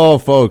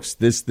folks,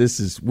 this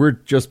is, we're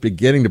just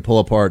beginning to pull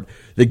apart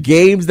the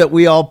games that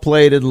we all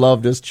played and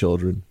loved as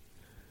children.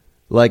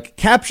 Like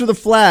Capture the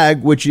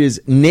Flag, which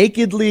is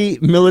nakedly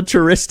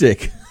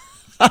militaristic.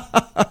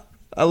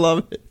 I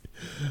love it.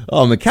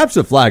 Oh, man,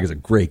 Capture the Flag is a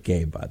great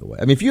game, by the way.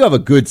 I mean, if you have a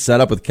good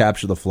setup with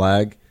Capture the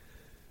Flag,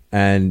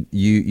 and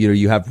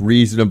you have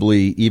reasonably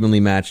evenly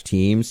matched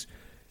teams.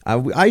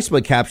 I used to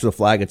play Capture the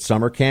Flag at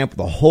summer camp.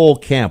 The whole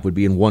camp would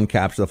be in one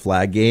Capture the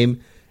Flag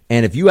game.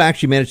 And if you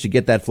actually managed to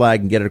get that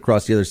flag and get it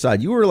across the other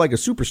side, you were like a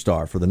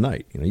superstar for the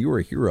night. You were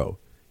a hero.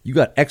 You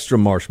got extra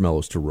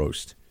marshmallows to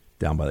roast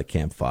down by the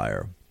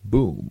campfire.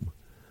 Boom.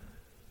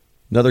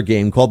 Another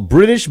game called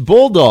British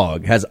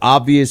Bulldog has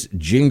obvious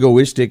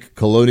jingoistic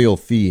colonial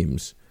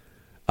themes.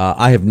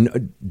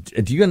 Do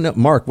you know,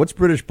 Mark, what's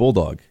British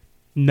Bulldog?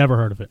 Never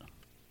heard of it.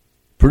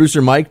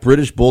 Producer Mike,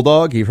 British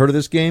Bulldog, you've heard of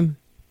this game?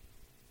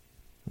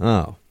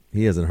 Oh,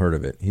 he hasn't heard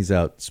of it. He's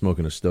out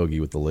smoking a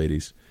stogie with the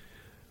ladies.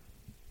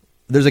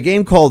 There's a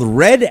game called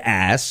Red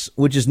Ass,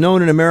 which is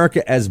known in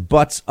America as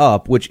Butts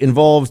Up, which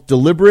involves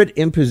deliberate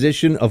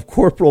imposition of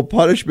corporal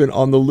punishment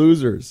on the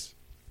losers.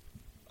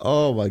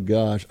 Oh, my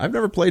gosh. I've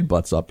never played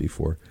Butts Up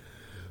before.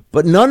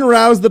 But none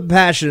rouse the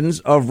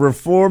passions of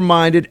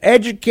reform-minded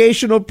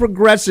educational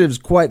progressives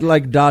quite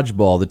like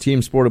dodgeball, the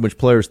team sport in which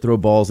players throw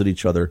balls at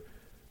each other,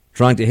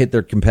 trying to hit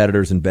their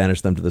competitors and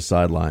banish them to the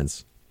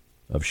sidelines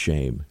of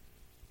shame.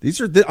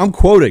 I'm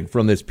quoting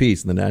from this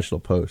piece in the National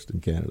Post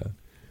in Canada.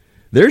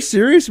 They're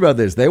serious about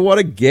this. They want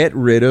to get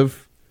rid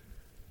of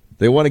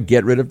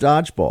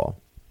dodgeball.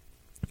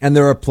 And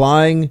they're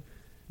applying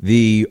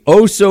the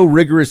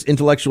oh-so-rigorous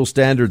intellectual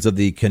standards of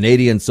the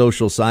Canadian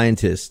social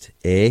scientist,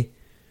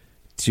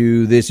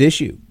 to this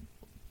issue.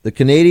 The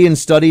Canadian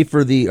Study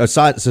for the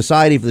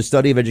Society for the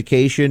Study of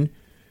Education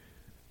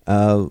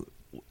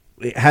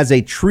has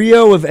a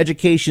trio of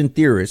education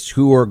theorists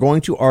who are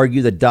going to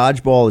argue that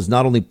dodgeball is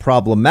not only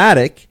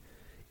problematic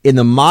in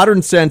the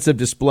modern sense of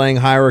displaying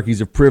hierarchies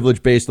of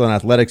privilege based on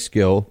athletic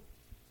skill,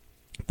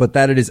 but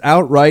that it is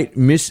outright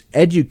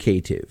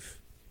miseducative.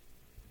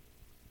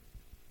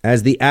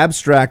 As the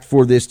abstract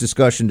for this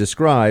discussion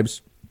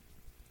describes,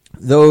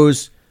 they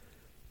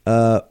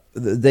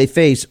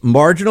face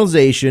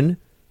marginalization,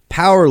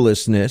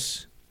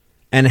 powerlessness,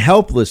 and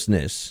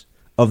helplessness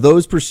of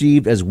those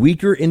perceived as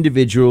weaker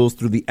individuals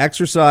through the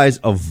exercise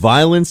of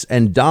violence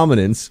and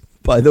dominance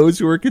by those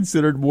who are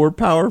considered more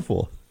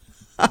powerful.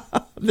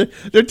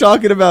 They're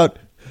talking about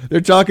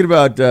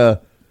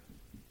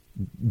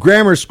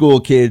grammar school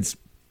kids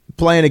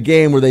playing a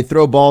game where they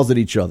throw balls at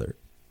each other,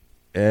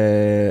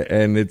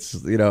 and it's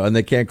and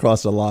they can't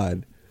cross a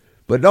line.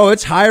 But no,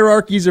 it's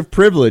hierarchies of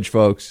privilege,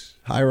 folks.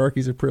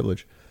 Hierarchies of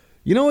privilege.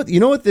 You know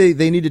what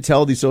they need to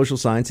tell these social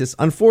scientists?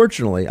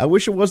 Unfortunately, I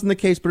wish it wasn't the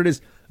case, but it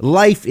is.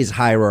 Life is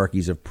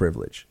hierarchies of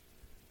privilege.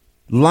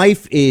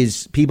 Life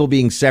is people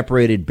being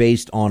separated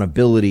based on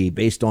ability,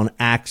 based on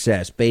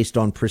access, based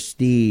on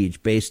prestige,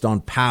 based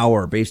on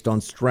power, based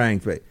on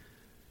strength.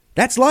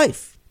 That's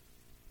life.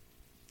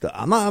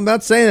 I'm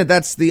not saying that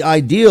that's the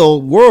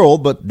ideal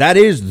world, but that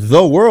is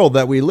the world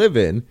that we live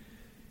in.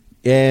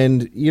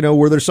 And,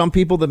 were there some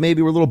people that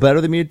maybe were a little better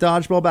than me at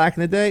dodgeball back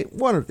in the day?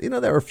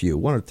 There were a few,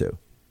 one or two.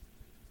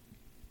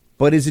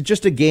 But is it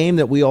just a game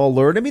that we all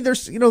learn? I mean,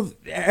 there's,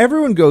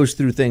 everyone goes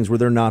through things where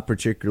they're not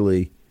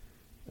particularly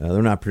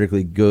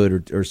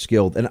good or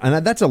skilled.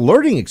 And that's a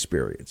learning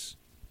experience.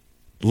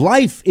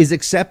 Life is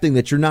accepting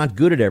that you're not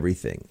good at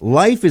everything.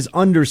 Life is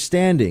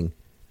understanding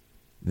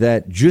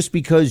that just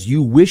because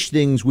you wish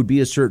things would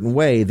be a certain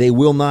way, they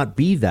will not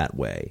be that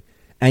way.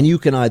 And you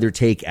can either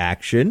take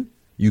action,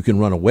 you can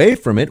run away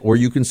from it, or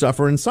you can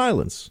suffer in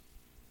silence.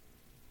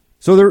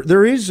 So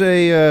there is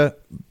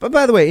but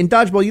by the way, in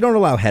dodgeball, you don't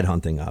allow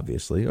headhunting,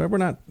 obviously. We're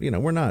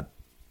not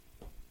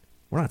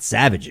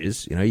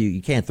savages.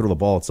 You can't throw the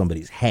ball at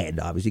somebody's head.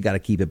 Obviously, you got to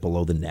keep it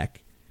below the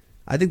neck.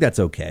 I think that's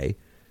okay.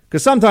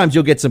 Because sometimes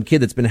you'll get some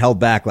kid that's been held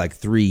back like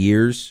 3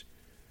 years,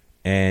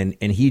 and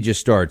he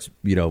just starts,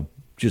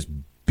 just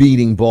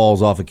beating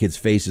balls off of kids'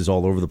 faces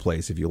all over the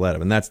place if you let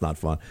him, and that's not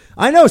fun.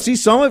 I know. See,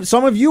 some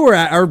of you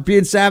are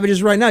being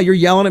savages right now. You're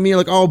yelling at me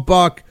like, "Oh,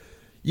 Buck,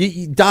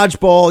 you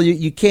dodgeball.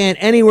 You can't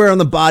anywhere on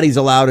the body's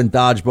allowed in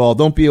dodgeball.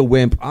 Don't be a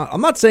wimp."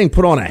 I'm not saying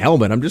put on a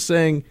helmet. I'm just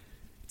saying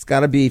it's got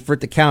to be, for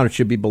it to count, it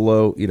should be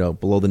below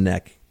the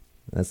neck.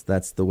 That's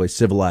the way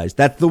civilized.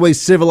 That's the way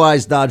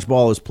civilized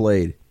dodgeball is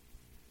played.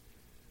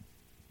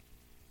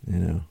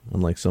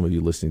 Unlike some of you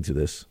listening to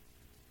this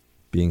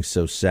being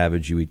so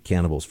savage you eat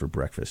cannibals for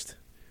breakfast.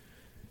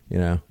 You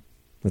know,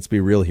 let's be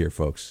real here,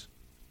 folks.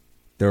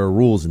 There are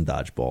rules in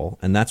dodgeball,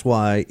 and that's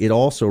why it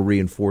also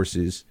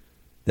reinforces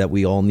that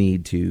we all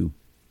need to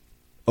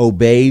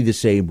obey the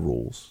same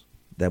rules,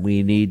 that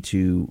we need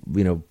to,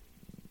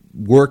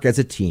 work as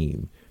a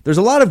team. There's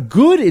a lot of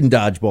good in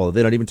dodgeball that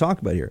they don't even talk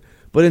about here,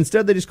 but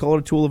instead they just call it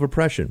a tool of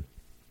oppression.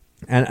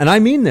 And I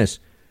mean this.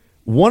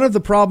 One of the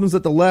problems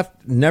that the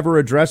left never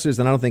addresses,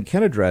 and I don't think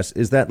can address,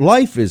 is that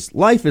life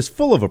is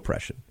full of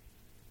oppression.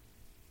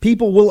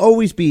 People will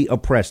always be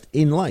oppressed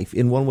in life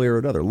in one way or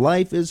another.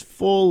 Life is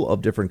full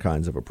of different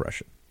kinds of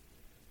oppression.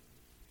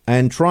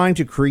 And trying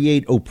to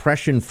create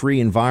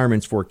oppression-free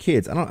environments for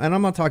kids, and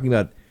I'm not talking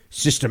about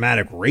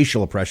systematic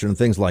racial oppression and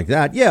things like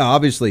that. Yeah,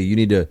 obviously you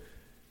need to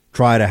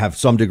try to have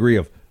some degree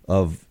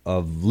of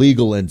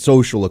legal and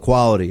social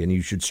equality, and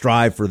you should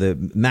strive for the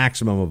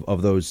maximum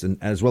of those, and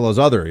as well as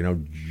other,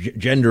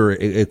 gender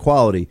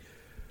equality.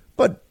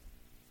 But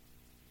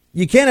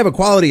you can't have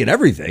equality in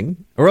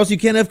everything, or else you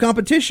can't have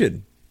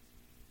competition.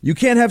 You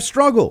can't have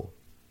struggle.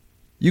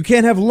 You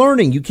can't have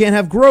learning. You can't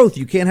have growth.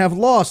 You can't have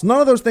loss.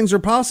 None of those things are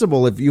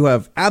possible if you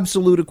have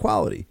absolute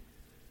equality.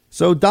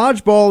 So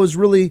dodgeball is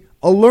really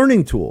a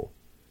learning tool.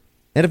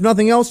 And if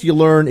nothing else, you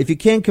learn if you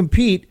can't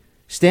compete,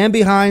 stand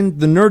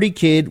behind the nerdy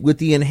kid with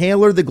the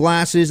inhaler, the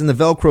glasses, and the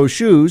Velcro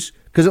shoes,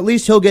 because at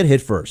least he'll get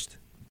hit first.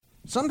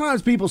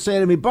 Sometimes people say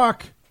to me,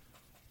 Buck,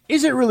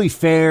 is it really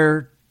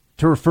fair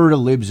to refer to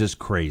libs as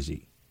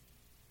crazy?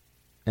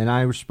 And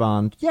I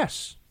respond,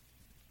 yes.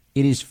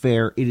 It is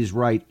fair, it is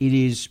right, it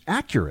is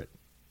accurate.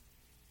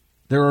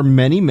 There are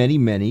many, many,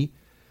 many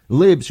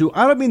libs who,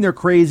 I don't mean they're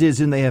crazy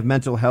as in they have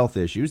mental health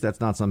issues. That's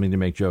not something to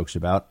make jokes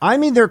about. I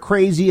mean they're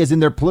crazy as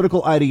in their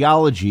political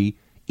ideology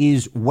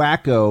is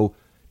wacko,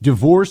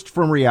 divorced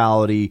from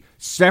reality,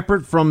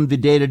 separate from the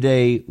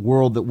day-to-day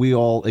world that we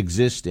all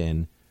exist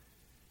in.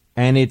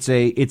 And it's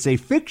a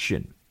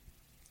fiction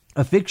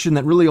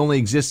that really only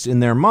exists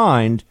in their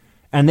mind,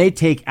 and they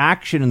take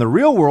action in the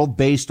real world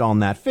based on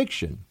that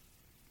fiction.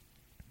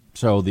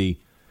 So the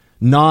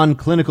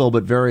non-clinical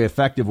but very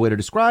effective way to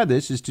describe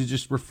this is to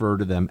just refer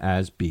to them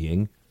as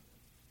being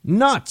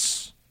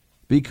nuts,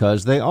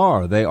 because they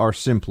are. They are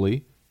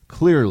simply,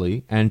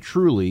 clearly, and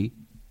truly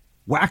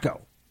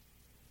wacko.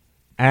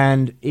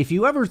 And if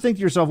you ever think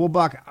to yourself, well,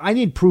 Buck, I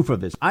need proof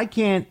of this. I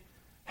can't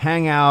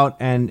hang out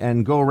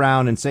and go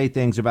around and say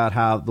things about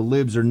how the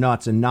libs are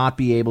nuts and not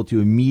be able to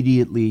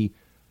immediately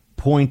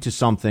point to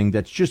something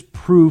that's just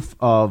proof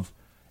of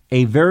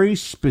a very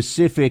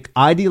specific,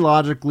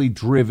 ideologically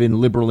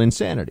driven liberal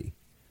insanity.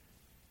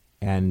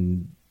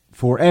 And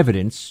for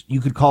evidence,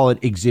 you could call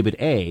it Exhibit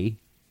A.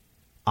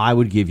 I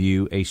would give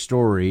you a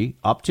story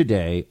up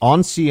today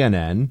on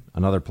CNN,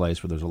 another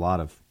place where there's a lot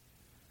of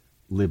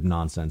lib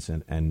nonsense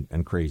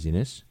and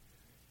craziness.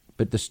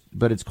 But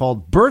it's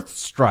called Birth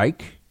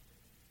Strike.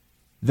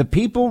 The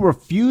people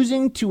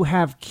refusing to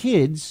have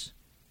kids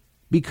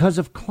because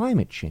of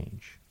climate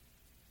change.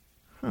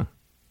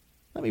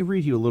 Let me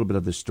read you a little bit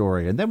of this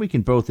story, and then we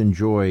can both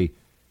enjoy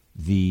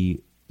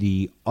the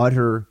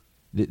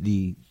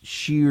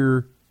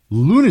sheer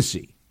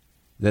lunacy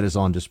that is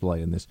on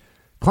display in this.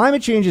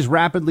 Climate change is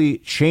rapidly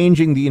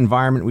changing the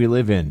environment we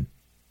live in.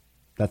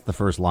 That's the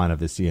first line of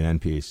this CNN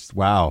piece.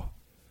 Wow.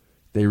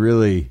 They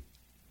really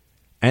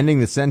ending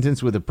the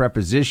sentence with a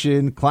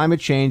preposition. Climate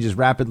change is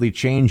rapidly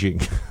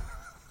changing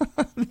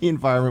the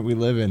environment we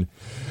live in.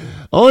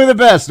 Only the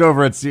best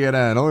over at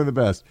CNN. Only the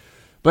best.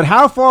 But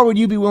how far would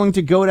you be willing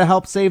to go to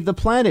help save the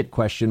planet? ?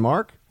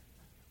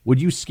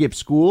 Would you skip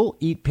school,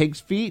 eat pig's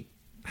feet?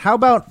 How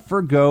about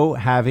forgo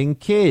having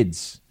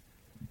kids?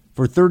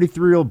 For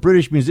 33-year-old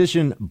British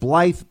musician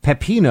Blythe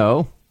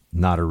Pepino,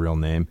 not a real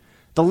name,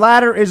 the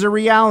latter is a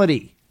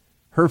reality.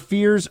 Her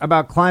fears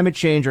about climate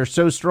change are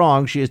so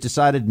strong she has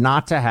decided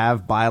not to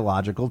have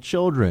biological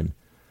children.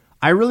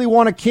 I really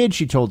want a kid,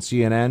 she told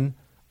CNN.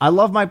 I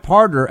love my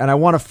partner and I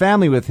want a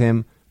family with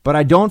him, but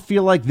I don't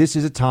feel like this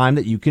is a time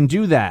that you can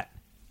do that.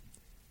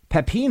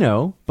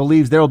 Pepino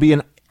believes there will be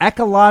an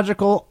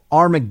ecological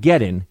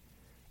Armageddon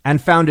and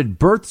founded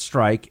Birth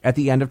Strike at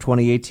the end of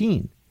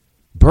 2018.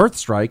 Birth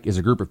Strike is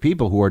a group of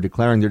people who are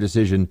declaring their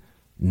decision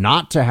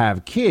not to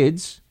have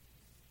kids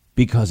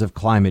because of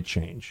climate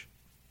change.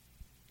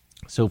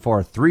 So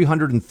far,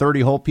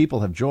 330 whole people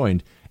have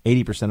joined.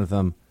 80% of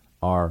them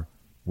are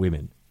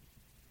women.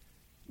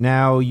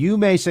 Now, you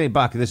may say,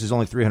 Buck, this is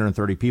only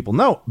 330 people.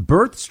 No,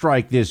 Birth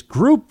Strike, this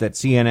group that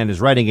CNN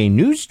is writing a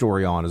news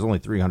story on, is only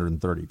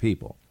 330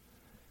 people.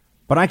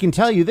 But I can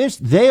tell you this,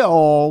 they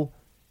all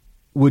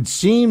would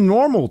seem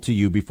normal to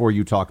you before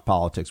you talk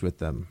politics with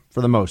them,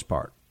 for the most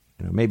part.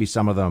 Maybe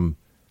some of them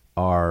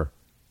are,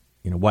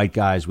 white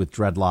guys with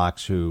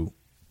dreadlocks who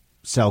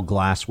sell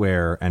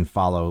glassware and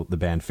follow the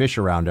band Fish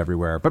around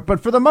everywhere. But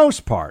for the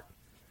most part,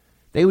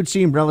 they would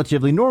seem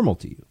relatively normal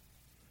to you.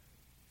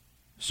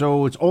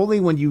 So it's only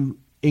when you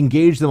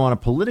engage them on a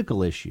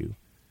political issue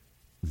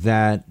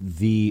that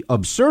the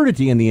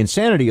absurdity and the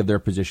insanity of their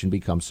position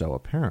becomes so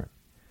apparent.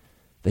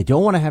 They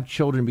don't want to have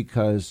children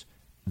because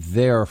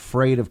they're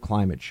afraid of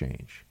climate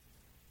change.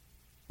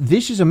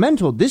 this is a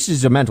mental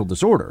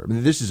disorder. I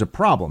mean, this is a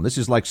problem. This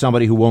is like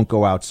somebody who won't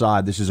go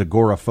outside. This is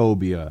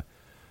agoraphobia.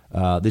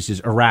 This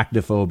is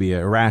arachnophobia,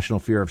 irrational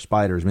fear of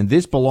spiders. I mean,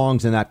 this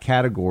belongs in that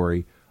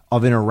category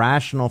of an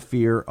irrational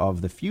fear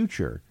of the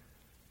future.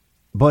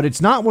 But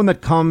it's not one that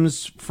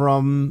comes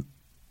from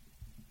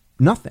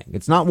nothing.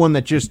 It's not one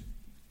that just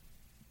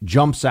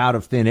jumps out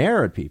of thin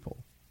air at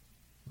people.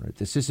 Right?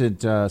 This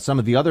isn't some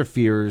of the other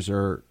fears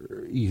are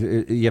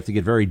you have to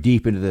get very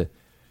deep into the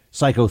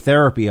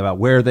psychotherapy about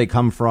where they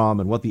come from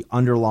and what the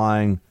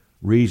underlying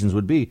reasons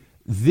would be.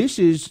 This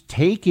is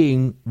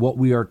taking what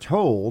we are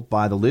told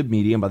by the lib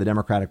media and by the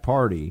Democratic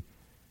Party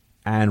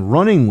and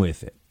running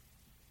with it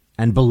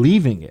and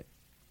believing it.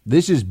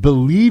 This is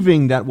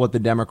believing that what the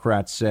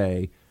Democrats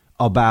say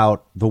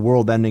about the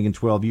world ending in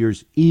 12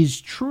 years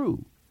is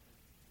true.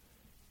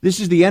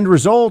 This is the end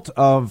result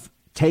of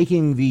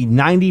taking the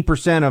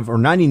 90% of or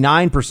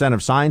 99%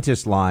 of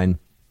scientists line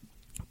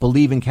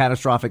believe in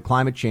catastrophic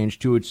climate change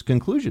to its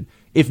conclusion.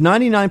 If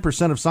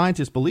 99% of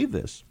scientists believe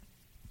this,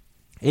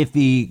 if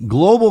the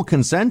global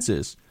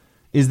consensus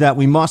is that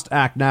we must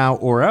act now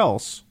or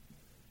else,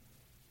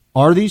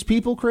 are these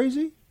people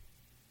crazy?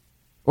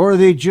 Or are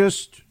they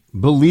just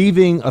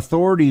believing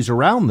authorities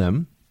around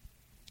them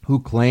who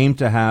claim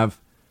to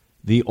have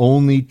the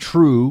only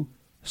true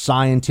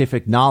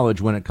scientific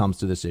knowledge when it comes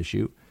to this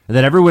issue, and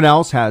that everyone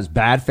else has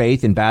bad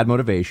faith and bad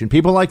motivation?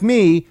 People like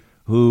me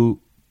who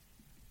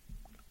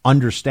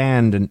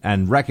understand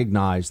and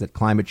recognize that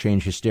climate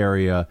change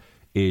hysteria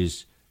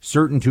is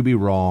certain to be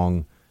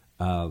wrong,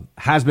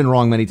 has been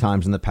wrong many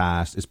times in the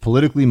past, is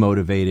politically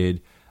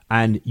motivated,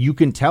 and you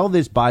can tell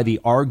this by the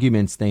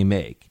arguments they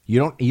make. You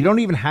don't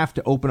even have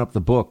to open up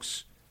the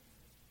books.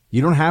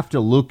 You don't have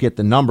to look at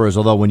the numbers,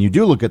 although when you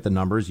do look at the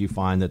numbers, you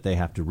find that they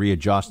have to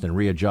readjust and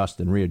readjust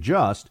and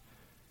readjust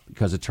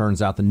because it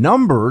turns out the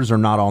numbers are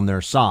not on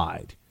their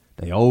side.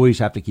 They always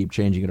have to keep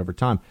changing it over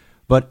time.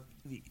 But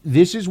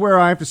this is where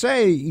I have to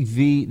say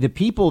the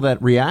people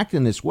that react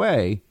in this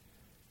way,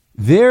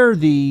 they're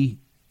the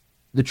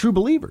true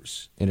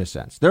believers, in a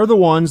sense. They're the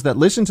ones that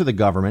listen to the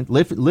government,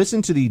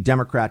 listen to the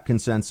Democrat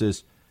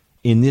consensus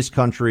in this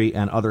country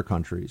and other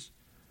countries.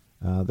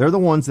 They're the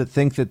ones that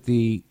think that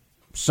the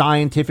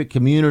scientific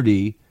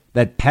community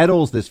that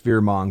peddles this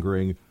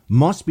fear-mongering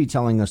must be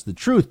telling us the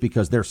truth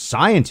because they're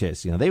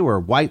scientists. You know, they wear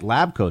white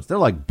lab coats. They're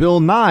like Bill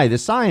Nye, the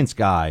science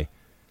guy,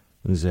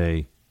 who's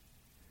a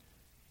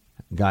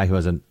guy who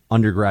has an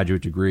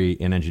undergraduate degree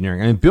in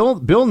engineering. I mean,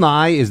 Bill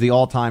Nye is the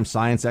all-time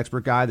science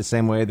expert guy, the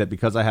same way that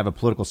because I have a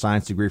political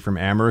science degree from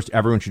Amherst,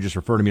 everyone should just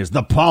refer to me as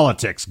the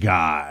politics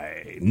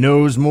guy.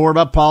 Knows more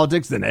about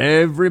politics than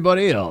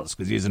everybody else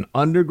because he has an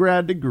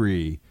undergrad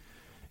degree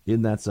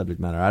in that subject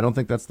matter. I don't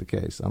think that's the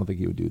case. I don't think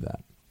he would do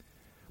that.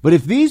 But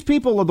if these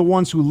people are the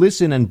ones who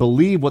listen and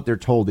believe what they're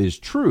told is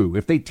true,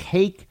 if they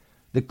take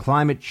the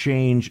climate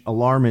change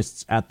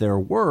alarmists at their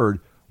word,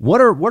 what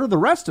are the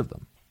rest of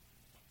them?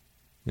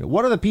 You know,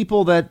 what are the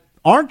people that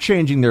aren't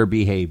changing their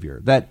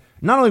behavior? That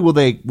not only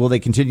will they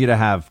continue to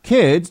have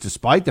kids,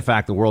 despite the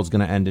fact the world's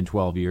going to end in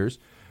 12 years,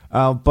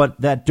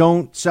 but that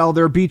don't sell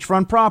their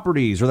beachfront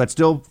properties or that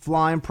still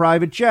fly in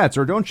private jets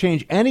or don't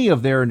change any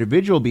of their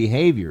individual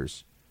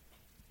behaviors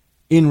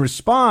in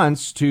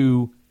response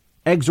to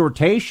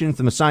exhortation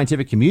from the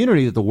scientific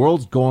community that the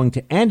world's going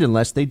to end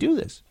unless they do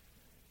this.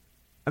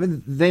 I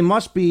mean, there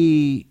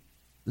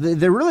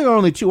really are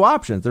only two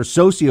options. They're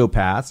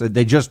sociopaths.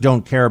 They just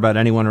don't care about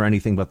anyone or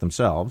anything but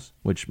themselves,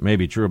 which may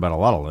be true about a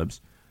lot of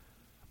libs.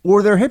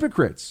 Or they're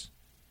hypocrites.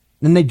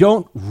 And they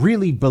don't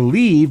really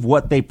believe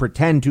what they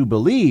pretend to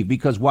believe,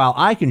 because while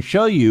I can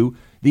show you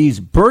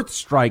these birth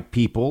strike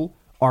people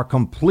are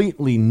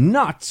completely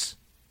nuts,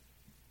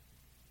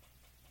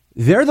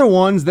 they're the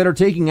ones that are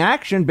taking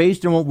action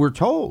based on what we're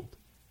told.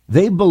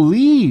 They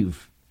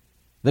believe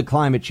the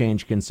climate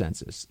change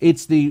consensus.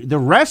 It's the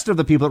rest of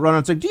the people that run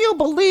and say, do you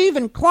believe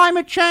in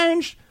climate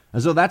change?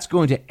 As though that's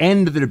going to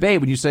end the debate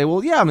when you say,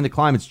 well, yeah, I mean, the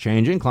climate's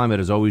changing. Climate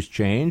has always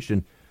changed.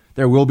 And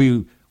there will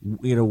be,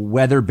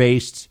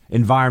 weather-based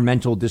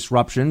environmental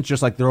disruptions,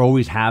 just like there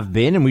always have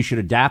been. And we should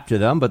adapt to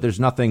them. But there's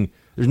nothing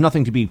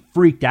to be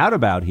freaked out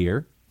about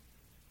here.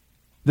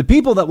 The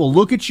people that will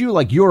look at you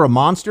like you're a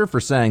monster for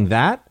saying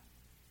that,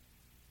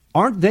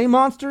 aren't they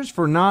monsters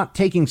for not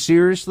taking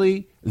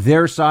seriously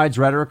their side's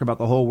rhetoric about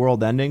the whole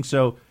world ending?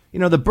 So,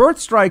 the birth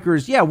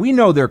strikers, yeah, we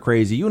know they're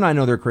crazy. You and I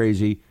know they're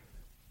crazy.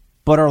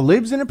 But are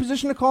libs in a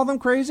position to call them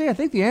crazy? I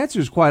think the answer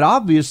is quite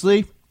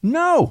obviously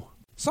no.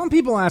 Some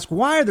people ask,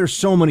 why are there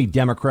so many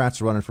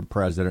Democrats running for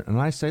president?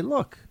 And I say,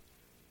 look,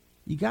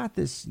 you got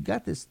this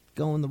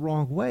going the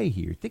wrong way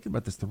here. You're thinking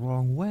about this the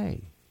wrong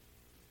way.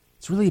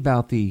 It's really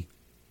about the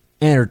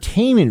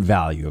entertainment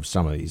value of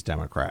some of these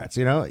Democrats.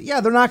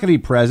 Yeah, they're not going to be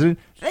president.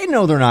 They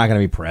know they're not going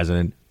to be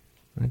president.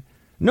 Right?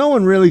 No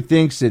one really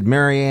thinks that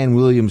Marianne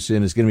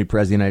Williamson is going to be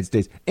president of the United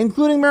States,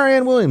 including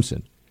Marianne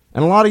Williamson.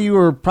 And a lot of you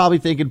are probably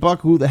thinking,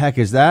 Buck, who the heck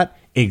is that?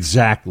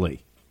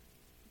 Exactly.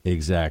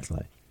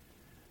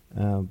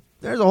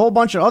 there's a whole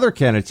bunch of other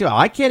candidates, too.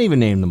 I can't even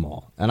name them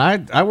all. And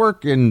I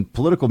work in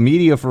political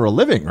media for a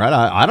living, right?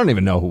 I don't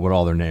even know what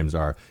all their names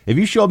are. If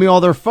you showed me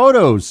all their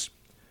photos,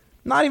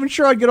 not even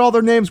sure I'd get all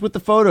their names with the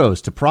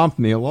photos to prompt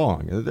me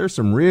along. There's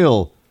some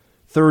real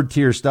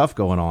third-tier stuff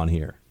going on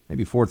here,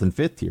 maybe fourth and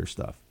fifth-tier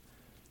stuff.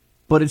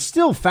 But it's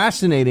still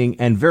fascinating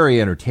and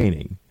very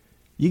entertaining.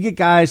 You get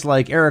guys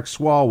like Eric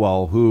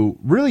Swalwell, who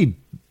really,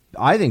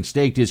 I think,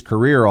 staked his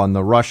career on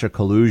the Russia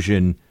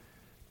collusion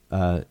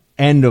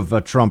end of a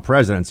Trump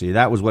presidency.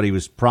 That was what he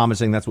was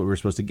promising. That's what we were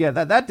supposed to get.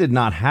 That did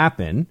not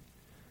happen.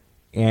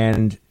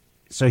 And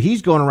so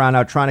he's going around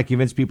now trying to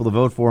convince people to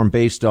vote for him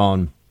based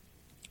on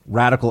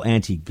radical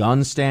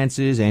anti-gun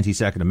stances,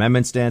 anti-Second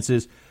Amendment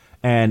stances,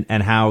 and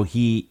how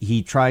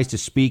he tries to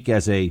speak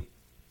as he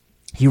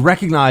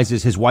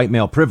recognizes his white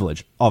male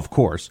privilege, of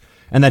course,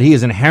 and that he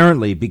is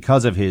inherently,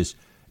 because of his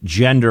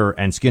gender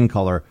and skin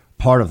color,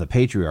 part of the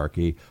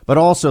patriarchy, but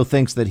also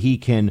thinks that he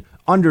can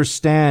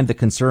understand the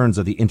concerns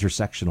of the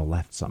intersectional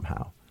left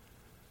somehow.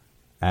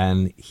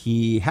 And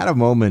he had a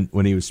moment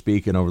when he was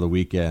speaking over the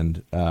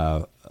weekend.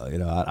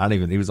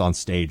 He was on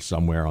stage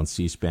somewhere on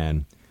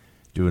C-SPAN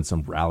doing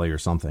some rally or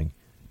something.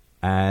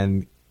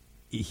 And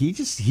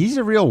he's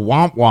a real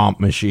womp womp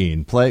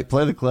machine. Play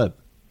the clip.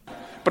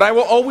 But I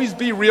will always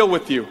be real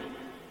with you.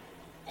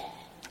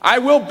 I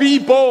will be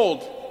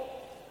bold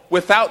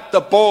without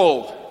the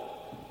bold.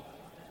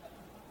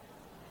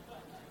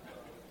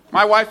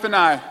 My wife and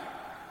I,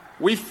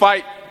 we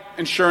fight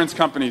insurance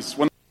companies.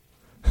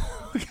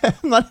 I'm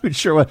not even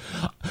sure what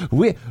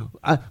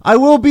I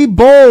will be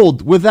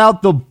bold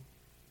without the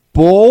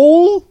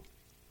bull.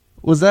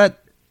 Was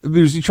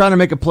he trying to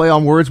make a play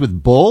on words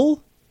with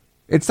bull?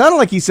 It sounded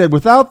like he said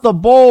without the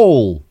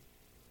bowl.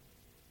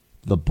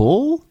 The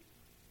bull?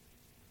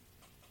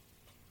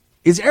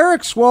 Is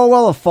Eric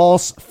Swalwell a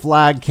false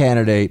flag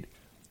candidate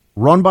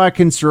run by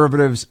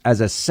conservatives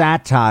as a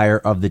satire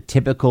of the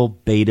typical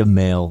beta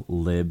male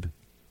lib?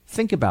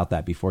 Think about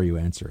that before you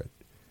answer it.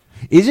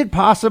 Is it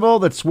possible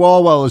that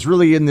Swalwell is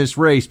really in this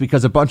race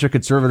because a bunch of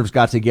conservatives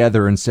got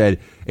together and said,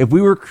 if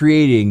we were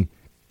creating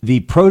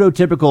the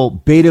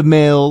prototypical beta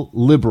male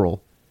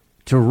liberal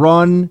to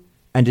run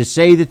and to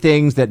say the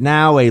things that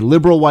now a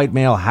liberal white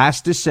male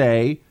has to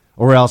say,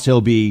 or else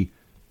he'll be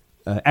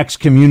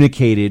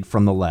excommunicated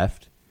from the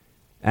left,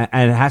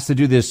 and it has to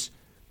do this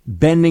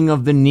bending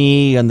of the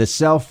knee and the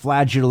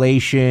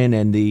self-flagellation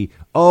and the,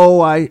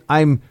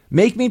 I'm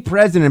make me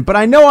president, but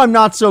I know I'm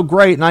not so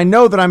great, and I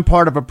know that I'm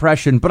part of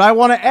oppression, but I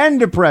want to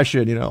end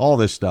oppression, all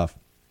this stuff.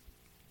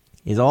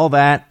 Is all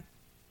that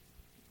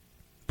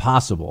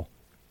possible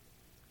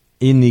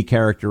in the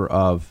character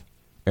of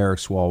Eric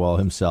Swalwell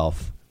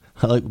himself?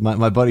 Like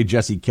my buddy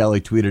Jesse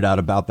Kelly tweeted out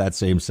about that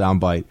same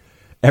soundbite.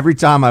 Every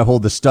time I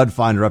hold the stud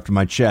finder up to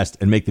my chest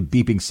and make the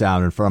beeping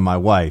sound in front of my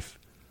wife,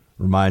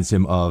 reminds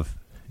him of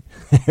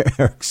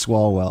Eric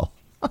Swalwell.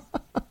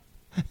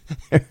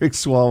 Eric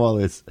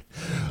Swalwell is,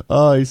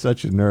 he's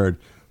such a nerd.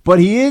 But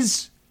he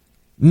is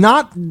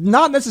not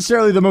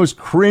necessarily the most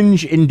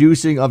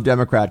cringe-inducing of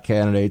Democrat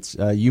candidates.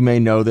 You may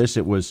know this.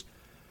 It was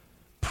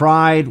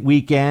Pride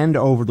weekend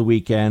over the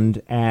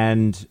weekend,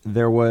 and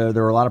there were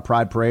a lot of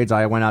Pride parades.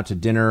 I went out to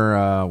dinner,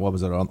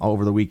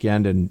 over the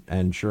weekend,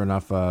 and sure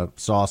enough,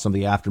 saw some of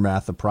the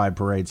aftermath of Pride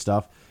parade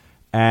stuff.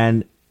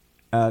 And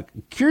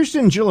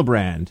Kirsten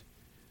Gillibrand,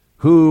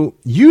 who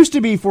used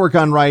to be for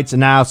gun rights and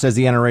now says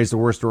the NRA is the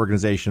worst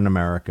organization in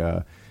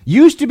America,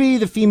 used to be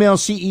the female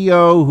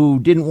CEO who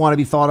didn't want to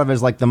be thought of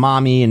as like the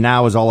mommy and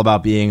now is all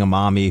about being a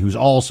mommy who's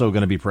also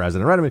going to be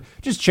president. Right? I mean,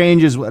 just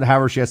changes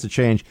however she has to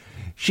change.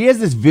 She has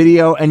this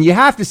video, and you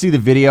have to see the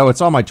video.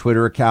 It's on my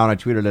Twitter account. I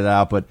tweeted it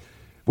out, but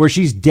where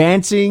she's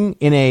dancing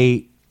in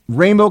a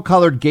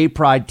rainbow-colored gay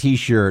pride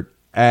T-shirt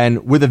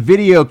and with a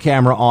video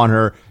camera on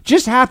her,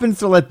 just happens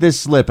to let this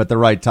slip at the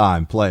right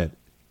time. Play it.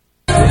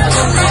 Gay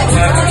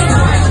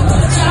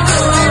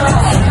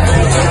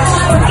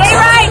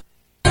rights!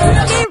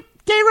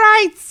 Gay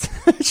rights!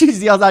 She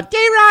yells out,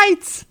 gay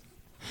rights!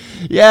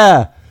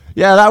 Yeah,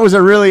 that was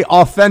a really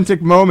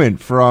authentic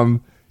moment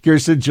from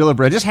Kirsten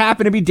Gillibrand. Just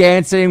happened to be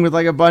dancing with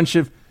like a bunch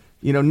of,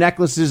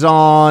 necklaces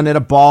on at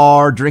a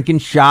bar, drinking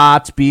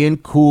shots, being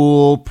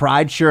cool,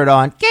 pride shirt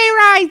on, gay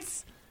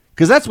rights.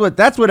 Because that's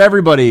what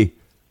everybody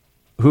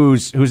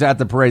who's at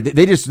the parade,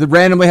 they just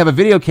randomly have a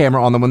video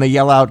camera on them when they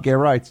yell out gay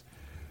rights.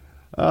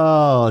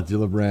 Oh,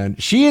 Gillibrand.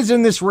 She is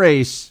in this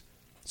race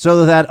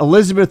so that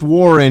Elizabeth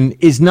Warren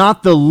is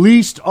not the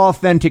least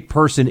authentic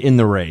person in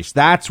the race.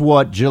 That's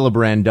what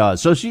Gillibrand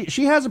does. So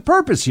she has a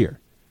purpose here.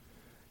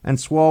 And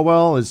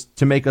Swalwell is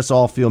to make us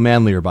all feel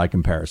manlier by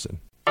comparison.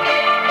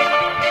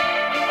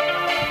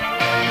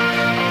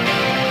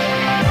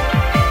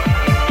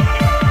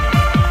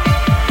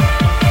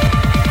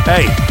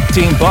 Hey,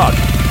 Team Buck,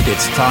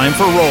 it's time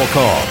for roll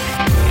call.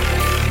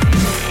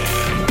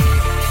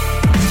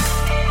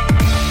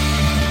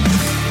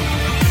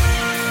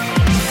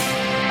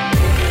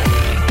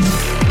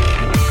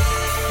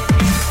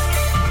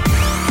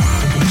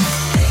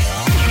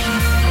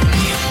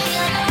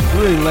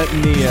 Really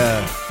letting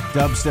the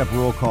Dubstep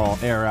roll call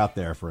air out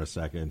there for a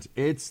second.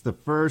 It's the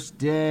first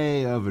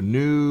day of a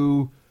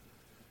new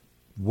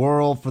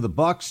world for the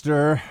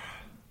Buckster.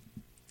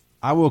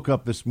 I woke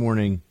up this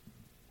morning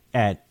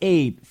at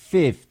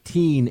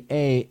 8:15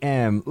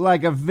 a.m.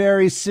 like a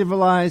very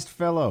civilized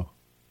fellow.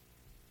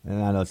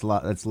 And I know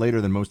that's later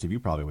than most of you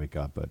probably wake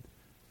up, but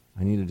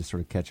I needed to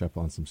sort of catch up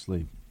on some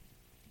sleep.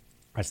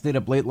 I stayed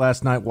up late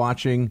last night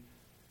watching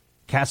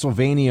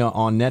Castlevania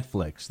on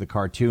Netflix, the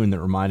cartoon that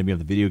reminded me of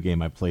the video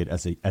game I played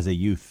as a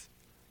youth.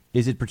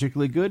 Is it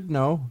particularly good?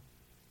 No.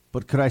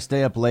 But could I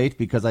stay up late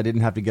because I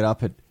didn't have to get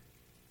up at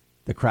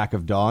the crack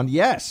of dawn?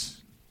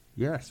 Yes.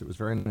 Yes, it was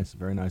very nice,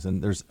 very nice.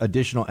 And there's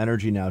additional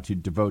energy now to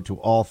devote to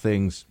all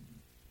things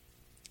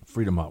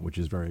Freedom Hut, which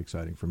is very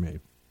exciting for me.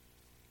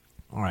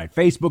 All right,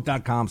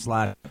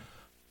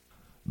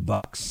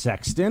 Facebook.com/Buck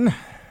Sexton.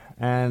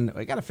 And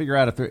I got to figure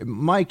out if there,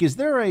 Mike, is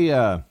there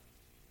a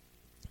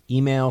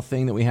email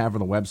thing that we have on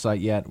the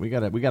website yet? We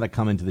got to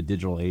come into the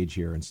digital age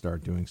here and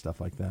start doing stuff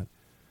like that.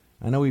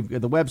 I know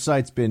the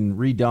website's been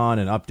redone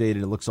and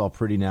updated. It looks all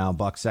pretty now.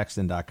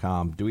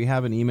 BuckSexton.com. Do we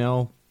have an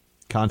email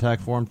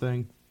contact form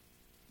thing?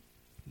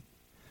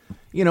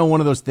 You know,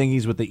 one of those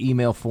thingies with the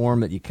email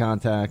form that you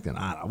contact, and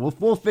I don't know,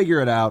 we'll figure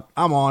it out.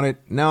 I'm on it.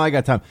 Now I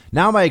got time.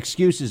 Now my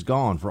excuse is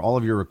gone for all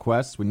of your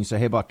requests. When you say,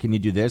 hey, Buck, can you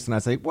do this? And I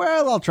say,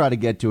 well, I'll try to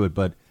get to it,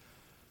 but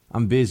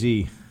I'm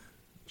busy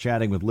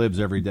chatting with libs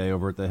every day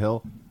over at the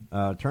Hill.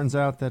 Turns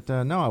out that,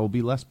 no, I will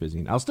be less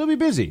busy. I'll still be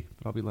busy,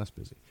 but I'll be less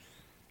busy.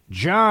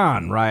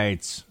 John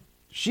writes,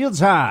 Shields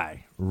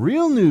High,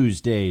 Real News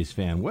Days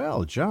fan.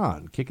 Well,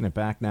 John, kicking it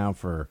back now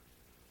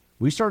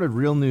we started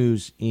Real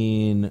News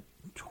in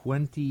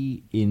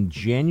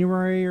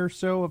January or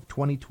so of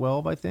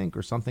 2012, I think,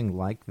 or something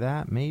like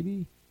that,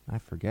 maybe. I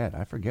forget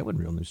when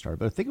Real News started,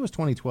 but I think it was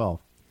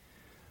 2012.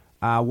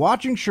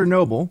 Watching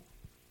Chernobyl,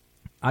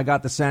 I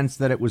got the sense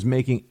that it was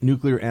making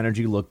nuclear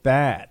energy look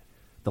bad.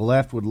 The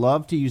left would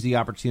love to use the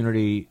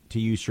opportunity to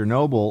use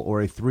Chernobyl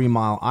or a 3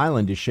 Mile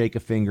Island to shake a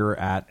finger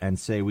at and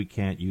say we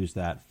can't use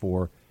that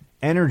for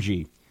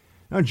energy.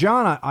 Now,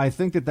 John, I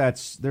think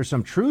there's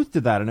some truth to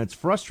that, and it's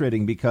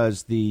frustrating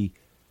because the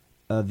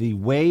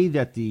way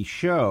that the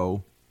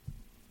show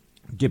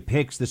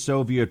depicts the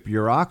Soviet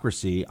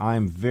bureaucracy,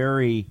 I'm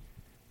very,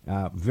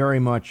 very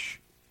much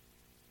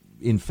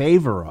in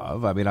favor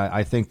of. I mean,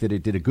 I think that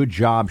it did a good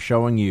job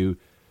showing you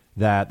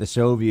that the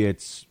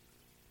Soviets,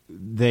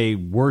 they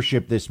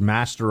worship this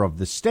master of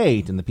the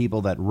state, and the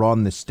people that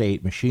run the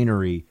state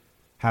machinery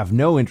have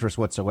no interest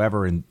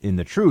whatsoever in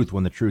the truth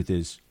when the truth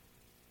is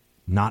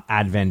not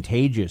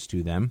advantageous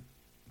to them.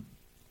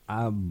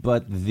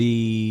 But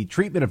the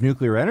treatment of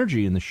nuclear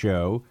energy in the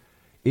show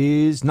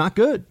is not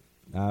good.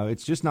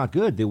 It's just not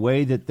good. The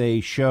way that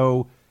they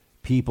show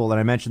people, and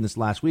I mentioned this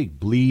last week,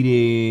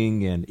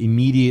 bleeding and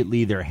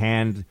immediately their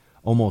hand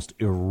almost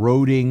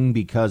eroding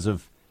because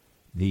of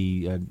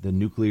the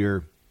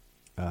nuclear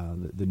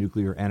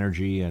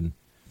energy and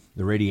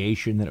the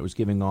radiation that it was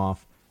giving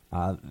off.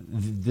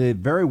 The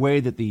very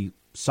way that the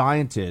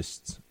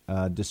scientist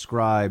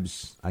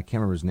describes, I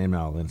can't remember his name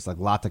now, it's like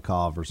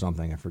Latikov or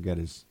something. I forget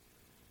his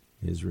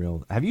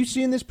real. Have you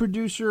seen this,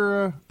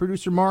 producer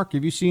Mark?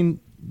 Have you seen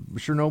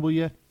Chernobyl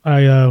yet?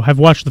 I have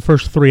watched the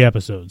first 3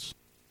 episodes.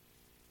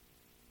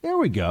 There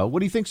we go. What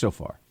do you think so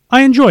far?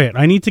 I enjoy it.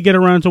 I need to get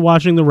around to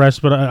watching the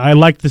rest, but I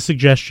like the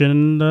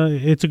suggestion.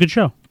 It's a good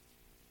show.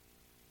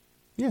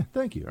 Yeah,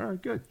 thank you. All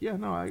right, good. Yeah,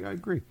 no, I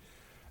agree.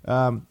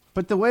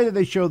 But the way that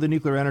they show the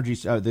nuclear energy,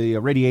 the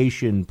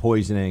radiation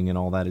poisoning and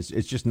all that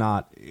it's just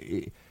not.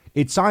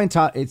 It's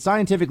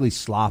scientifically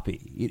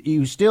sloppy.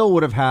 You still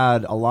would have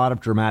had a lot of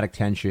dramatic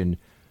tension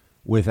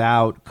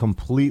without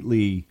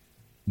completely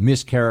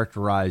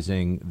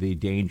mischaracterizing the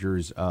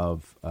dangers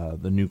of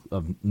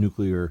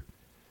nuclear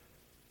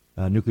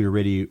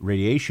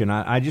radiation.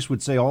 I just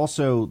would say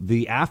also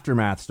the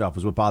aftermath stuff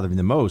was what bothered me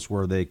the most,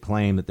 where they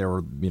claim that there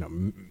were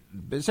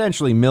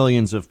essentially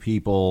millions of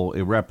people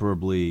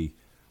irreparably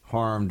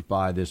harmed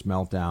by this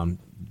meltdown.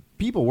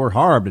 People were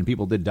harmed and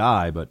people did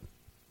die, but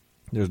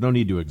there's no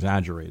need to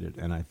exaggerate it,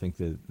 and I think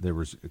that there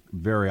was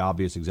very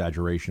obvious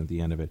exaggeration at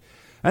the end of it.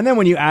 And then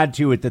when you add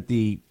to it that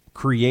the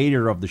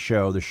creator of the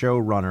show, the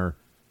showrunner,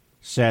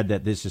 said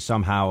that this is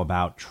somehow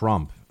about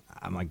Trump,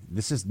 I'm like,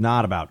 this is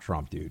not about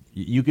Trump, dude.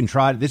 You can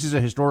try. This is a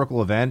historical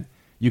event.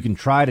 You can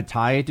try to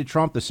tie it to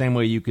Trump the same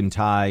way you can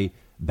tie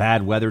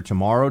bad weather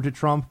tomorrow to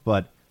Trump,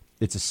 but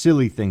it's a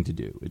silly thing to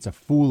do. It's a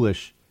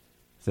foolish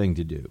thing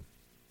to do.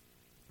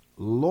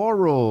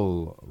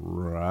 Laurel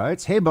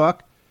writes, hey,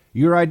 Buck.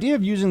 Your idea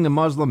of using the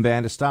Muslim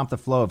ban to stop the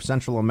flow of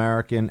Central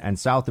American and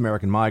South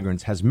American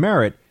migrants has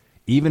merit,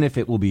 even if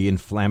it will be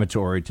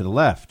inflammatory to the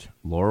left.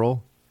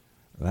 Laurel,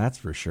 that's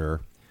for sure.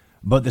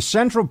 But the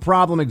central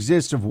problem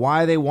exists of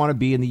why they want to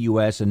be in the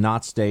U.S. and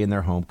not stay in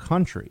their home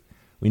country.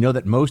 We know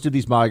that most of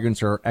these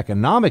migrants are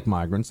economic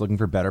migrants looking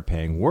for better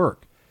paying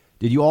work.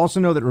 Did you also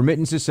know that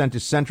remittances sent to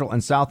Central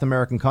and South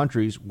American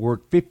countries were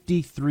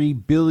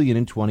 $53 billion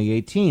in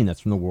 2018? That's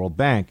from the World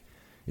Bank.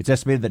 It's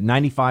estimated that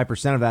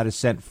 95% of that is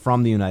sent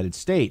from the United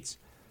States.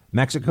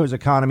 Mexico's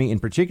economy in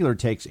particular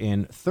takes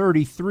in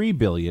 $33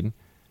 billion,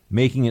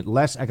 making it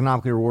less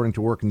economically rewarding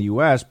to work in the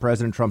U.S.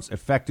 President Trump's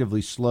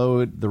effectively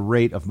slowed the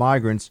rate of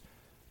migrants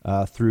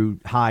through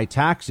high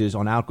taxes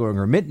on outgoing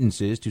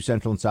remittances to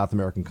Central and South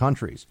American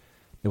countries.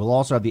 It will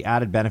also have the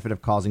added benefit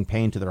of causing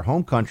pain to their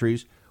home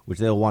countries, which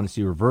they'll want to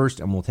see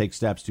reversed, and will take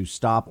steps to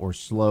stop or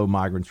slow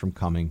migrants from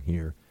coming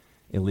here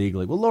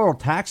illegally. Well, Laurel,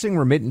 taxing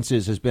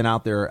remittances has been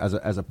out there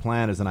as a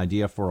plan, as an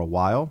idea for a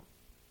while,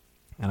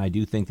 and I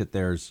do think that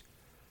there's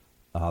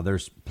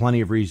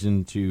plenty of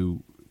reason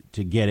to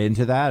get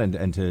into that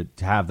and to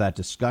have that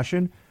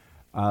discussion.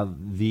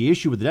 The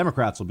issue with the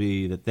Democrats will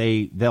be that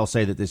they'll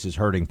say that this is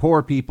hurting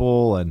poor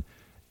people, and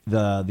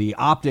the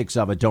optics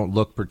of it don't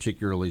look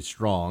particularly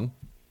strong.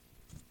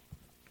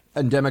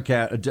 And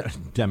Democrats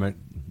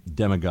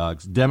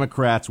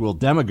will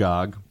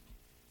demagogue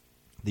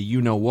the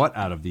you-know-what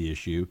out of the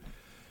issue,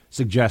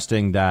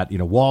 suggesting that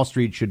Wall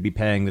Street should be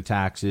paying the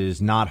taxes,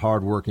 not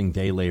hardworking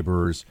day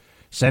laborers,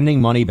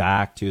 sending money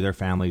back to their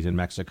families in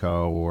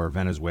Mexico or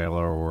Venezuela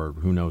or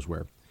who knows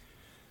where.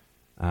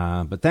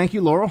 But thank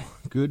you, Laurel.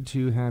 Good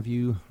to have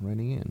you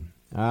writing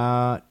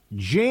in.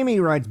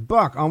 Jamie writes,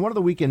 Buck, on one of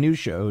the weekend news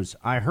shows,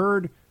 I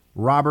heard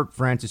Robert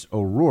Francis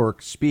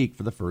O'Rourke speak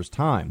for the first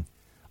time.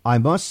 I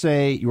must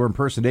say your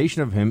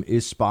impersonation of him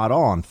is spot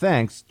on.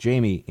 Thanks,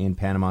 Jamie in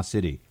Panama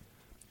City.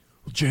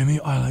 Well, Jamie,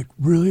 I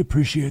really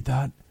appreciate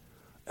that.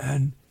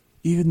 And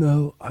even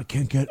though I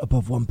can't get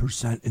above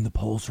 1% in the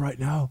polls right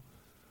now,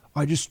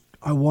 I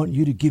want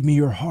you to give me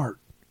your heart.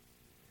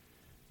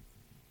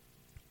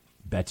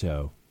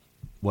 Beto.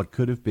 What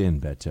could have been,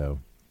 Beto?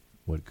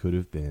 What could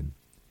have been?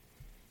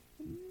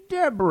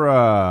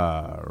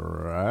 Deborah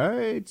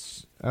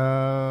writes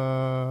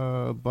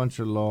a bunch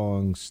of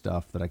long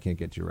stuff that I can't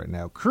get to right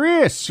now.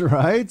 Chris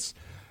writes,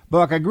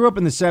 Buck, I grew up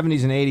in the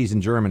 70s and 80s in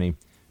Germany.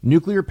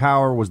 Nuclear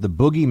power was the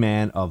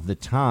boogeyman of the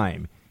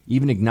time.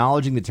 Even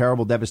acknowledging the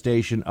terrible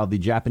devastation of the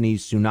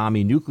Japanese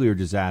tsunami nuclear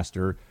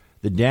disaster,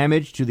 the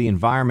damage to the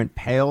environment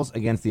pales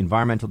against the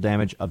environmental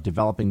damage of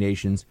developing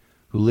nations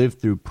who live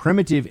through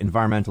primitive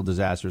environmental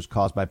disasters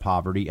caused by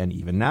poverty and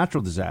even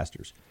natural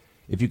disasters.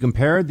 If you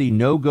compare the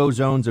no-go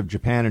zones of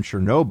Japan and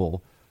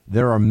Chernobyl,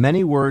 there are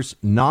many worse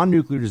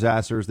non-nuclear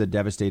disasters that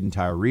devastate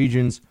entire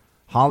regions.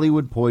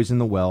 Hollywood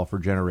poisoned the well for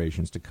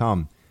generations to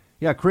come.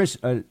 Yeah, Chris,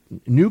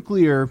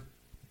 nuclear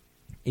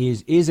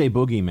is a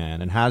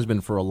boogeyman and has been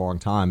for a long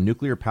time.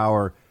 Nuclear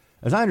power,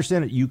 as I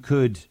understand it, you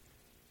could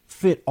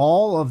fit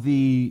all of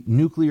the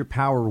nuclear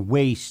power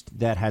waste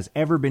that has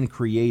ever been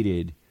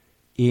created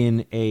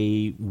in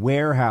a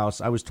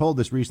warehouse. I was told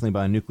this recently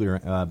by a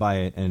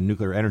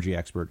nuclear energy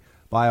expert.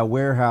 By a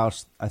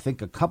warehouse, I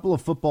think a couple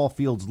of football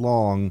fields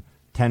long,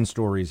 10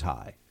 stories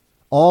high.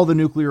 All the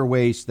nuclear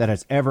waste that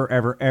has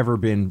ever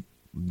been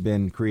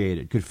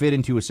created could fit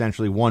into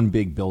essentially one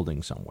big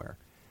building somewhere.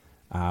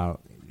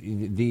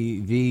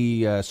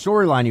 The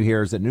storyline you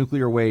hear is that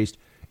nuclear waste,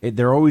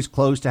 they're always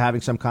close to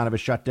having some kind of a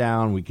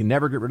shutdown. We can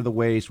never get rid of the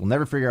waste. We'll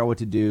never figure out what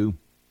to do.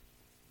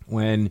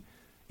 When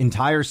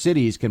entire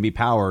cities can be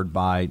powered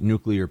by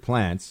nuclear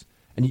plants.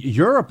 And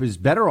Europe is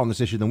better on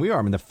this issue than we are.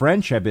 I mean, the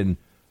French have been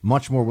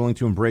much more willing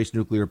to embrace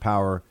nuclear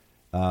power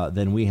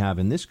than we have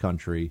in this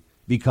country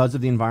because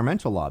of the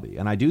environmental lobby.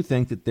 And I do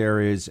think that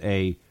there is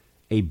a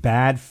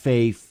bad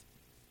faith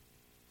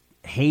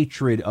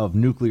hatred of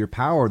nuclear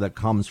power that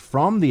comes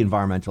from the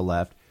environmental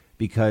left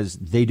because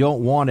they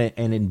don't want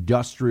an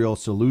industrial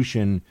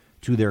solution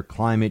to their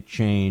climate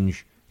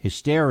change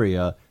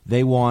hysteria.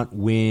 They want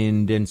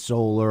wind and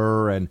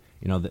solar, and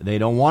they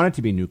don't want it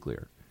to be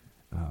nuclear.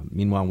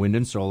 Meanwhile, wind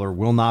and solar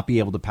will not be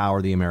able to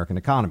power the American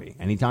economy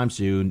anytime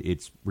soon.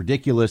 It's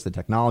ridiculous. The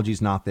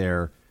technology's not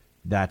there.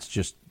 That's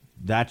just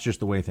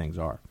the way things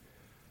are.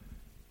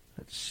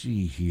 Let's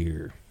see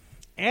here.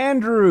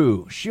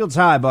 Andrew, Shields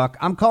High, Buck.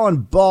 I'm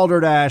calling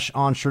balderdash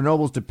on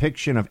Chernobyl's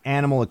depiction of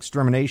animal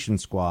extermination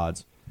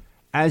squads.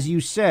 As you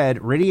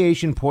said,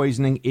 radiation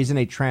poisoning isn't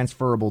a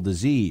transferable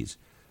disease.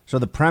 So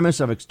the premise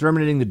of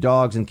exterminating the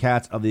dogs and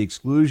cats of the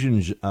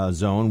exclusion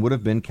zone would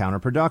have been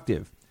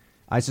counterproductive.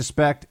 I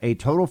suspect a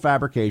total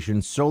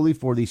fabrication solely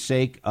for the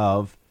sake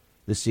of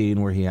the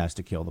scene where he has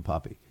to kill the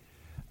puppy.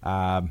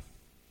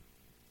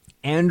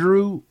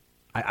 Andrew,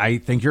 I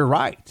think you're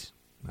right.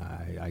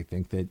 I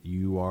think that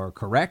you are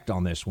correct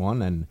on this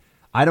one. And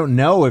I don't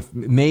know if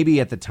maybe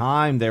at the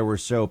time they were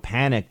so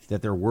panicked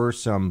that there were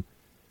some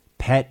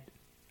pet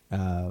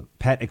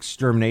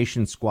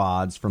extermination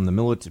squads from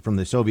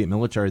the Soviet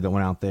military that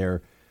went out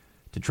there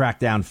to track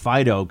down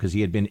Fido because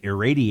he had been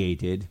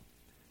irradiated.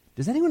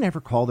 Does anyone ever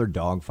call their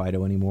dog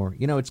Fido anymore?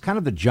 It's kind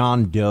of the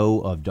John Doe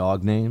of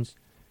dog names.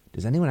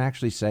 Does anyone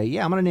actually say,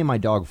 yeah, I'm going to name my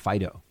dog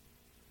Fido?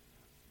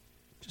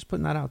 Just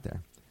putting that out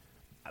there.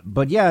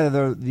 But yeah,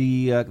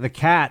 the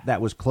cat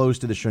that was close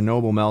to the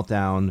Chernobyl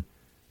meltdown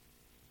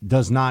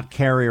does not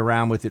carry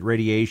around with it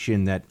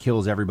radiation that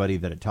kills everybody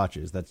that it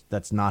touches.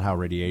 That's not how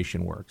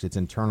radiation works. It's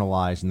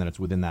internalized and then it's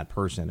within that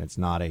person. It's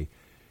not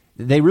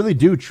they really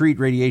do treat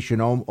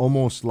radiation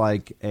almost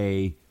like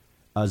a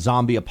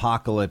zombie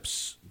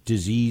apocalypse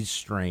disease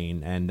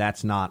strain, and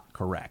that's not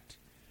correct.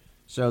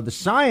 So the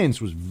science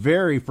was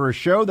for a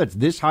show that's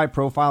this high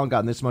profile and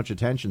gotten this much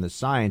attention, the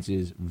science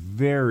is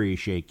very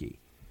shaky.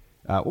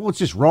 Well, it's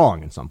just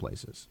wrong in some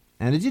places.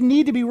 And it didn't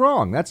need to be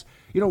wrong. That's,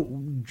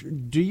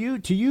 to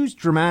use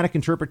dramatic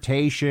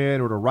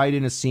interpretation or to write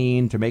in a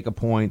scene to make a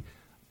point,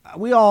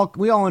 we all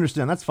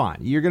understand. That's fine.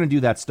 You're going to do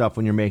that stuff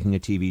when you're making a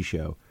TV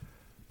show.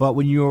 But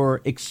when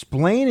you're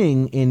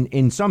explaining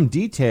in some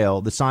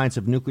detail the science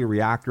of nuclear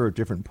reactor at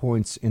different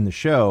points in the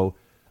show,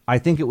 I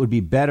think it would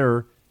be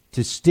better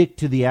to stick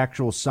to the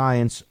actual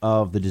science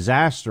of the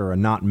disaster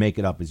and not make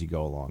it up as you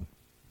go along.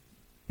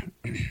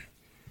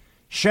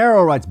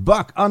 Cheryl writes,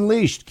 Buck,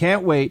 Unleashed.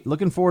 Can't wait.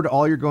 Looking forward to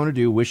all you're going to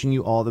do. Wishing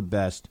you all the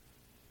best.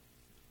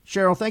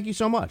 Cheryl, thank you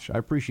so much. I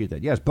appreciate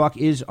that. Yes, Buck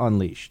is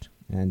unleashed.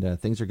 And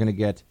things are going to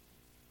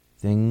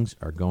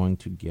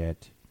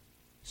get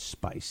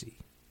spicy.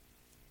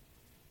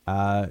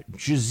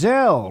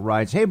 Giselle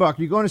writes, hey, Buck,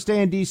 you're going to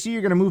stay in D.C.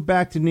 You're going to move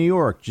back to New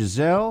York.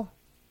 Giselle,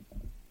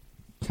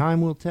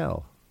 time will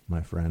tell,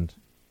 my friend.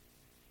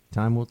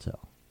 Time will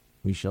tell.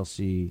 We shall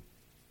see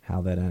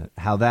how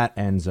that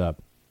ends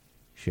up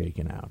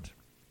shaken out.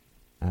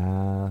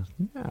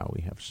 Now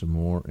we have some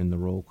more in the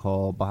roll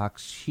call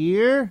box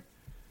here.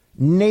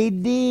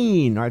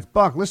 Nadine writes,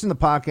 Buck, listen to the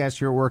podcast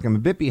here at work. I'm a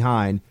bit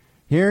behind.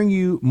 Hearing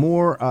you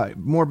more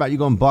about you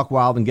going buck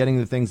wild and getting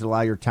the things that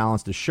allow your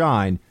talents to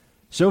shine.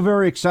 So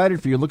very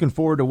excited for you. Looking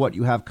forward to what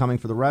you have coming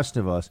for the rest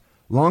of us.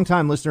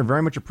 Longtime listener,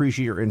 very much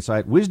appreciate your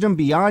insight, wisdom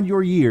beyond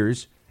your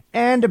years,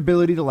 and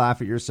ability to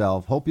laugh at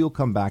yourself. Hope you'll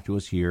come back to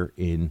us here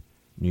in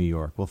New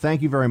York. Well,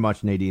 thank you very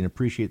much, Nadine.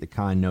 Appreciate the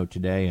kind note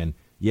today. And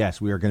yes,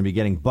 we are going to be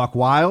getting buck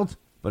wild.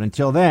 But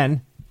until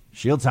then,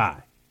 shields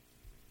high.